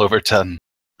roll over 10.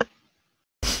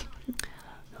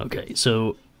 Okay,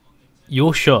 so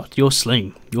your shot, your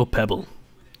sling, your pebble.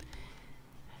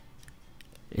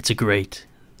 It's a great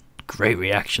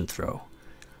reaction throw.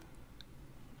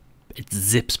 It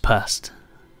zips past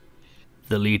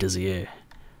the leader's ear,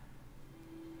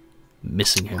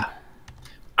 missing him.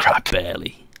 Crap.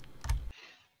 Barely.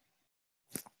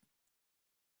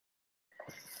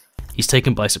 He's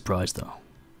taken by surprise, though.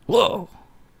 Whoa!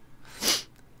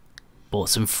 Brought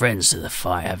some friends to the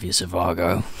fight, have you,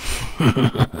 Zavago?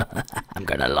 I'm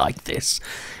gonna like this.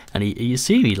 And you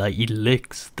see me, like, he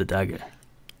licks the dagger.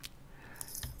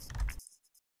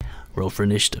 Roll for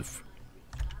initiative.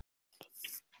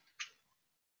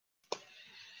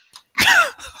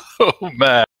 Oh,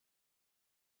 man.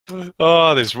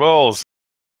 Oh, these rolls.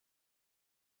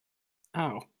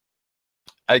 Oh.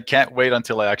 I can't wait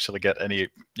until I actually get any,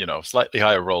 slightly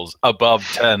higher rolls above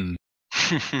 10.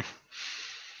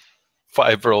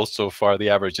 5 rolls so far. The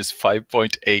average is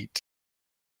 5.8.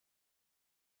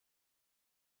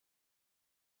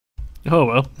 Oh,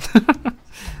 well.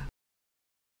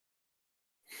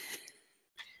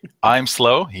 I'm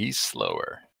slow. He's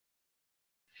slower.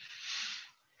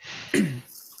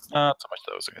 Not so much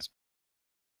those guys.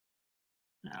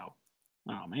 Oh.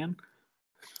 Oh, man.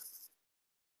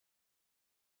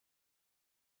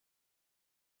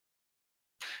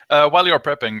 While you're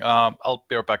prepping, I'll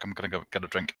be right back. I'm gonna go get a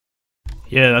drink.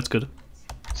 Yeah, that's good.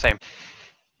 Same.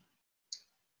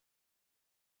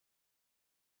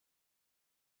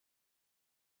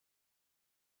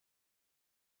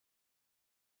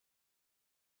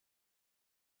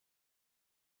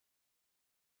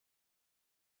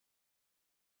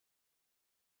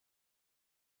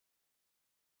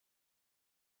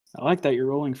 I like that you're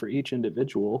rolling for each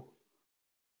individual.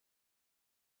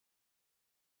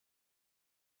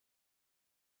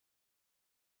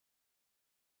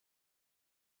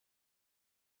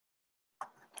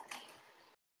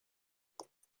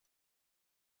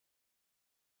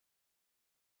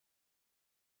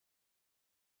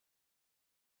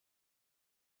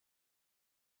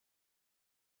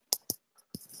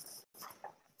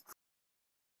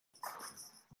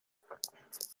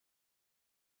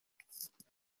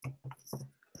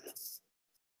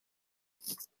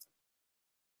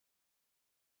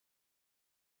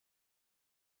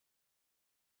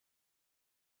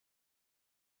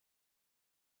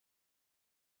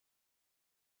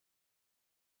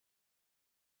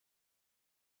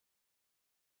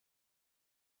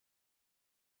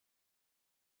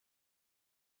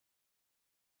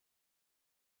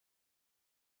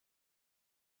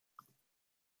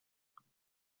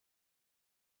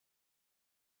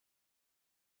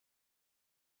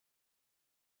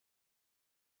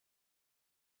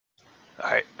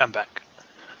 All right, I'm back.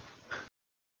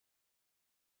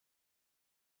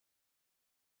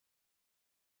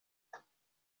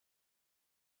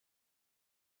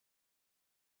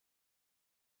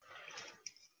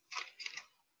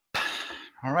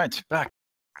 All right, back.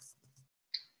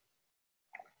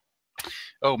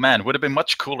 Oh man, would have been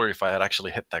much cooler if I had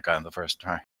actually hit that guy on the first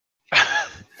try.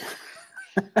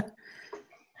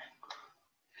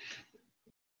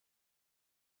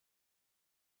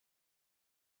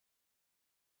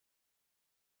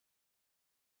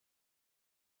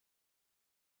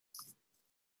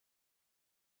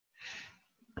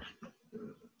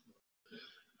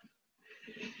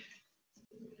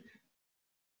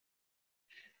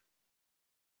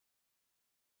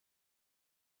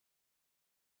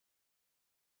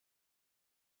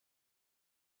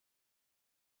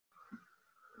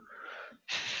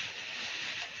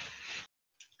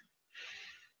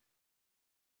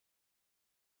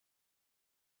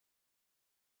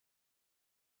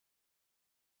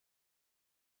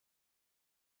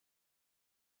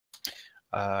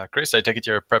 Chris, I take it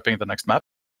you're prepping the next map?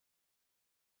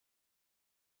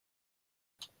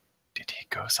 Did he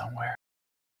go somewhere?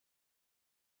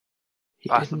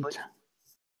 Possibly.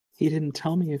 He didn't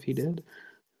tell me if he did.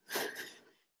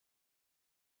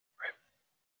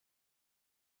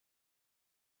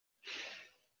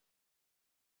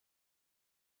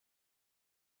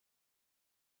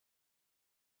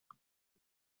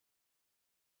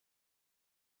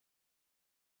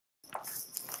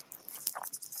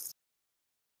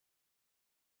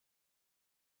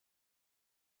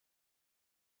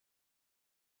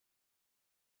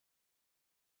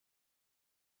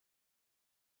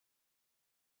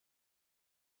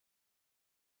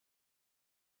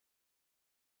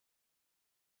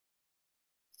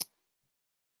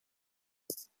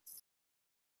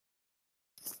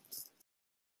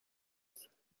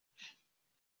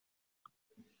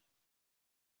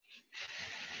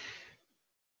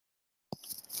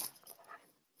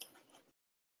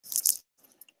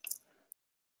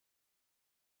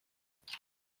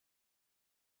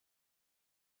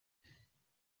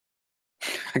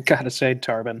 I gotta say,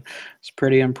 Tarbin, I was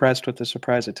pretty impressed with the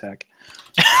surprise attack.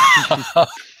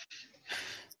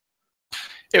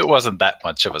 It wasn't that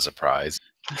much of a surprise.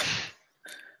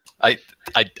 I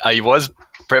was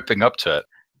prepping up to it.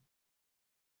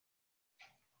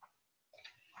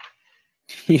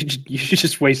 You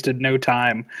just wasted no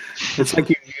time. It's like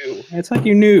you knew. It's like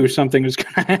you knew something was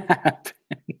gonna happen.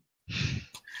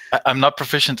 I'm not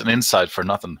proficient in insight for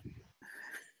nothing.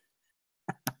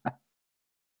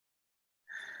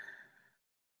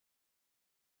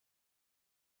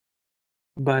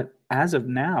 But as of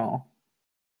now,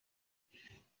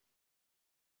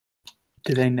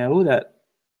 do they know that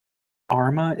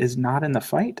Arma is not in the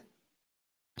fight?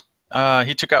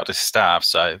 He took out his staff,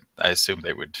 so I assume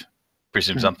they would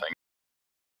presume something.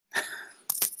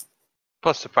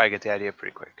 Plus, they'll probably get the idea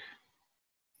pretty quick.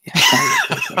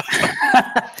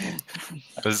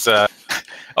 I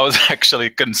was actually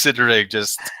considering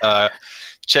just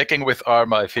checking with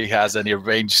Arma if he has any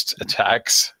ranged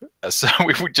attacks, so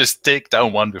we would just take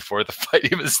down one before the fight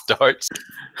even starts.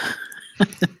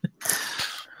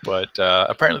 But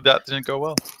apparently that didn't go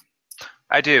well.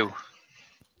 I do.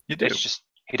 You do. It's just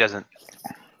he doesn't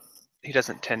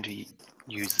tend to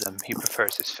use them. He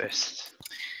prefers his fists.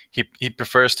 He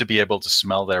prefers to be able to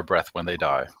smell their breath when they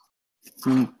die.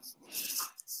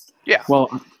 Yeah. Well,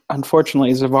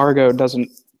 unfortunately, Zavargo doesn't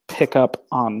pick up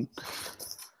on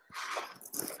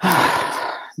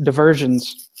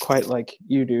diversions quite like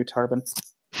you do, Tarbin.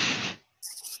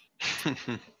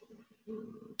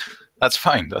 That's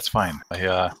fine. That's fine.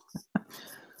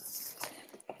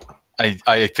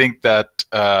 I think that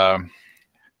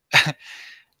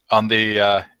on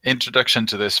the introduction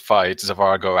to this fight,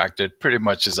 Zavargo acted pretty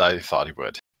much as I thought he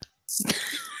would.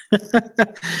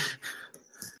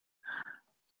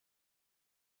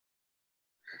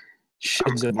 Should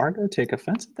Zavargo take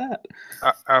offense at that?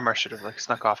 Armor should have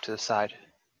snuck off to the side.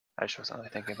 I just wasn't really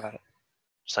thinking about it.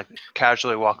 Just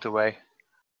casually walked away.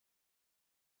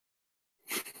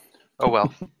 Oh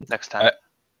well, next time.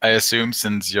 I assume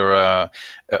since you're a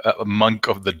monk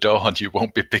of the dawn, you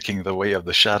won't be picking the way of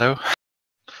the shadow.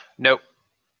 Nope.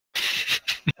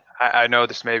 I know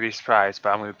this may be a surprise, but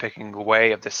I'm going to be picking the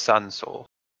way of the sun soul.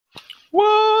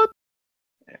 What?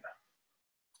 Yeah.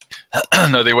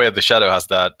 No, the way of the shadow has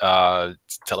that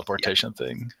teleportation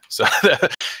thing. So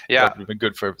that would have been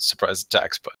good for surprise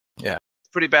attacks, but yeah. It's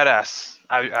pretty badass.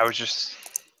 I was just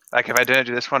if I didn't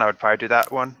do this one, I would probably do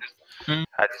that one.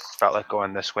 I just felt like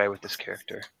going this way with this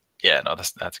character. Yeah, no,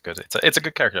 that's good. It's a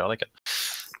good character. I like it.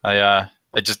 I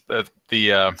just the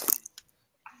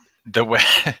way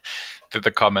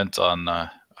the comment on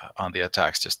the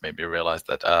attacks just made me realize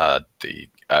that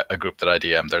a group that I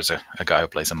DM, there's a guy who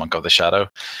plays a Monk of the Shadow,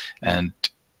 and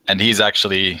he's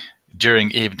actually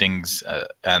during evenings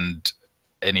and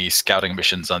any scouting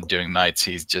missions on during nights,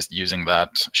 he's just using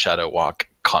that shadow walk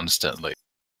constantly.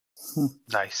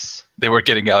 Nice. They were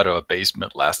getting out of a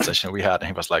basement last session we had, and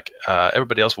he was like,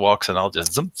 "Everybody else walks, and I'll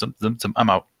just zoom, zoom, zoom, zoom. I'm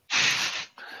out."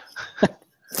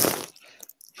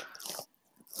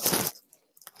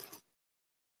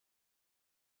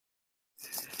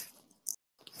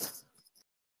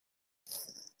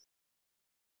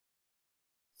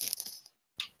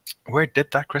 Where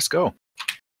did that Chris go?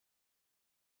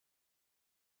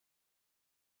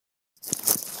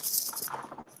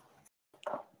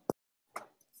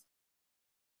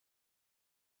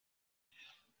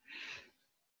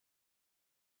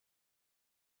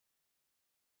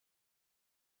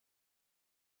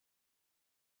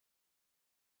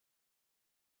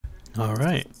 All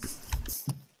right.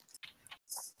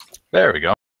 There we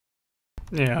go.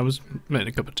 Yeah, I was making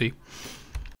a cup of tea.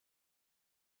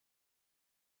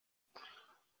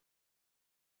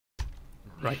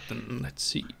 Right then, let's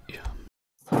see.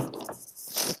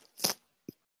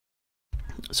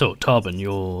 So, Tarvin,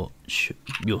 your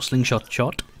slingshot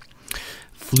shot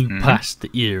flew past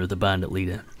the ear of the bandit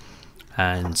leader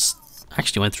and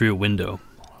actually went through a window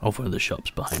of one of the shops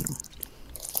behind him.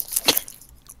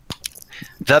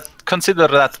 Consider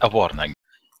that a warning.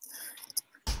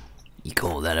 You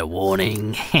call that a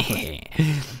warning?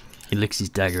 He licks his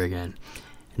dagger again,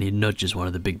 and he nudges one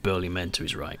of the big burly men to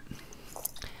his right.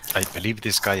 I believe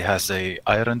this guy has a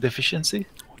iron deficiency.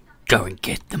 Go and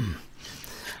get them.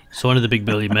 So one of the big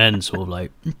burly men sort of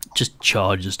like just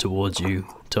charges towards you,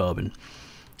 Tarvin.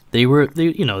 They were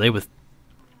 30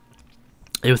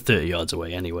 yards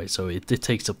away anyway, so it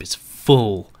takes up his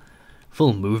full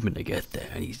movement to get there.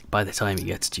 And by the time he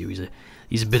gets to you,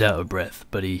 he's a bit out of breath,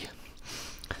 but he's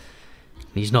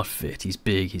not fit. He's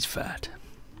big. He's fat.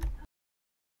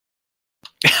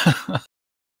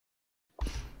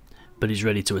 But he's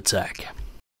ready to attack.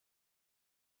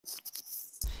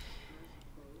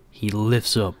 He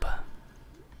lifts up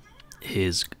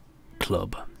his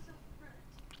club.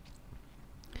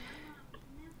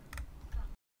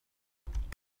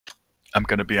 I'm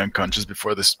gonna be unconscious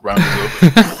before this round is over.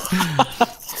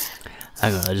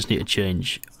 Hang on, I just need to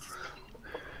change.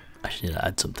 I just need to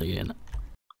add something in.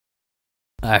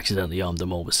 I accidentally armed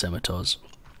them all with scimitars.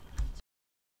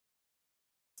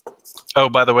 Oh,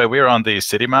 by the way, we're on the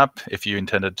city map, if you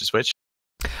intended to switch.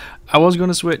 I was going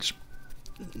to switch,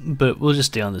 but we'll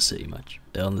just stay on the city map.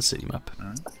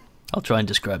 Right. I'll try and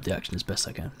describe the action as best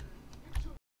I can.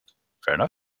 Fair enough.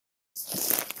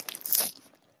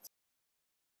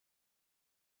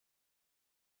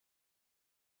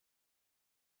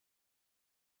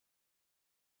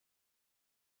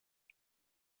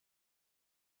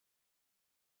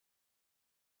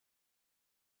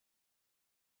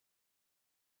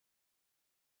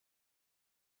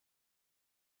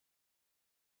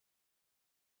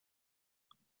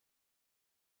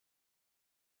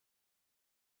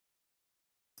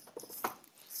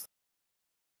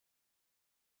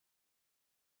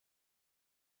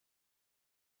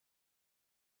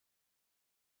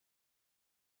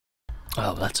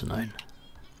 Oh, that's annoying.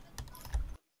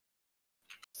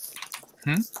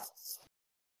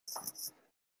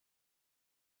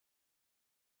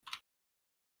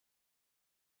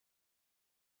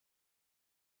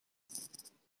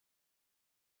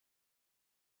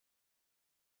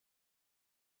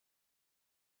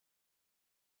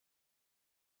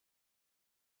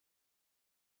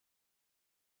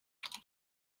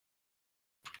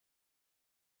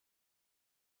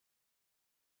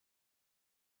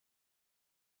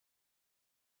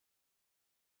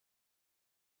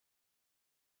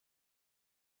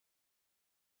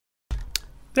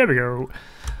 There we go.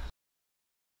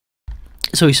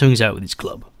 So he swings out with his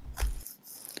club.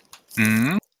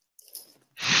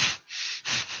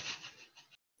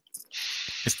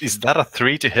 Is that a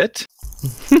 3 to hit?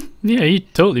 Yeah, he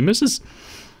totally misses.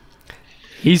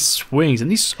 He swings, and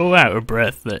he's so out of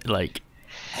breath that, like,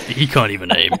 he can't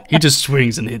even aim. He just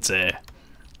swings and hits air.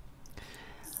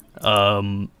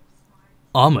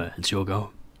 Armor, it's your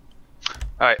go.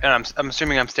 Alright, and I'm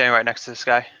assuming I'm standing right next to this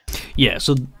guy. Yeah,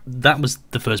 so that was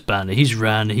the first bandit. He's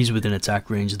within attack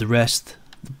range. The rest,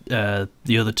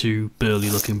 the other two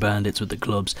burly-looking bandits with the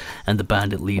clubs and the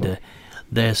bandit leader,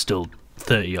 they're still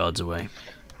 30 yards away.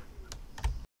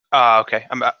 Okay.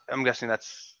 I'm guessing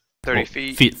that's 30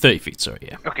 feet. 30 feet, sorry,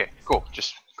 yeah. Okay, cool.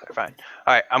 Just clarifying.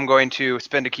 Alright, I'm going to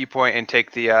spend a key point and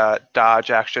take the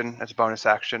dodge action as a bonus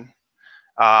action.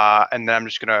 And then I'm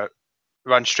just going to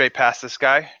run straight past this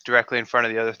guy, directly in front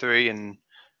of the other three, and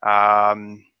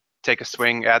take a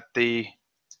swing at the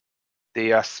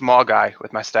small guy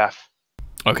with my staff.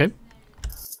 Okay.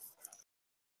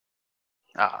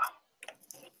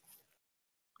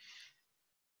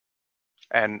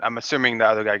 And I'm assuming the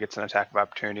other guy gets an attack of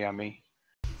opportunity on me.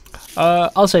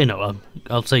 I'll say no.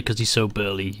 I'll say because he's so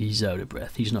burly, he's out of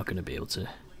breath. He's not going to be able to.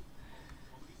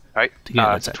 Right? To get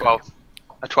an It's a attack 12.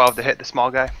 A 12 to hit the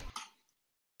small guy.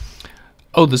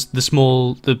 Oh,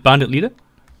 the bandit leader?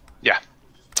 Yeah.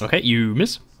 Okay, you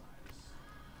miss.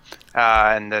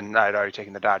 And then I'd already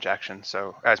taken the dodge action,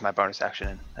 so as my bonus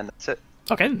action, and that's it.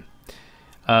 Okay.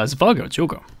 Zavargo, it's your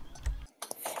go.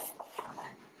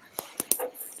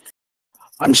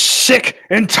 I'm sick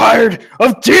and tired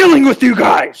of dealing with you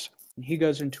guys. And he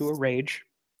goes into a rage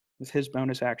with his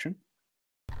bonus action.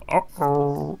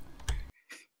 Uh-oh.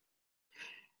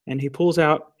 And he pulls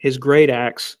out his great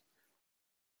axe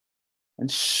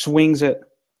and swings it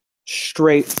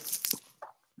straight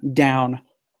down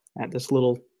at this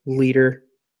little leader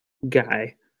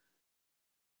guy.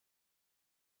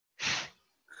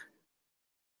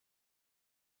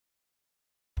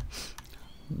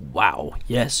 Wow.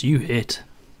 Yes, you hit.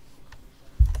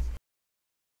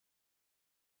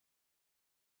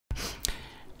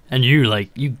 And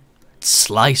you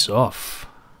slice off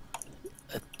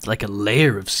like a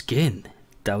layer of skin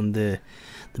down the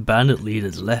bandit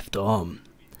leader's left arm.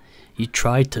 He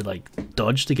tried to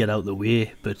dodge to get out the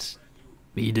way, but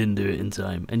he didn't do it in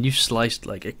time. And you sliced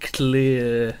like a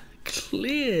clear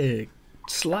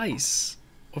slice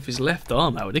of his left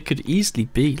arm out. It could easily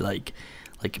be like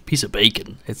a piece of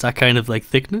bacon. It's that kind of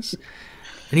thickness.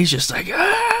 And he's just like,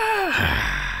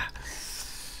 ah!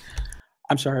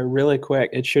 I'm sorry, really quick.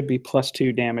 It should be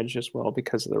 +2 damage as well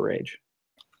because of the rage.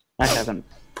 I haven't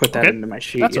put that into my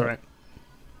sheet That's yet. alright.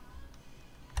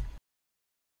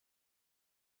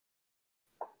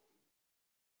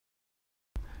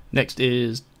 Next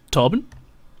is Torben.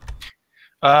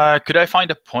 Could I find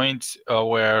a point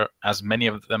where as many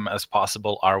of them as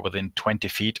possible are within 20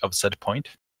 feet of said point?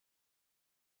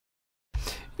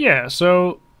 Yeah,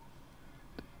 so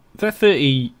they're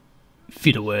 30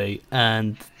 feet away,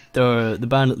 and the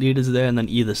bandit leaders are there, and then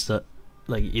either side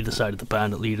of the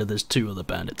bandit leader, there's 2 other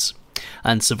bandits,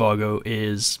 and Zavargo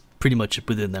is pretty much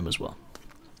within them as well.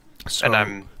 So, And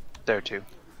I'm there too.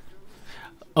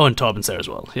 oh, and Torben's there as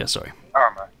well. Yeah, sorry.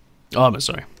 Armor.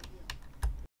 Sorry.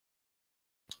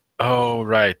 Oh,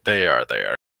 right, they are.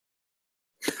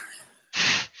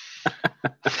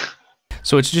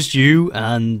 So it's just you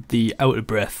and the out of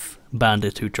breath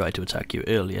bandit who tried to attack you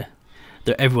earlier.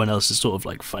 Everyone else is sort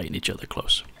of fighting each other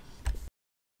close.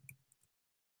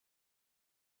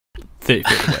 30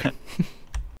 feet away.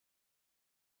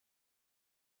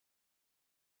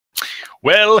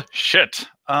 Well, shit.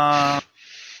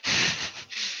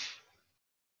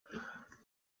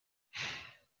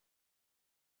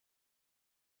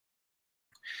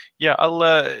 Yeah, I'll.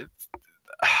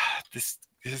 This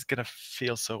is gonna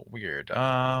feel so weird.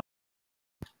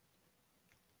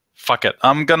 Fuck it.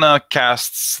 I'm gonna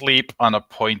cast sleep on a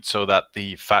point so that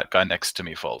the fat guy next to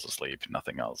me falls asleep.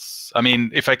 Nothing else. I mean,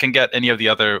 if I can get any of the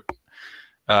other,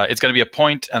 it's gonna be a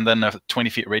point and then a 20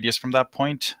 feet radius from that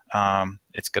point.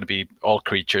 It's gonna be all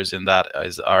creatures in that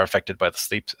are affected by the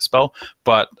sleep spell.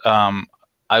 But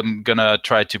I'm gonna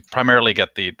try to primarily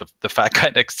get the fat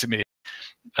guy next to me.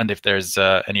 And if there's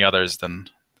any other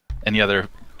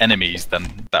enemies,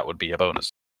 then that would be a bonus.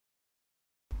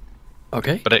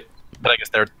 Okay. But I guess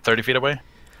they're 30 feet away?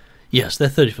 Yes, they're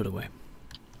 30 foot away.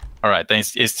 Alright, then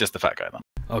it's just the fat guy then.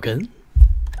 Okay.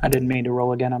 I didn't mean to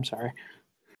roll again. I'm sorry.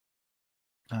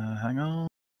 Hang on.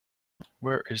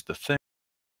 Where is the thing?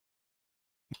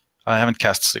 I haven't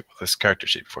cast sleep with this character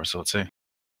sheet before, so let's see.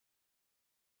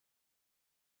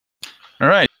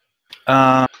 Alright.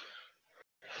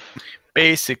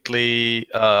 Basically,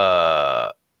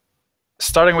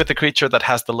 starting with the creature that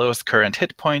has the lowest current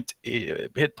hit points,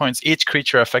 each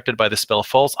creature affected by the spell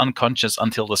falls unconscious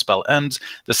until the spell ends,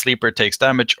 the sleeper takes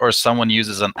damage, or someone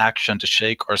uses an action to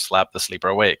shake or slap the sleeper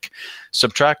awake.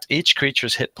 Subtract each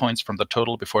creature's hit points from the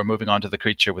total before moving on to the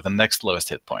creature with the next lowest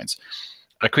hit points.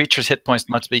 A creature's hit points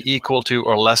must be equal to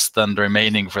or less than the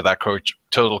remaining for that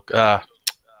total.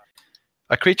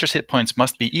 A creature's hit points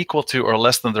must be equal to or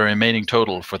less than the remaining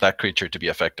total for that creature to be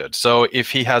affected. So if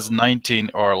he has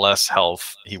 19 or less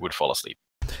health, he would fall asleep.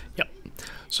 Yep.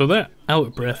 So that out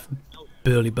of breath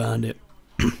burly bandit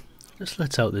just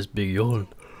lets out this big yawn.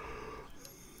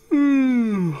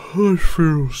 I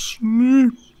feel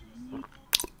sleepy.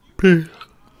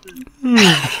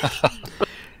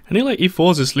 And he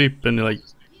falls asleep and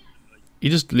he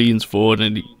just leans forward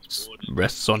and he just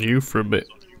rests on you for a bit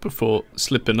before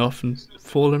slipping off and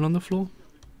falling on the floor.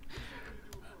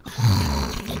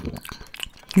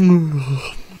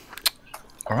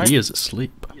 All right. He is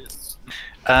asleep.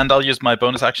 And I'll use my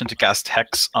bonus action to cast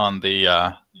Hex on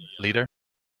the leader.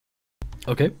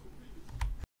 Okay.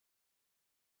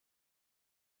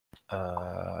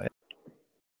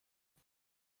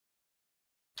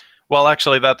 Well,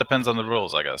 actually, that depends on the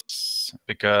rules, I guess,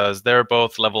 because they're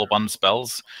both level 1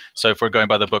 spells. So if we're going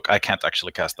by the book, I can't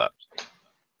actually cast that.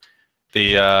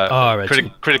 The right.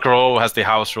 Critical Role has the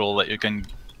house rule that you can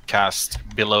cast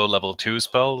below level 2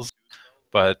 spells,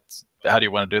 but how do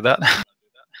you want to do that?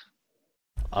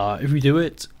 If we do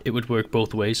it, it would work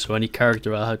both ways, so any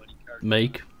character I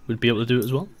make would be able to do it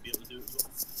as well.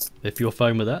 If you're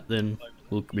fine with that, then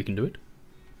we can do it.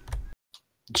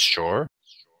 Sure.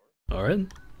 Alright.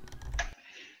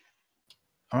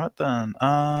 Alright then.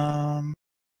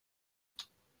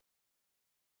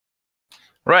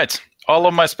 Right. All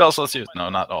of my spell slots used. No,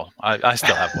 not all. I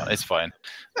still have one. It's fine.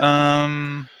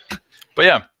 But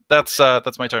yeah, that's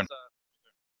my turn.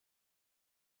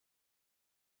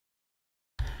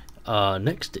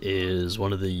 Next is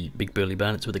one of the big burly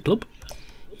bandits with a club.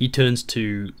 He turns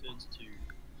to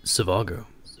Savago.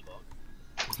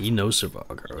 He knows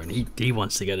Savago, and he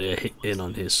wants to get a hit in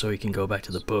on his so he can go back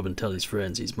to the pub and tell his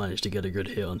friends he's managed to get a good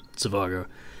hit on Savago.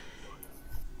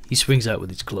 He swings out with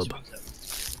his club.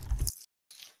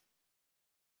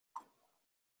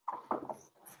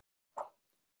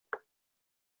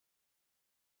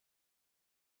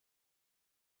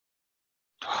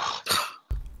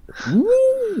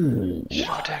 Ooh!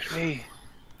 Protect me.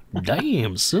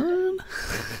 Damn, son!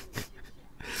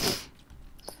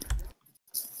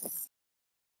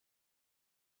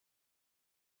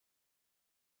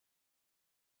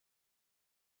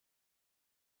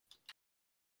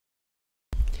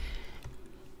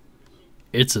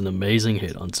 It's an amazing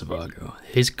hit on Savago.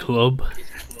 His club,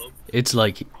 it's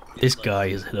like this guy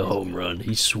has hit a home run.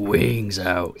 He swings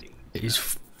out. His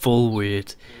full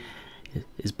weight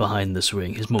is behind the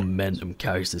swing. His momentum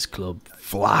carries this club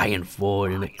flying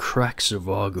forward, and it cracks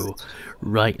Savago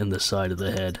right in the side of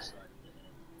the head.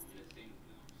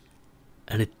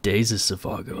 And it dazes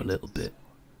Savago a little bit.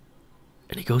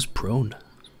 And he goes prone.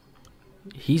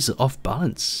 He's off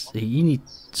balance. He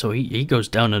goes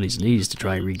down on his knees to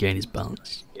try and regain his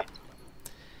balance.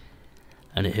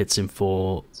 And it hits him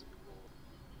for...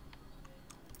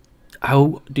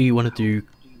 How do you want to do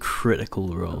critical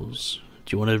rolls?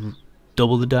 Do you want to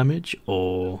double the damage,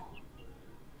 or...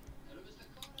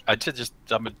 I did just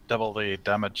double the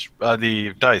damage,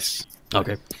 the dice.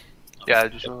 Okay. Yeah,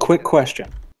 just Quick question.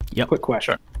 Yep. Quick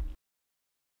question. Sure.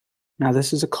 Now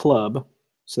this is a club,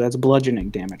 so that's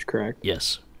bludgeoning damage, correct?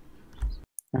 Yes.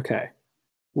 Okay.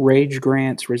 Rage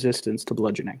grants resistance to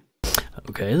bludgeoning.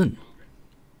 Okay then.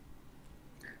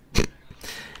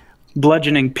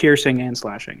 Bludgeoning, piercing, and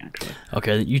slashing, actually.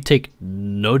 Okay, you take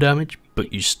no damage,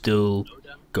 but you still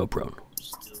go prone.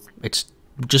 It's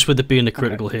just with it being a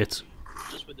critical hit.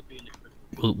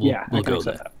 We'll go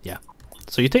there. Yeah.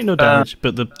 So you take no damage,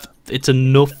 but it's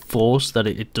enough force that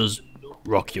it does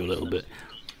rock you a little bit.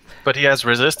 But he has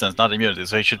resistance, not immunity,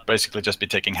 so he should basically just be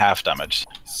taking half damage.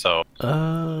 So.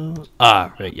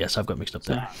 Right. Yes, I've got mixed up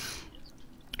there.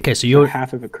 Okay, so you're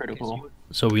half of a critical.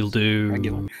 So we'll do.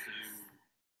 Regular.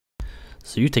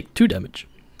 So you take 2 damage.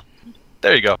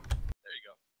 There you go.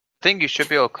 I think you should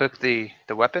be able to click the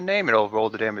weapon name. It'll roll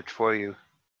the damage for you.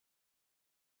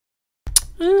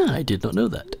 I did not know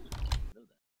that.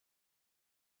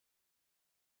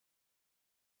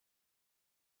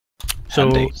 So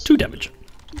Handy. 2 damage.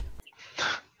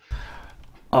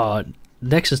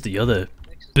 Next is the other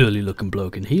burly looking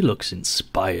bloke, and he looks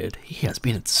inspired. He has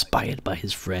been inspired by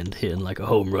his friend hitting like a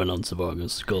home run on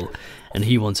Savago's skull, and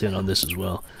he wants in on this as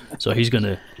well. So he's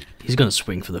gonna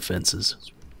swing for the fences.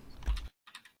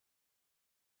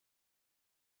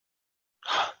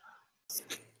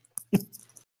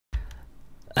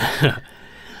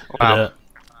 Wow.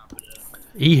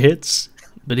 He hits,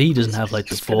 but he doesn't have like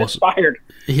the force. Inspired.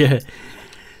 Yeah,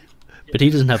 but he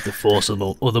doesn't have the force or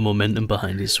the momentum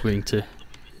behind his swing to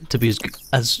be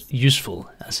as useful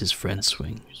as his friend's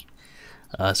swing.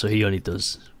 So he only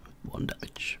does 1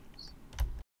 damage.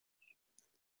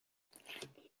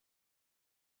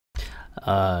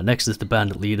 Next is the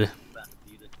bandit leader.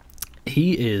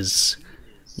 He's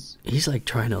like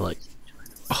trying to like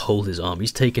hold his arm.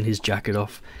 He's taking his jacket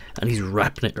off and he's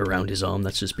wrapping it around his arm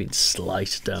that's just been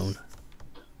sliced down.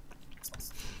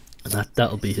 And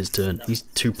that'll be his turn. He's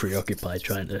too preoccupied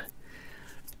trying to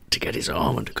get his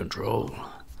arm under control.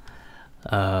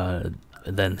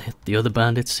 And then hit the other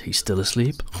bandits. He's still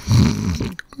asleep.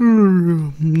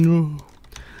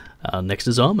 Next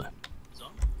is Armor.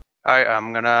 Alright,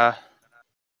 I'm gonna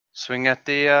swing at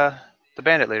the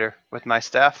bandit leader with my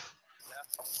staff.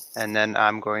 And then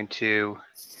I'm going to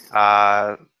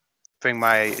bring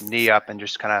my knee up and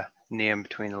just kind of knee him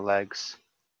between the legs.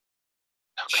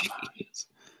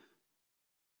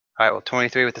 Alright, well,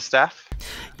 23 with the staff.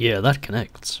 Yeah, that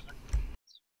connects.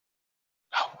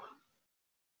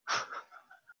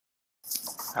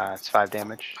 It's 5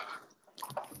 damage.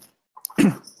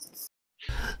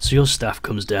 So your staff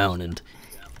comes down and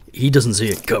he doesn't see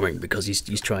it coming because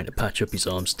he's trying to patch up his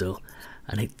arm still,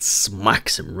 and it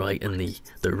smacks him right in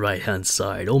the right hand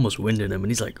side, almost winding him,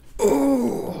 and he's like,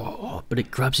 oh, but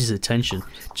it grabs his attention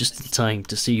just in time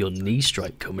to see your knee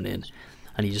strike coming in,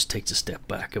 and he just takes a step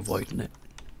back, avoiding it.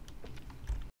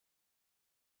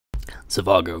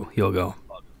 Zavago, your go.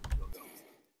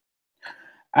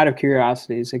 Out of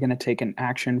curiosity, is it going to take an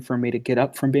action for me to get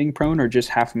up from being prone, or just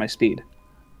half my speed?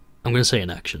 I'm going to say an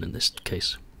action in this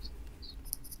case.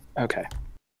 Okay.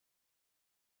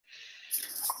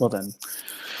 Well then,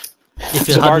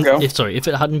 If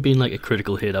it hadn't been like a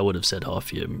critical hit, I would have said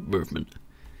half your movement.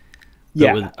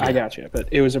 Yeah, I got you. But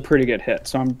it was a pretty good hit,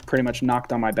 so I'm pretty much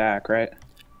knocked on my back, right?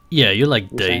 Yeah, you're like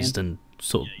dazed and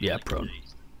sort of, prone.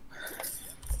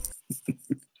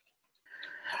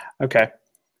 Okay.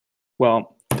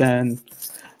 Well, then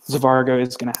Zavargo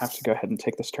is going to have to go ahead and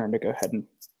take this turn to go ahead and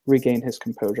regain his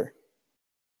composure.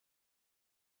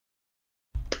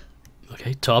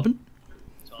 Okay, Tarbin?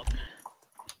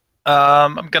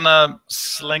 I'm gonna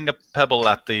sling a pebble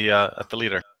at the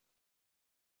leader.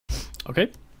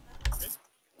 Okay.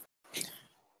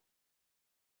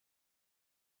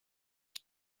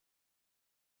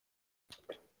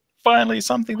 Finally,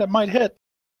 something that might hit.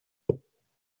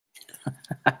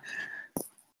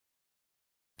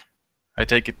 I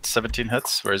take it 17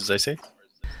 hits. Where's AC?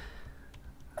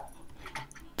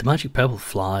 The magic pebble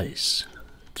flies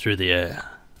through the air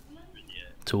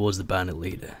towards the bandit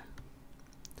leader.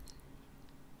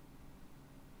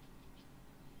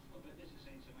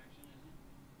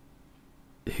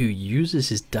 Who uses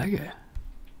his dagger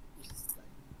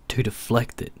to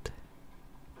deflect it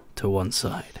to one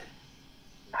side.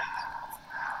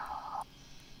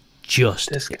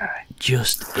 Just in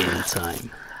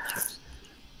time.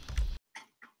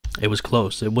 It was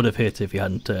close. It would have hit if he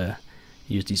hadn't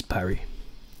used his parry.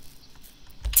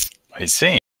 I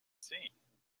see.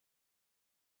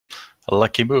 A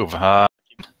lucky move. I'm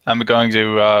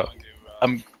gonna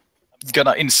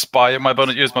inspire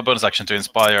use my bonus action to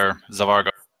inspire Zavargo.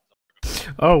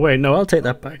 Oh wait, no, I'll take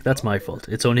that back. That's my fault.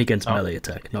 It's only against melee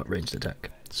attack, not ranged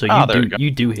attack. So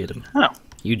you do hit him. Oh,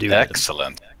 you do.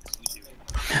 Excellent.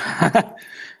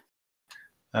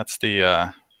 That's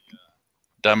the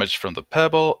damage from the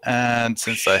pebble, and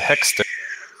since I hexed it.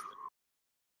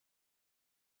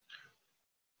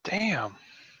 Damn.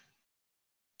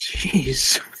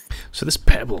 Jeez. So this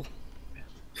pebble.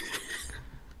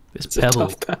 It's a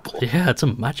tough pebble. Yeah, it's a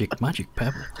magic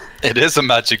pebble. It is a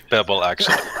magic pebble,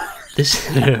 actually. This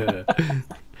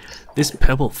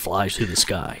pebble flies through the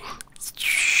sky.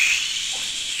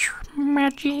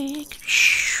 Magic.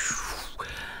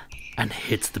 And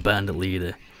hits the bandit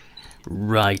leader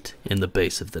right in the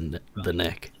base of the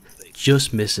neck.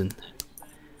 Just missing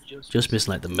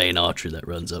like the main artery that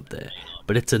runs up there.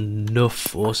 But it's enough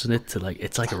force in it to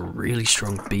it's like a really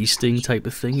strong bee sting type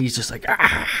of thing. He's just like,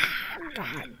 God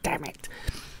damn it.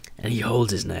 And he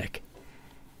holds his neck.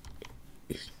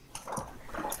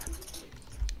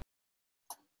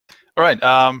 Alright,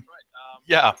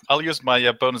 yeah, I'll use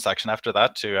my bonus action after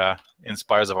that to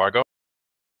inspire Zavargo.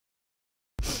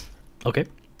 Okay.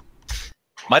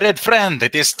 My red friend,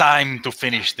 it is time to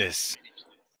finish this.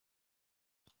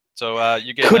 So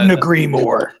you get couldn't agree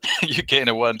more. You gain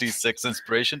a 1d6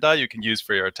 inspiration die you can use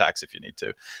for your attacks if you need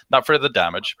to. Not for the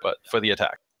damage, but for the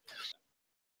attack.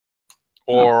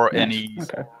 Or any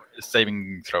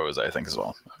saving throws, I think, as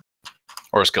well.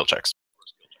 Or skill checks.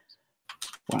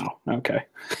 Wow, okay.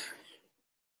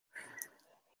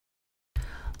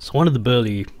 So one of the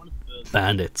burly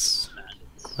bandits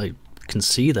can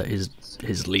see that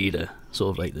his leader,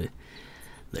 sort of like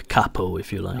the capo,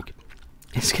 if you like,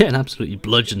 is getting absolutely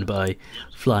bludgeoned by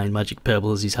flying magic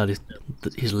pebbles. He's had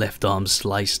his left arm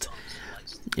sliced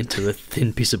into a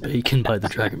thin piece of bacon by the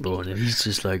Dragonborn, and he's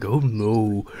just like, oh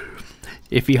no.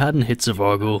 If he hadn't hit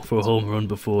Zavargo for a home run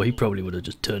before, he probably would have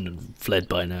just turned and fled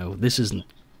by now.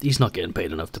 He's not getting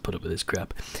paid enough to put up with this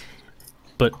crap.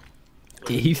 But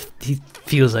he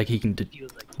feels like he can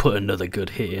put another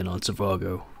good hit in on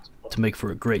Zavargo to make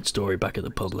for a great story back at the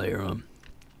pub later on.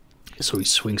 So he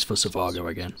swings for Zavargo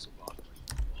again.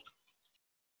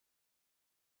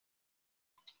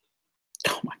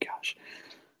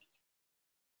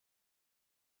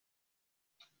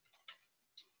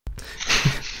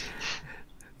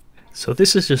 So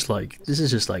this is just like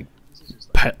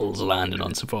petals landing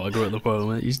on Safargo at the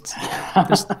moment.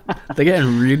 They're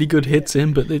getting really good hits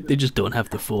in, but they just don't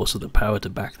have the force or the power to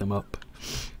back them up.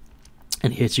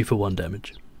 And he hits you for 1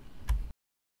 damage.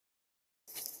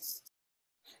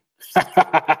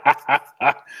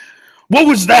 What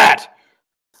was that?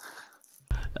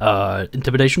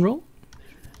 Intimidation roll?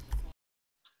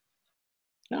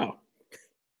 Oh.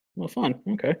 Well, fun.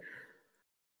 Okay.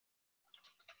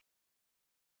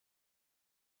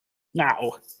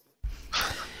 Now.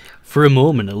 For a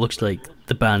moment, it looks like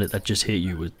the bandit that just hit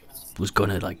you was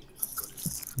gonna, like,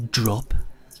 drop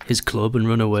his club and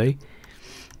run away.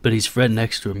 But his friend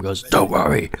next to him goes, "Don't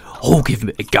worry, I'll give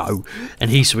it a go."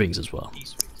 And he swings as well.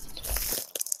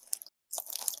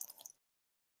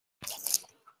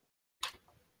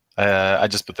 I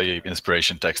just put the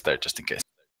inspiration text there just in case.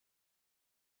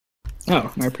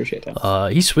 Oh, I appreciate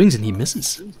that. He swings and he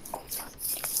misses.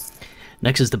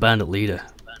 Next is the bandit leader.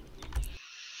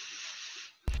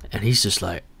 And he's just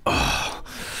like, "Oh,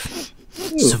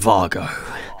 Savargo,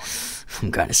 I'm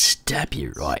gonna stab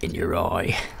you right in your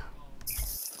eye."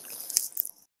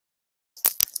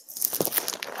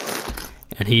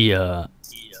 And he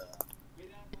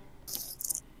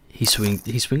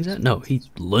swings out? No, he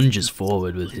lunges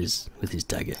forward with his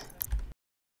dagger.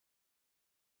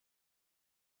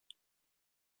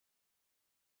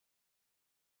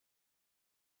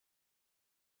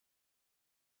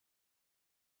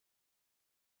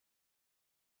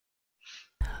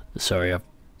 Sorry, I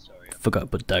forgot to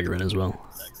put dagger in as well.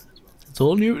 It's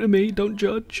all new to me, don't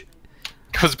judge.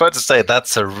 I was about to say,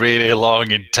 that's a really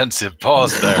long, intensive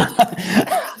pause there.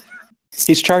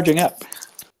 He's charging up.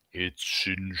 It's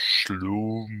in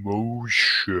slow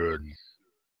motion.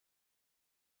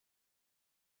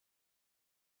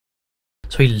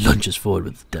 So he lunges forward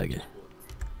with the dagger.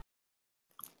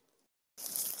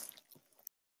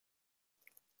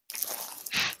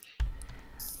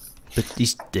 But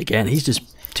he's just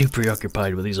too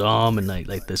preoccupied with his arm and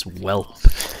like this whelp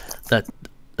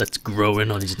that's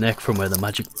growing on his neck from where the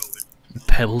magic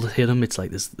pebble hit him. It's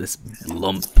like this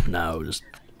lump now.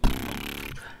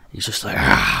 He's just like,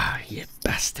 "Ah, you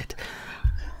bastard."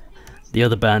 The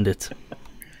other bandit,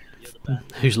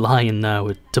 who's lying now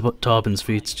with Tarbin's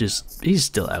feet, he's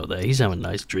still out there. He's having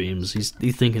nice dreams. He's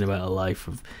thinking about a life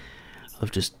of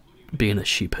just being a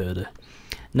sheep herder.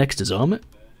 Next is Armit.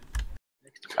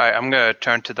 Alright, I'm gonna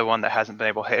turn to the one that hasn't been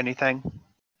able to hit anything.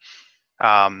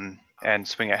 And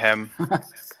swing at him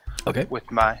Okay.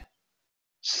 with my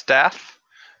staff.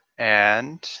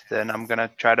 And then I'm gonna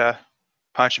try to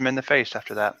punch him in the face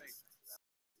after that.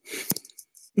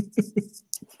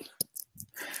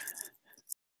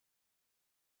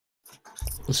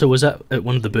 So was that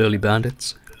one of the burly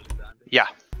bandits? Yeah.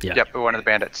 Yeah. Yep, one of the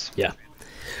bandits. Yeah.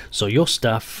 So your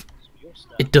staff,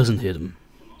 it doesn't hit him.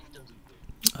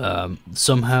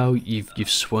 Somehow you've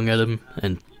swung at him,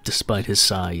 and despite his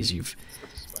size, you've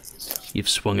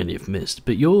swung and you've missed.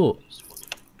 But your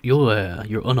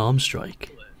unarmed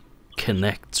strike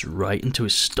connects right into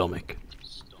his stomach,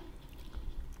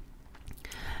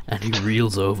 and he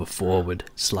reels over forward,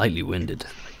 slightly winded.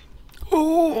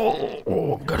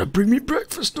 Oh, gotta bring me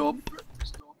breakfast up.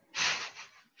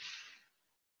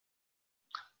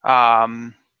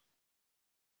 And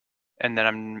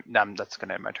then that's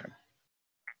gonna end my turn.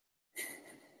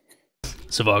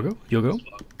 Savargo, your go.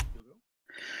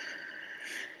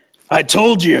 I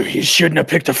told you shouldn't have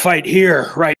picked a fight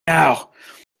here, right now.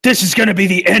 This is going to be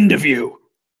the end of you.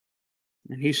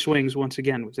 And he swings once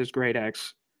again with his great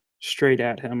axe straight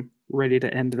at him, ready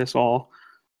to end this all.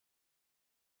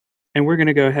 And we're going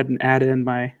to go ahead and add in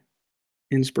my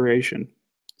inspiration.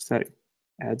 So that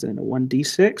adds in a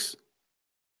 1d6.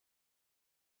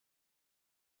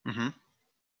 Mm-hmm.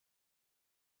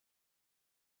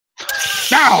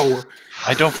 Now!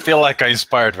 I don't feel like I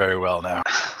inspired very well now.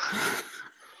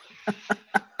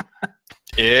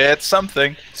 It's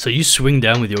something. So you swing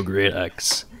down with your great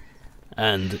axe,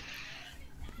 and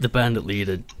the bandit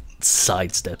leader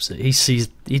sidesteps it.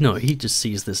 He just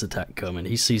sees this attack coming.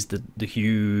 He sees the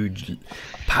huge,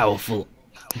 powerful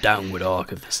downward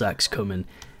arc of this axe coming.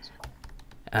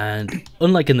 And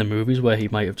unlike in the movies where he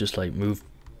might have just like moved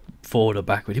forward or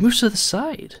backward, he moves to the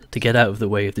side to get out of the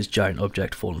way of this giant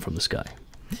object falling from the sky.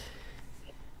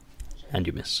 And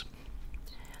you miss.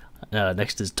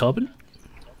 Next is Tobin.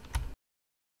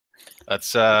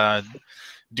 Let's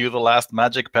do the last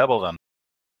magic pebble then.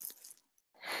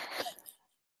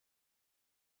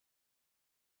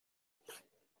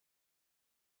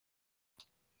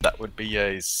 That would be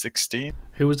a 16.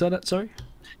 Who was that at, sorry?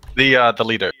 The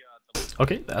leader.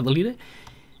 Okay, the leader.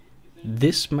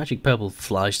 This magic pebble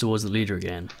flies towards the leader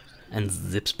again, and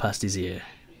zips past his ear,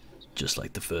 just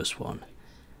like the first one,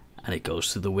 and it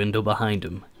goes through the window behind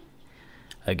him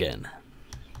again.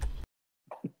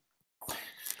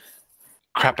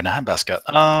 Crap in a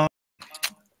handbasket.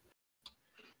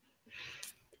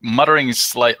 Muttering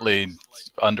slightly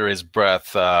under his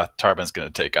breath, Tarban's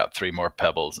going to take out 3 more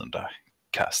pebbles and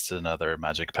cast another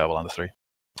magic pebble on the 3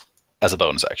 as a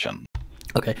bonus action.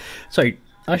 Okay, sorry,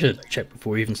 I should have checked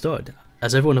before we even started.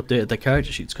 Has everyone updated their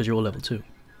character sheets because you're all level 2?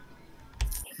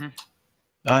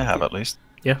 I have at least.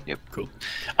 Yeah? Yep. Cool.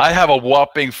 I have a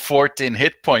whopping 14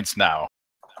 hit points now.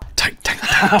 Tank, tank,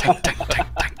 tank, tank, tank, tank,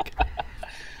 tank.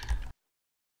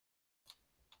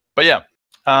 But yeah,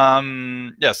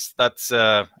 yes, that's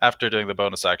after doing the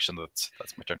bonus action. That's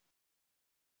my turn.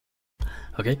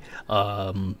 Okay,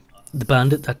 the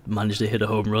bandit that managed to hit a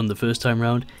home run the first time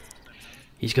round,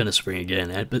 he's gonna swing again,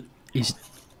 Ed, but he's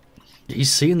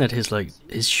seeing that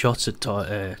his shots at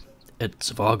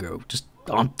Zavago just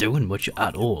aren't doing much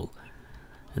at all,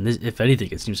 and this, if anything,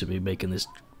 it seems to be making this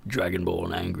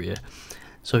Dragonborn angrier.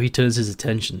 So he turns his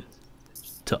attention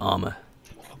to armor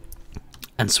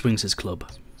and swings his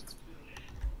club.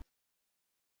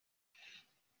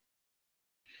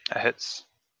 That hits.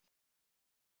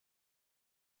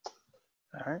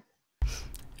 Alright.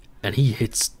 And he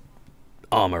hits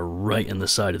armor right in the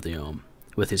side of the arm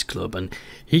with his club, and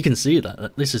he can see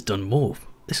that this is done more.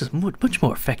 This is much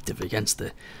more effective against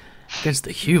the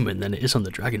human than it is on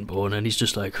the Dragonborn, and he's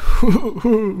just like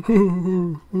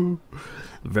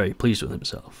very pleased with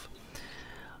himself.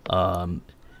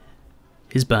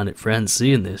 His bandit friend,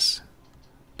 seeing this,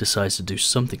 decides to do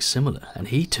something similar, and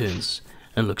he turns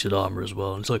and looks at armor as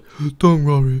well, and it's like, don't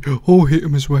worry, I'll hit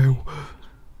him as well.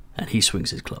 And he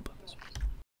swings his club.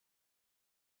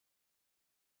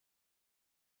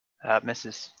 That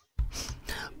misses.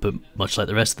 But much like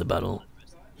the rest of the battle,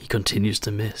 he continues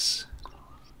to miss.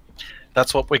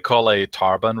 That's what we call a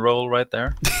Tarban roll right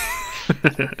there.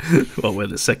 Well, where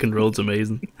the second roll's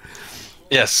amazing.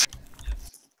 Yes.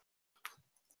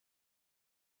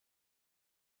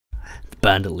 The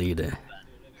bandit leader,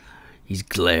 he's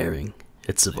glaring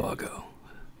at Zavago.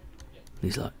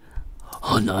 He's like,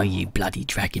 "I know you bloody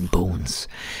dragonborns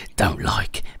don't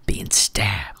like being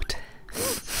stabbed."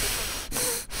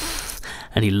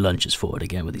 And he lunges forward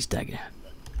again with his dagger.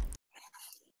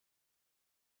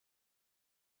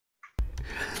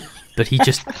 But he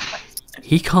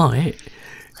can't hit.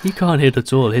 He can't hit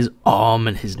at all. His arm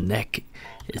and his neck,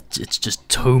 it's just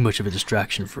too much of a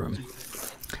distraction for him.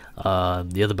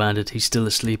 The other bandit, he's still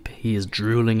asleep. He is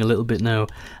drooling a little bit now,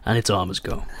 and its armors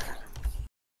go.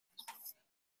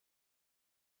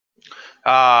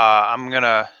 I'm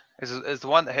gonna. Is the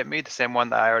one that hit me the same one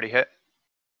that I already hit?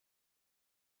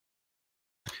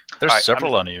 There's Alright,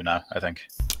 several on you now, I think.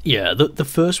 Yeah,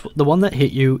 the one that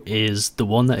hit you is the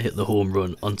one that hit the home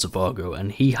run on Zavago,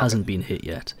 and he hasn't been hit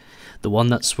yet. The one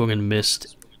that swung and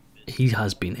missed, he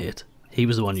has been hit. He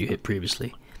was the one you hit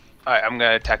previously. Alright, I'm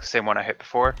gonna attack the same one I hit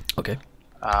before. Okay.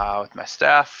 With my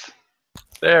staff.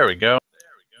 There we go.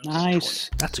 Nice.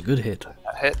 That's a good hit.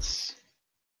 That hits.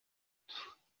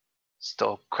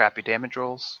 Still crappy damage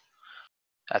rolls.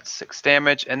 That's 6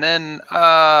 damage, and then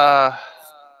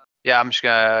yeah, I'm just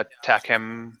gonna attack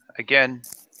him again.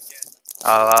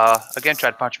 Again, try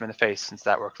to punch him in the face since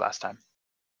that worked last time.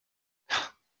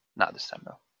 Not this time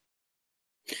though.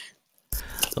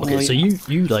 Okay, so you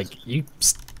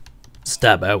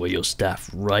stab out with your staff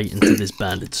right into this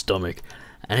bandit's stomach,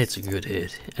 and it's a good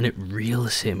hit, and it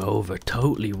reels him over,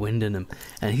 totally winding him,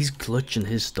 and he's clutching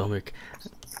his stomach,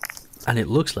 and it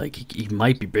looks like he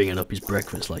might be bringing up his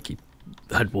breakfast like he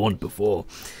had warned before.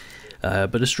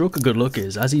 But a stroke of good luck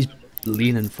is, as he's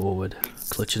leaning forward,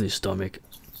 clutching his stomach,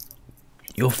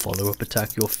 your follow-up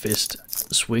attack, your fist,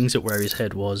 swings at where his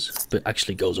head was, but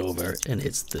actually goes over and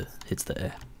hits the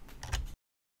air.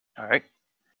 Alright.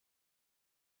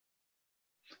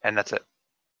 And that's it.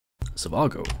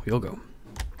 Zavago, you'll go.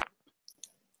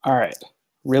 All right,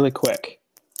 really quick.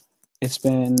 It's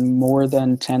been more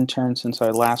than 10 turns since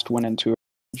I last went into a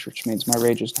rage, which means my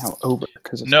rage is now over.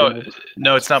 Because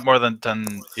No, it's not more than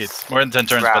 10. It's more than 10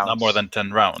 turns, but not Rounds. more than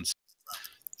 10 rounds.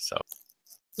 So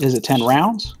Is it 10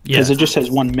 rounds? Yeah. Because it just says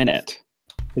 1 minute.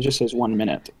 It just says 1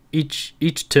 minute.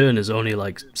 Each turn is only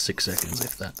like 6 seconds,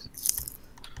 if that.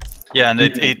 yeah,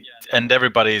 and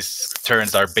everybody's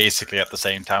turns are basically at the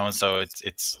same time, so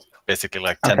it's basically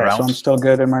like 10 Okay, so I'm rounds. still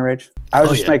good in my rage. I was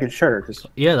Oh, just yeah. making sure. 'Cause-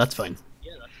 Yeah, that's fine.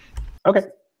 okay.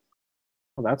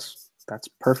 Well, that's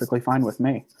perfectly fine with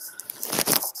me.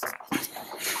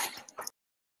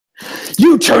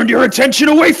 You turned your attention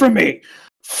away from me.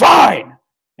 Fine.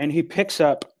 And he picks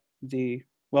up he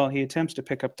attempts to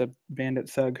pick up the bandit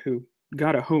thug who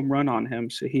got a home run on him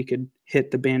so he could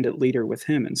hit the bandit leader with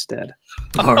him instead.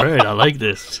 All right, I like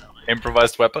this.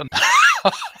 Improvised weapon.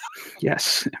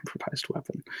 Yes, improvised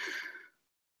weapon.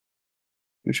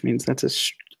 Which means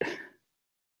that's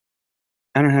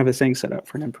I don't have a thing set up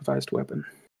for an improvised weapon.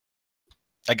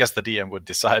 I guess the DM would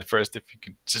decide first if you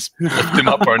can just lift him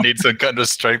up or need some kind of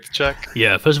strength check.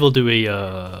 Yeah, first of all, do a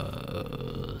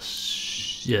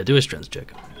do a strength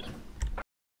check.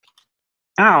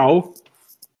 Ow!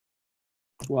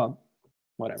 Well,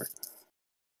 whatever.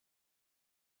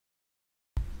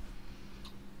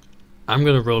 I'm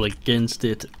gonna roll against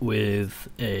it with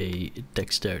a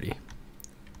dexterity.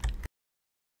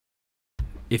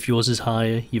 If yours is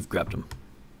higher, you've grabbed him.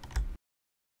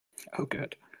 Oh,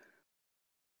 good.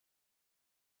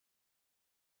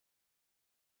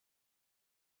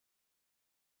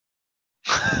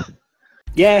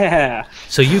 Yeah!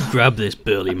 So you grab this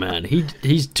burly man.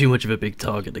 He's too much of a big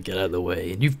target to get out of the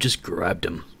way, and you've just grabbed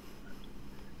him.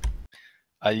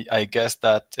 I guess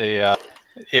that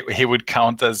he would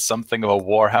count as something of a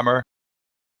warhammer.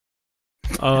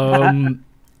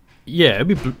 Yeah,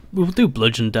 we'll do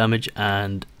bludgeon damage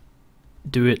and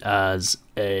do it as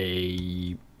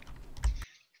a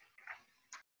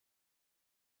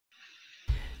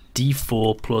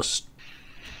D4 plus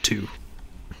 2.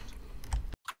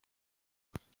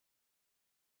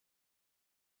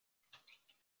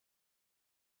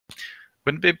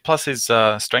 Wouldn't it be plus his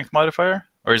strength modifier,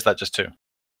 or is that just 2?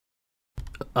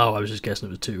 Oh, I was just guessing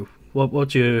it was 2.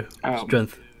 What's your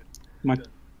strength?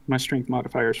 My strength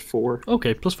modifier is 4.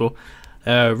 Okay, plus 4.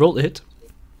 Roll to hit.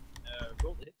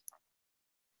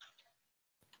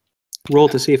 Roll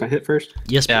to see if I hit first.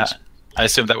 Yes, Yeah, please. I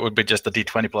assume that would be just a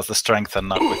D20 plus the strength and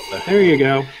not with the... There you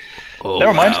go. Oh,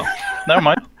 Never mind. wow. Never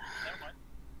mind.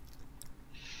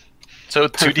 So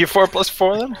 2d4 plus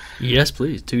 4 then? Yes,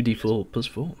 please. 2d4 plus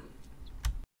 4.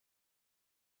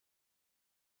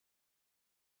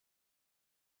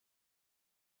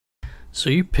 So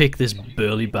you pick this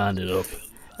burly bandit up,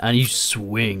 and you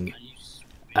swing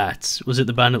at... Was it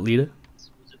the bandit leader?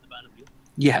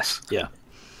 Yes. Yeah.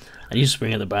 And you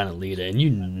swing at the bandit leader, and you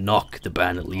knock the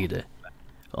bandit leader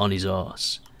on his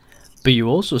arse. But you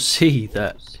also see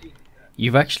that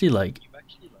you've actually,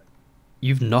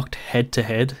 you've knocked head to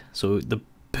head, so the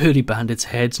burly bandit's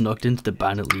head's knocked into the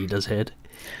bandit leader's head.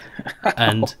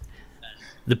 And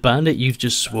the bandit you've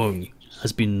just swung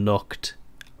has been knocked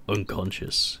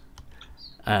unconscious.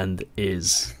 And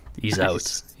he's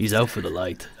out. He's out for the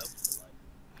light.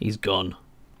 He's gone.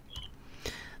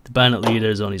 The bandit leader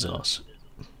is on his arse.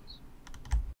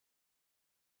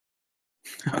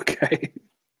 Okay.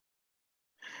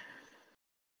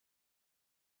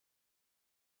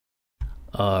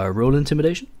 Roll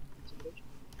intimidation.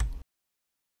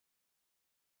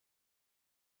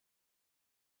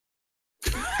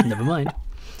 Never mind.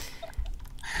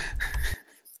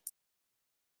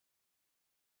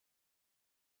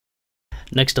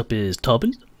 Next up is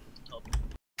Tobin.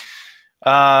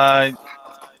 I'm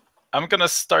gonna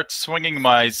start swinging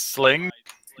my sling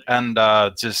and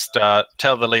just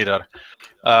tell the leader.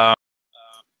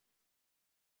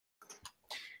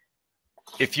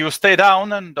 If you stay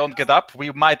down and don't get up,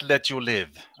 we might let you live.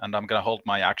 And I'm gonna hold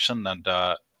my action, and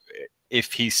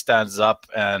if he stands up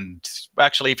and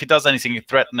actually if he does anything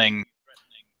threatening,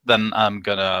 then I'm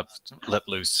gonna let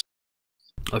loose.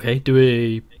 Okay, do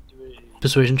a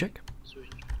persuasion check.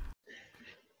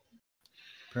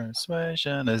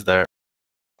 Persuasion is there.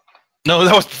 No,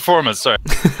 that was performance, sorry.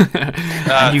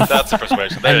 That's a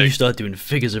persuasion. There And you you start doing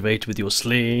figures of 8 with your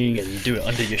sling, and you do it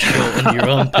under your shirt, under your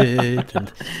armpit.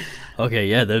 And okay,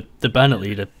 yeah, the bandit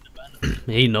leader,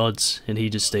 he nods, and he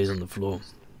just stays on the floor.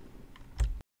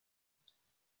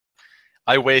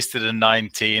 I wasted a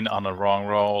 19 on a wrong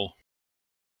roll.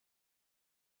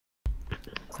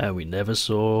 And we never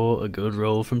saw a good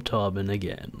roll from Tobin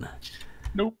again.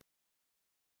 Nope.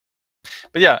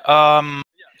 But yeah,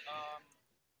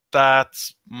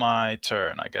 that's my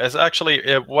turn, I guess. Actually,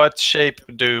 what shape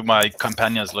do my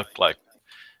companions look like?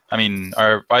 I mean,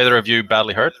 are either of you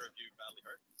badly hurt?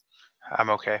 I'm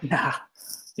okay. Nah.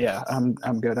 Yeah,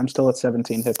 I'm good. I'm still at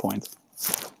 17 hit points.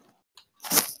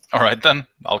 All right, then.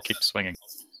 I'll keep swinging.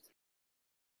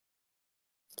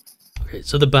 Okay,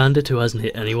 so the bandit who hasn't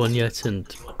hit anyone yet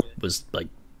and was,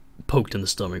 poked in the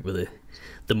stomach with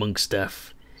the monk's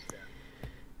staff,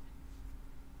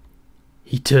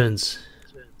 he turns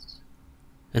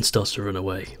and starts to run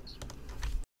away.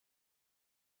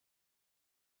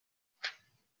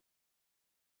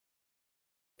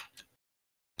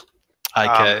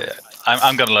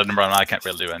 I'm gonna let him run. I can't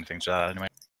really do anything to that anyway.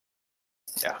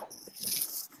 Yeah.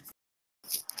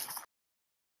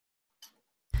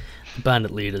 The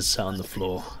bandit leader's sat on the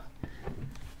floor.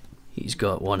 He's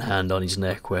got one hand on his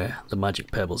neck where the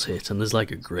magic pebbles hit, and there's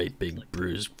like a great big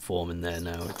bruise forming there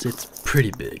now. It's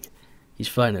pretty big. He's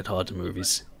finding it hard to move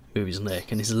his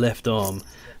neck, and his left arm,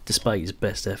 despite his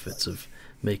best efforts of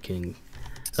making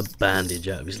a bandage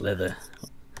out of his leather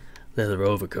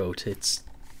overcoat, it's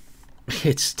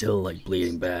still like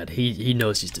bleeding bad. He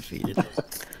knows he's defeated.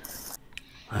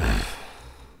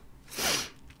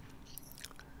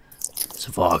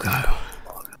 Zavago,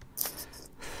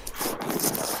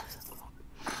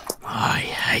 I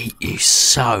hate you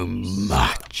so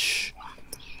much.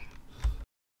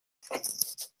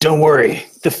 Don't worry,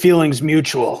 the feeling's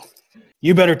mutual.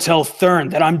 You better tell Thurn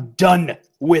that I'm done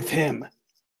with him.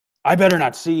 I better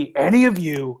not see any of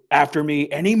you after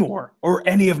me anymore, or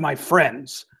any of my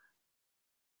friends.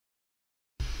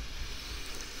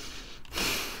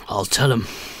 I'll tell him.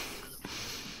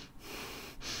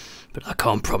 But I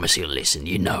can't promise he'll listen.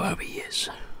 You know how he is.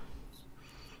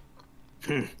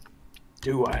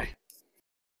 Do I?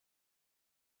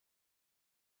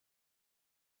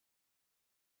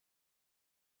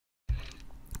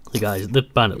 The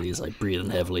bandit leader is like breathing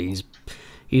heavily.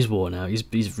 He's worn out.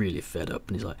 He's really fed up,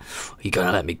 and he's like, "Are you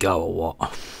gonna let me go or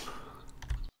what?"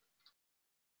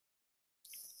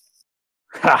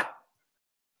 Ha!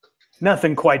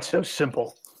 Nothing quite so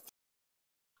simple.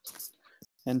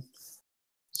 And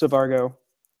Zavargo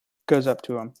goes up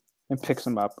to him and picks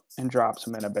him up and drops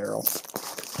him in a barrel.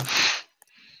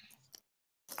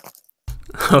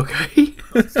 Okay.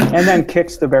 And then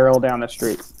kicks the barrel down the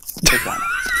street. Just why not?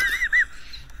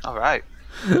 All right.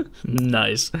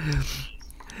 Nice.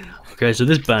 Okay, so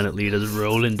this bandit leader's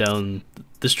rolling down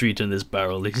the street in this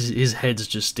barrel. His head's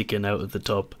just sticking out at the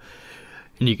top,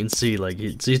 and you can see like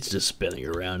it's just spinning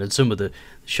around. And some of the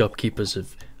shopkeepers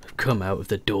have come out of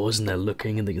their doors and they're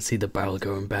looking, and they can see the barrel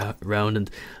going around. And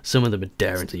some of them are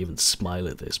daring to even smile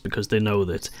at this because they know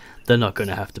that they're not going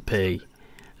to have to pay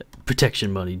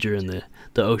protection money during the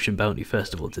Ocean Bounty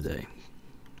Festival today.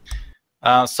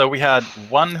 So we had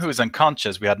one who's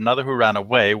unconscious, we had another who ran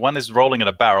away, one is rolling in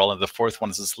a barrel, and the fourth one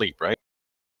is asleep, right?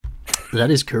 That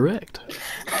is correct.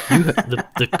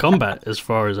 The combat, as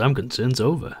far as I'm concerned, is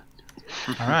over.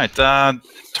 All right.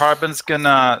 Tarbin's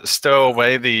gonna stow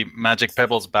away the magic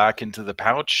pebbles back into the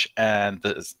pouch and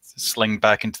the sling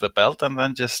back into the belt, and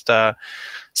then just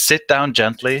sit down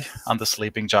gently on the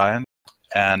sleeping giant.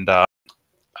 And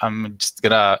I'm just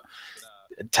gonna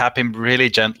tap him really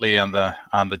gently on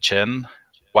the chin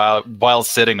while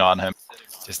sitting on him.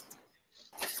 Just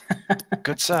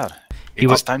good sir. It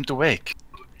is time to wake.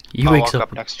 He I'll wakes walk up.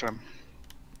 up next to him.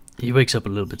 He wakes up a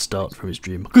little bit startled from his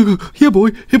dream. Here,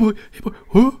 boy.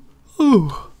 Huh?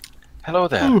 Oh. Hello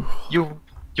there. Oh.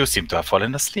 You seem to have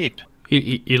fallen asleep.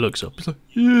 He looks up. He's like,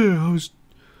 yeah, I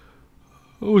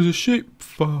was a sheep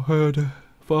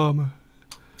farmer.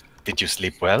 Did you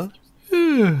sleep well?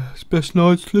 Yeah, it's the best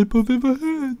night's sleep I've ever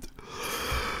had.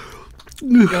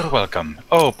 You're welcome.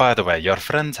 Oh, by the way, your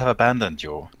friends have abandoned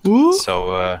you. What?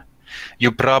 So,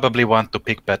 you probably want to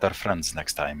pick better friends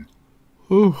next time.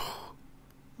 Oh,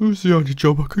 it was the only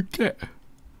job I could get.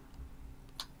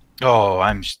 Oh,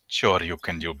 I'm sure you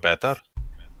can do better.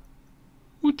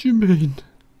 What do you mean?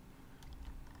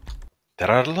 There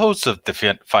are loads of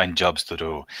fine jobs to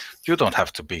do. You don't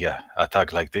have to be a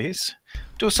thug like this.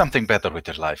 Do something better with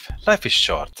your life. Life is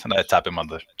short. And I tap him on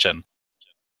the chin.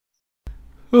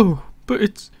 Oh, but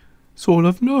it's all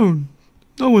I've known.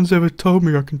 No one's ever told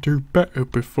me I can do better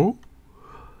before.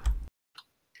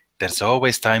 There's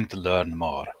always time to learn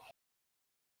more.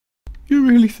 You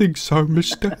really think so,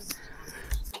 mister?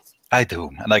 I do.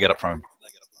 And I get up from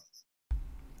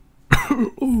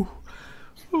him.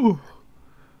 Oh.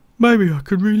 Maybe I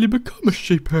could really become a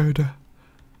sheep herder.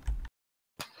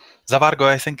 Zavargo,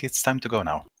 I think it's time to go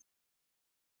now.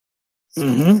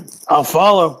 I'll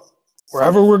follow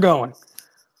wherever we're going.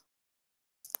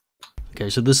 Okay,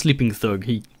 so the sleeping thug,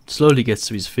 he slowly gets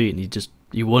to his feet and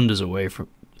he wanders away from...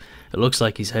 It looks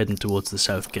like he's heading towards the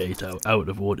south gate out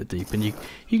of Waterdeep, and you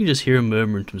can just hear him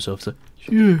murmuring to himself, like,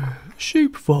 yeah,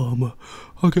 sheep farmer.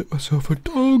 I'll get myself a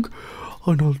dog,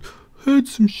 and I'll herd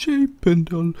some sheep, and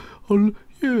I'll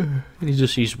yeah. And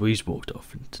he's walked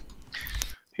off. And...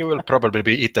 He will probably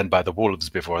be eaten by the wolves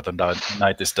before the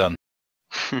night is done.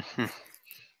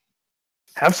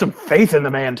 Have some faith in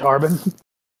the man, Tarbin.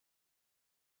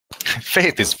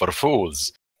 Faith is for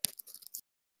fools.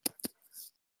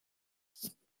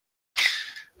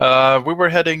 We were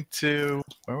heading to...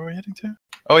 Where were we heading to?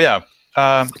 Oh, yeah.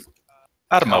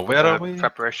 Arma, where are we?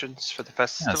 Preparations for the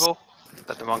festival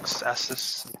that the monks asked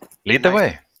us. Lead the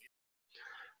way.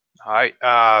 All right.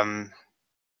 I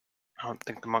don't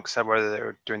think the monks said whether they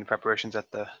were doing the preparations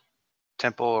at the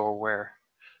temple or where?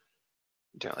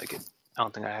 Don't like it. I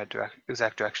don't think I had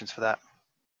exact directions for that.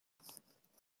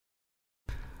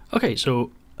 Okay,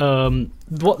 so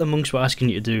what the monks were asking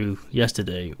you to do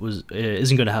yesterday was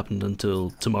isn't going to happen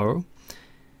until tomorrow.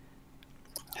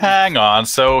 Hang on.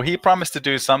 So he promised to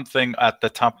do something at the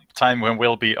time when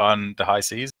we'll be on the high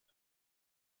seas.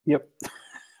 Yep.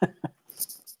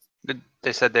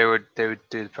 They said they would do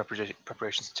the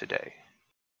preparations today.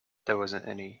 There wasn't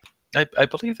any. I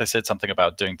believe they said something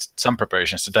about doing some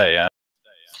preparations today. Yeah.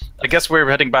 I guess we're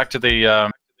heading back to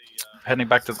the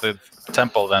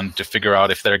temple then to figure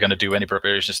out if they're going to do any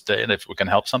preparations today and if we can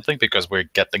help something because we're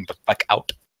getting back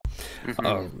out.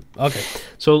 Okay,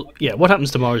 so yeah, what happens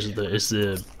tomorrow is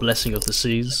the blessing of the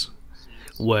seas,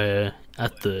 where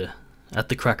at the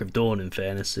crack of dawn. In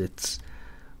fairness, it's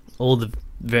all the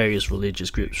various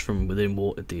religious groups from within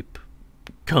Waterdeep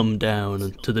come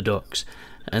down to the docks,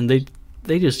 and they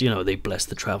just they bless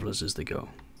the travelers as they go,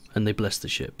 and they bless the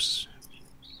ships,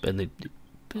 and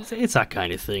it's that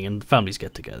kind of thing, and families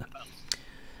get together.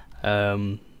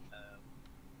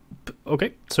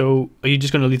 Okay, so are you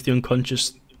just going to leave the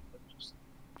unconscious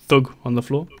thug on the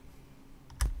floor?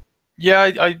 Yeah,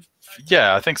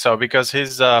 I think so because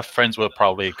his friends will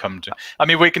probably come to. I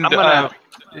mean, we can. I'm gonna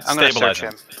stabilize search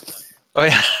him. Oh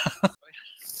yeah.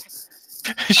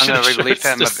 I'm gonna relieve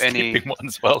him of any. One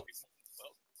as well.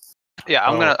 Yeah,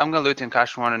 I'm gonna loot and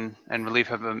cash one and relieve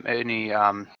him of any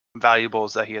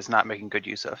valuables that he is not making good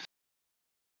use of.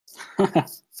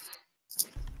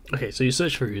 Okay, so you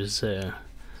search for his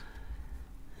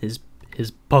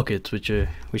pockets, which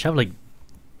have like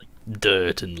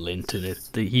dirt and lint in it.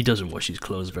 He doesn't wash his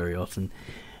clothes very often,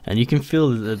 and you can feel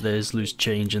that there's loose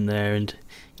change in there. And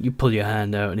you pull your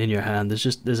hand out, and in your hand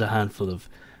there's a handful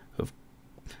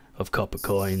of copper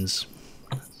coins.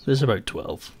 There's about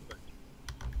 12.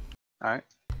 All right.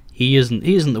 He isn't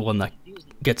the one that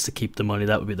gets to keep the money.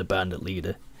 That would be the bandit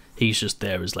leader. He's just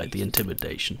there as like the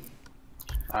intimidation.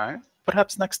 All right.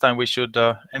 Perhaps next time we should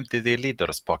empty the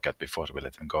leader's pocket before we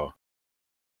let him go.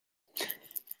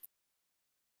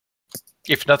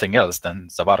 If nothing else, then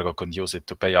Zavargo could use it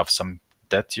to pay off some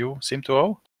debt you seem to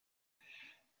owe.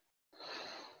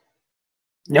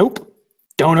 Nope.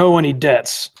 Don't owe any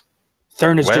debts.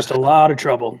 Thurn is just a lot of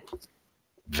trouble.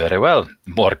 Very well.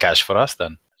 More cash for us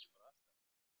then.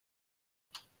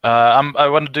 I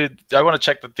want to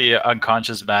check that the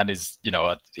unconscious man is,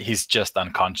 he's just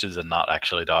unconscious and not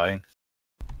actually dying.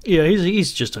 Yeah,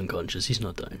 he's just unconscious. He's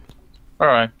not dying. All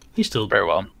right. He's still very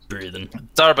well breathing.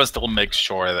 Zarba still makes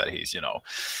sure that he's,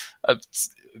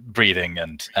 breathing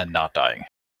and not dying.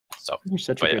 So You're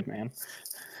such a good man.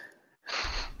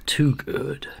 Too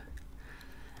good.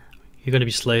 You're going to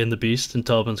be slaying the beast, and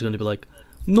Tarban's going to be like,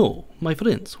 "No, my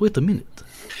friends, wait a minute.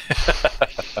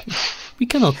 We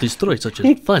cannot destroy such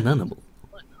a fine animal."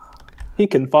 He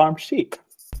can farm sheep.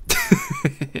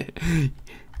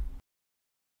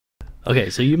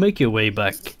 Okay, so you make your way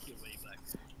back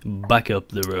up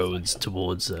the roads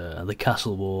towards the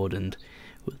castle ward and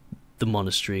the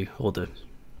monastery, or the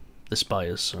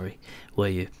spires, sorry, where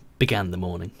you began the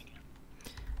morning.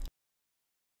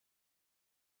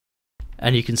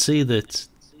 And you can see that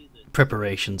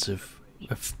preparations have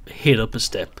hit up a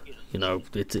step.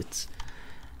 It's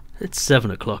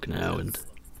 7 o'clock now, and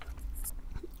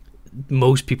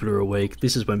most people are awake.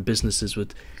 This is when businesses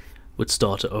would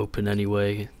start to open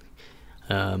anyway.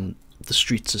 The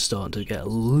streets are starting to get a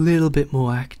little bit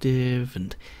more active,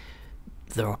 and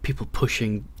there are people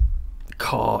pushing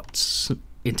carts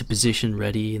into position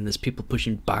ready, and there's people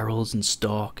pushing barrels and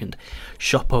stock, and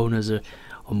shop owners are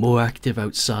more active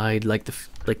outside, like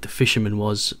the fisherman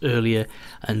was earlier.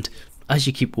 And as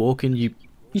you keep walking, you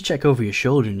check over your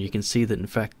shoulder, and you can see that in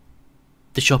fact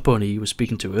the shop owner you were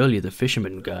speaking to earlier, the fishing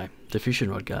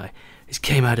rod guy, has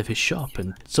came out of his shop,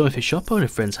 and some of his shop owner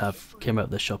friends have came out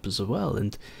of their shop as well,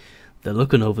 and they're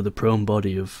looking over the prone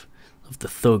body of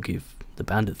the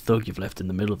bandit thug you've left in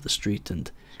the middle of the street,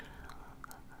 and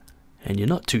you're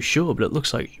not too sure, but it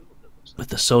looks like with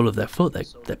the sole of their foot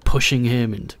they're pushing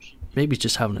him, and maybe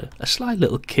just having a slight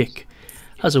little kick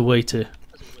as a way to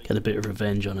get a bit of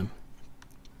revenge on him.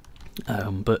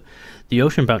 But the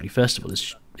Ocean Bounty Festival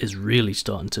is really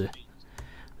starting to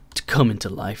come into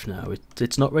life now.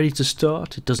 It's not ready to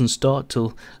start. It doesn't start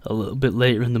till a little bit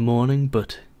later in the morning,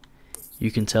 but you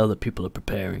can tell that people are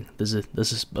preparing. There's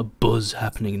a buzz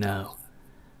happening now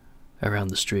around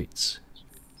the streets.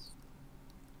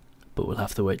 But we'll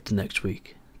have to wait till next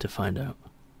week to find out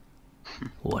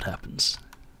what happens.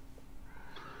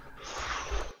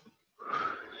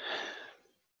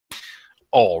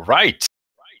 All right.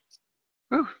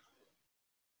 Whew.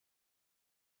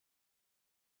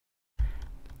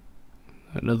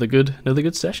 Another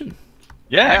good session.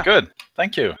 Yeah, good.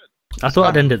 Thank you. I thought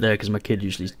I'd end it there because my kid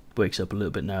usually wakes up a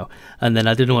little bit now, and then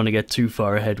I didn't want to get too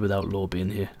far ahead without Law being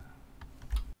here.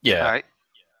 Yeah. All right.